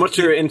cool. And what's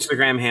your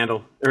Instagram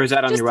handle? Or is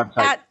that on your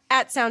website?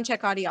 At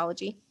Soundcheck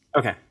Audiology.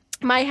 Okay.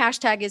 My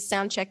hashtag is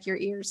Soundcheck Your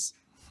Ears.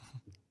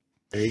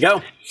 There you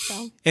go.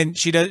 So. And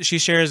she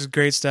shares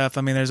great stuff.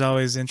 I mean, there's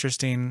always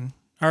interesting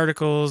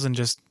articles and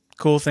just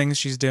cool things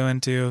she's doing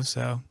too.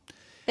 So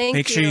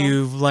make sure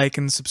you like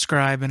and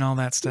subscribe and all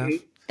that stuff.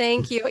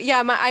 Thank you.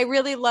 Yeah, I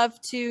really love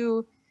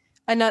to,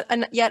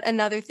 yet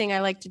another thing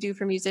I like to do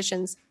for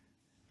musicians.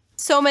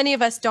 So many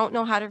of us don't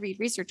know how to read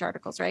research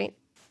articles, right?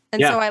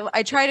 And so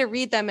I try to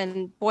read them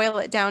and boil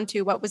it down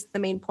to what was the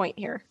main point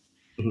here.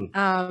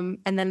 Mm-hmm.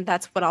 And then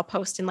that's what I'll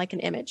post in an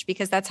image,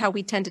 because that's how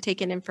we tend to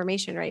take in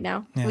information right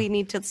now. Yeah. We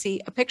need to see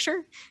a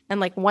picture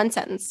and one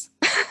sentence.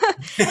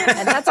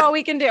 And that's all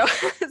we can do.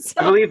 So,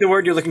 I believe the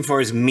word you're looking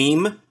for is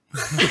meme.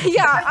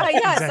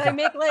 Yes. I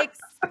make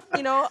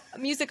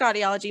music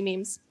audiology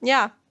memes.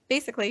 Yeah,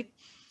 basically.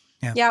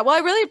 Yeah. Well, I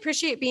really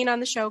appreciate being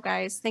on the show,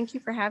 guys. Thank you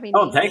for having me.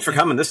 Oh, thanks for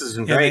coming. This has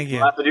been great.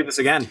 We'll have to do this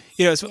again.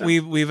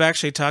 We've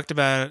actually talked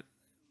about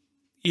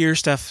ear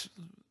stuff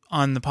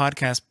on the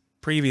podcast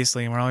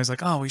previously, and we're always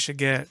like, oh, we should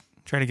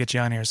try to get you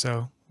on here.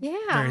 So Yeah.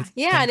 very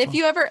Yeah. And if thankful.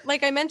 you ever,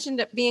 like I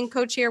mentioned, being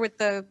co-chair with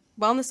the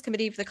wellness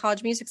committee for the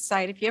College Music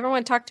Society, if you ever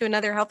want to talk to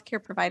another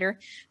healthcare provider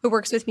who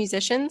works with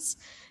musicians,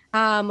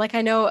 like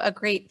I know a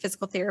great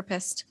physical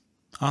therapist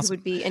who Awesome.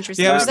 would be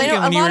interested. Yeah, I was Because I know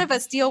thinking a when you lot were- of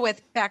us deal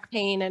with back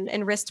pain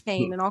and wrist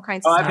pain and all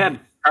kinds Oh, of I've stuff. had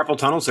carpal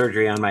tunnel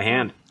surgery on my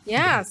hand.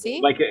 Yeah.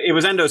 See? Like it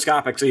was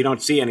endoscopic, so you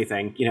don't see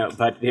anything,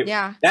 but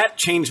Yeah. that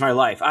changed my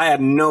life. I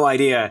had no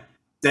idea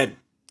that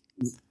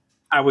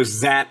I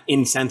was that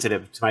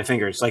insensitive to my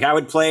fingers. Like I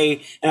would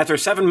play, and after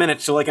 7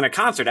 minutes, so like in a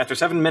concert, after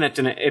 7 minutes,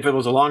 and if it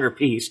was a longer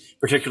piece,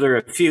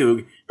 particularly a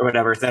fugue or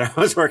whatever that I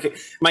was working,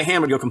 my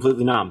hand would go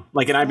completely numb.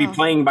 Like, and I'd be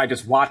playing by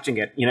just watching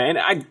it, and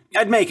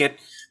I'd make it,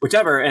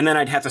 whichever, and then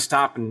I'd have to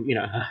stop and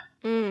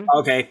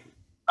okay,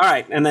 all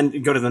right, and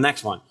then go to the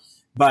next one.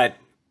 But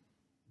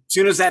as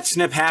soon as that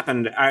snip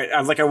happened,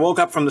 I woke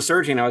up from the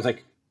surgery and I was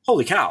like,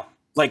 holy cow,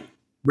 like,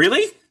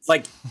 really?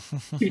 Like,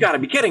 you got to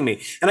be kidding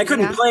me. And I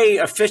couldn't play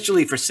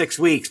officially for 6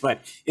 weeks, but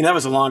that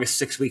was the longest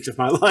 6 weeks of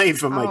my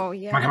life. I'm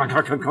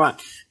like, come on.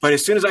 But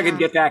as soon as I could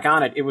get back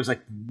on it, it was like,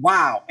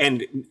 wow.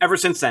 And ever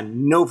since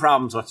then, no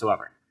problems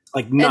whatsoever.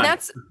 Like none. And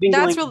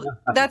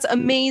that's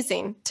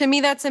amazing. To me,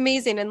 that's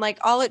amazing. And like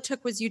all it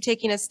took was you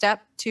taking a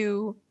step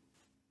to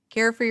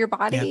care for your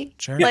body. Yeah,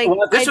 sure. Yeah, Like,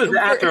 well, this was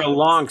after a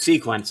long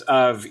sequence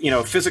of,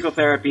 physical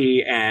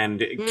therapy and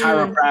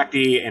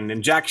chiropractic and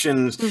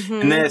injections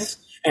and this.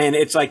 And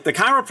it's like the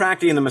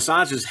chiropractic and the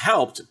massages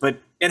helped, but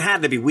it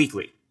had to be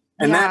weekly.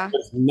 And that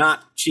was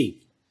not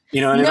cheap.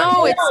 And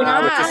No, it's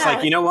I was just not.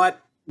 like, you know what?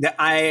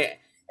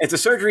 If the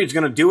surgery is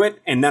going to do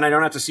it and then I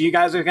don't have to see you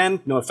guys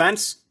again, no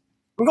offense,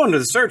 I'm going to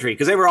the surgery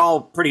because they were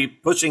all pretty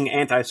pushing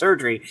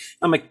anti-surgery.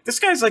 I'm like, this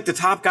guy's like the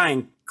top guy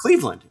in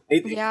Cleveland.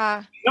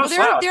 Yeah. No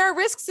Well, there are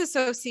risks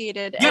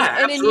associated.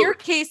 Yeah, and in your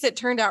case, it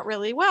turned out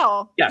really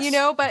well. Yes.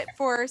 But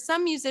for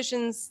some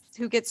musicians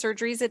who get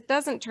surgeries, it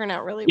doesn't turn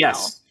out really Yes.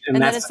 well. And And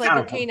then that's it's like,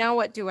 okay, now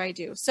what do I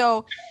do?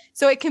 So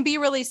it can be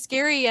really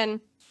scary. And,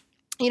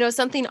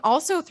 something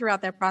also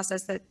throughout that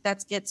process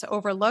that gets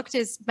overlooked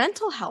is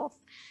mental health.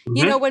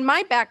 When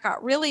my back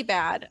got really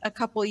bad a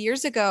couple of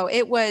years ago,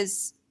 it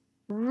was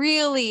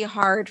really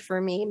hard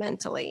for me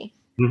mentally.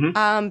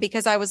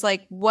 Because I was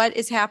like, what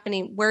is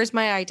happening? Where's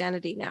my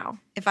identity now?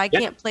 If I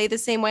can't play the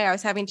same way, I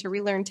was having to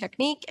relearn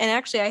technique. And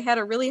actually, I had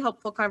a really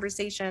helpful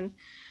conversation.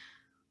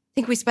 I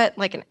think we spent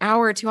like an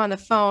hour or two on the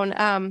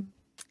phone.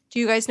 Do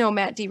you guys know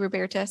Matt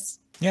DiRobertis?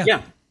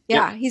 Yeah.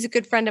 He's a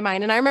good friend of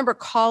mine. And I remember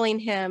calling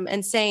him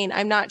and saying,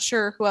 I'm not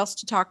sure who else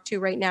to talk to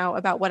right now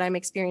about what I'm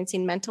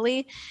experiencing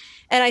mentally.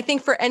 And I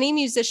think for any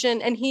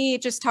musician, and he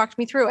just talked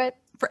me through it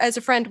as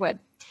a friend would.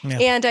 Yeah.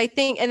 And I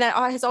think, and that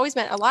has always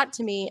meant a lot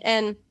to me.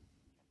 And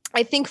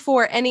I think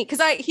for any, because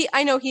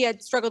I know he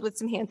had struggled with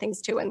some hand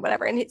things too and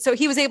whatever. And so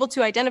he was able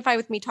to identify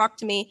with me, talk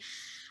to me.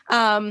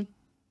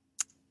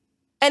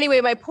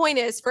 Anyway, my point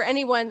is for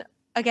anyone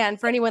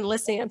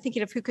listening, I'm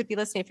thinking of who could be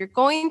listening. If you're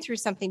going through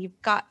something,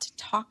 you've got to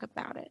talk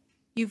about it.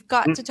 You've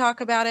got to talk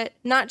about it,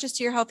 not just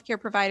to your healthcare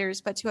providers,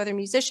 but to other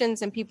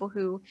musicians and people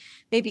who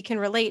maybe can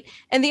relate.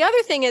 And the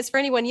other thing is for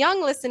anyone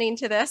young listening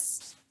to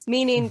this,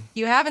 meaning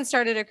you haven't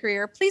started a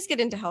career, please get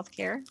into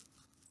healthcare.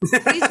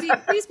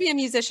 Please be a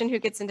musician who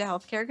gets into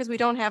healthcare because we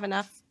don't have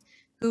enough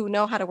who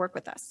know how to work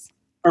with us.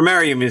 Or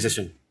marry a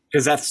musician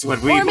because that's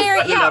what we. Or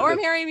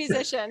marry a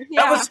musician.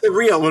 Yeah. That was the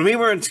real. When we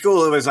were in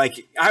school, it was like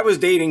I was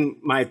dating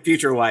my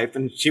future wife,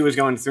 and she was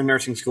going through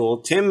nursing school.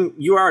 Tim,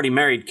 you already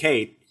married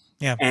Kate,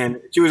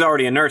 and she was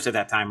already a nurse at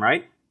that time,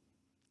 right?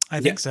 I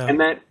think so. And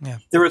then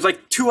there was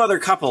like two other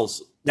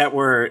couples that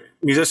were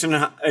musician.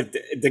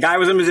 The guy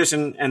was a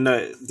musician, and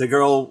the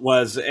girl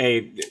was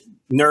a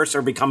nurse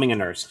or becoming a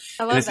nurse.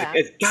 I love that.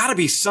 It's got to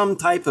be some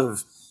type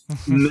of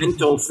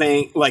mental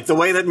thing, like the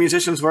way that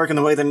musicians work and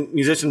the way that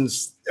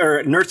musicians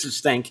or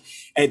nurses think,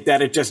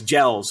 that it just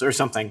gels or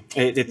something.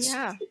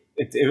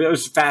 It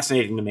was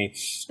fascinating to me.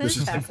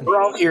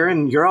 We're all here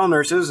and you're all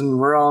nurses and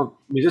we're all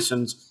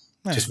musicians.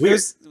 Yeah, just weird.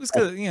 It was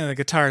good, the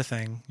guitar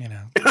thing,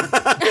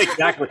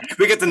 Exactly.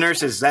 We get the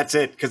nurses. That's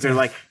it. Because they're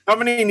like,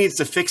 somebody needs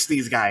to fix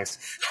these guys.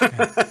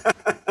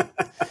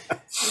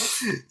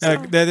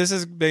 This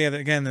is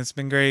again, that's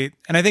been great,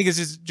 and I think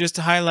it's just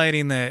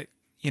highlighting that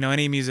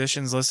any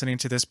musicians listening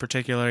to this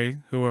particularly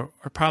who are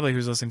probably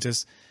who's listening to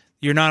this,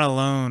 you're not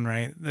alone,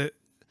 right? That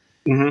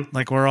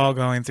like we're all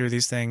going through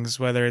these things,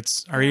 whether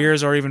it's our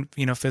ears or even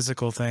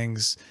physical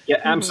things.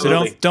 Yeah,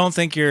 absolutely. So don't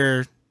think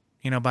you're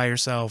by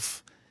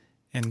yourself,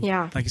 and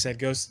like you said,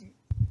 go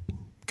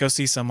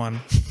see someone.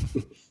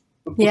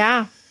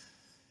 Yeah,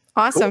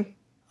 awesome. Cool.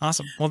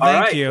 Awesome. Well,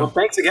 thank you. Well,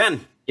 thanks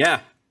again. Yeah.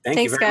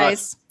 Thanks, you very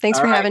guys. Much. Thanks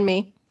for having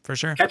me. For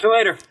sure. Catch you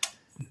later.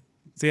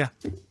 See ya.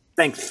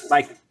 Thanks.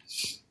 Bye.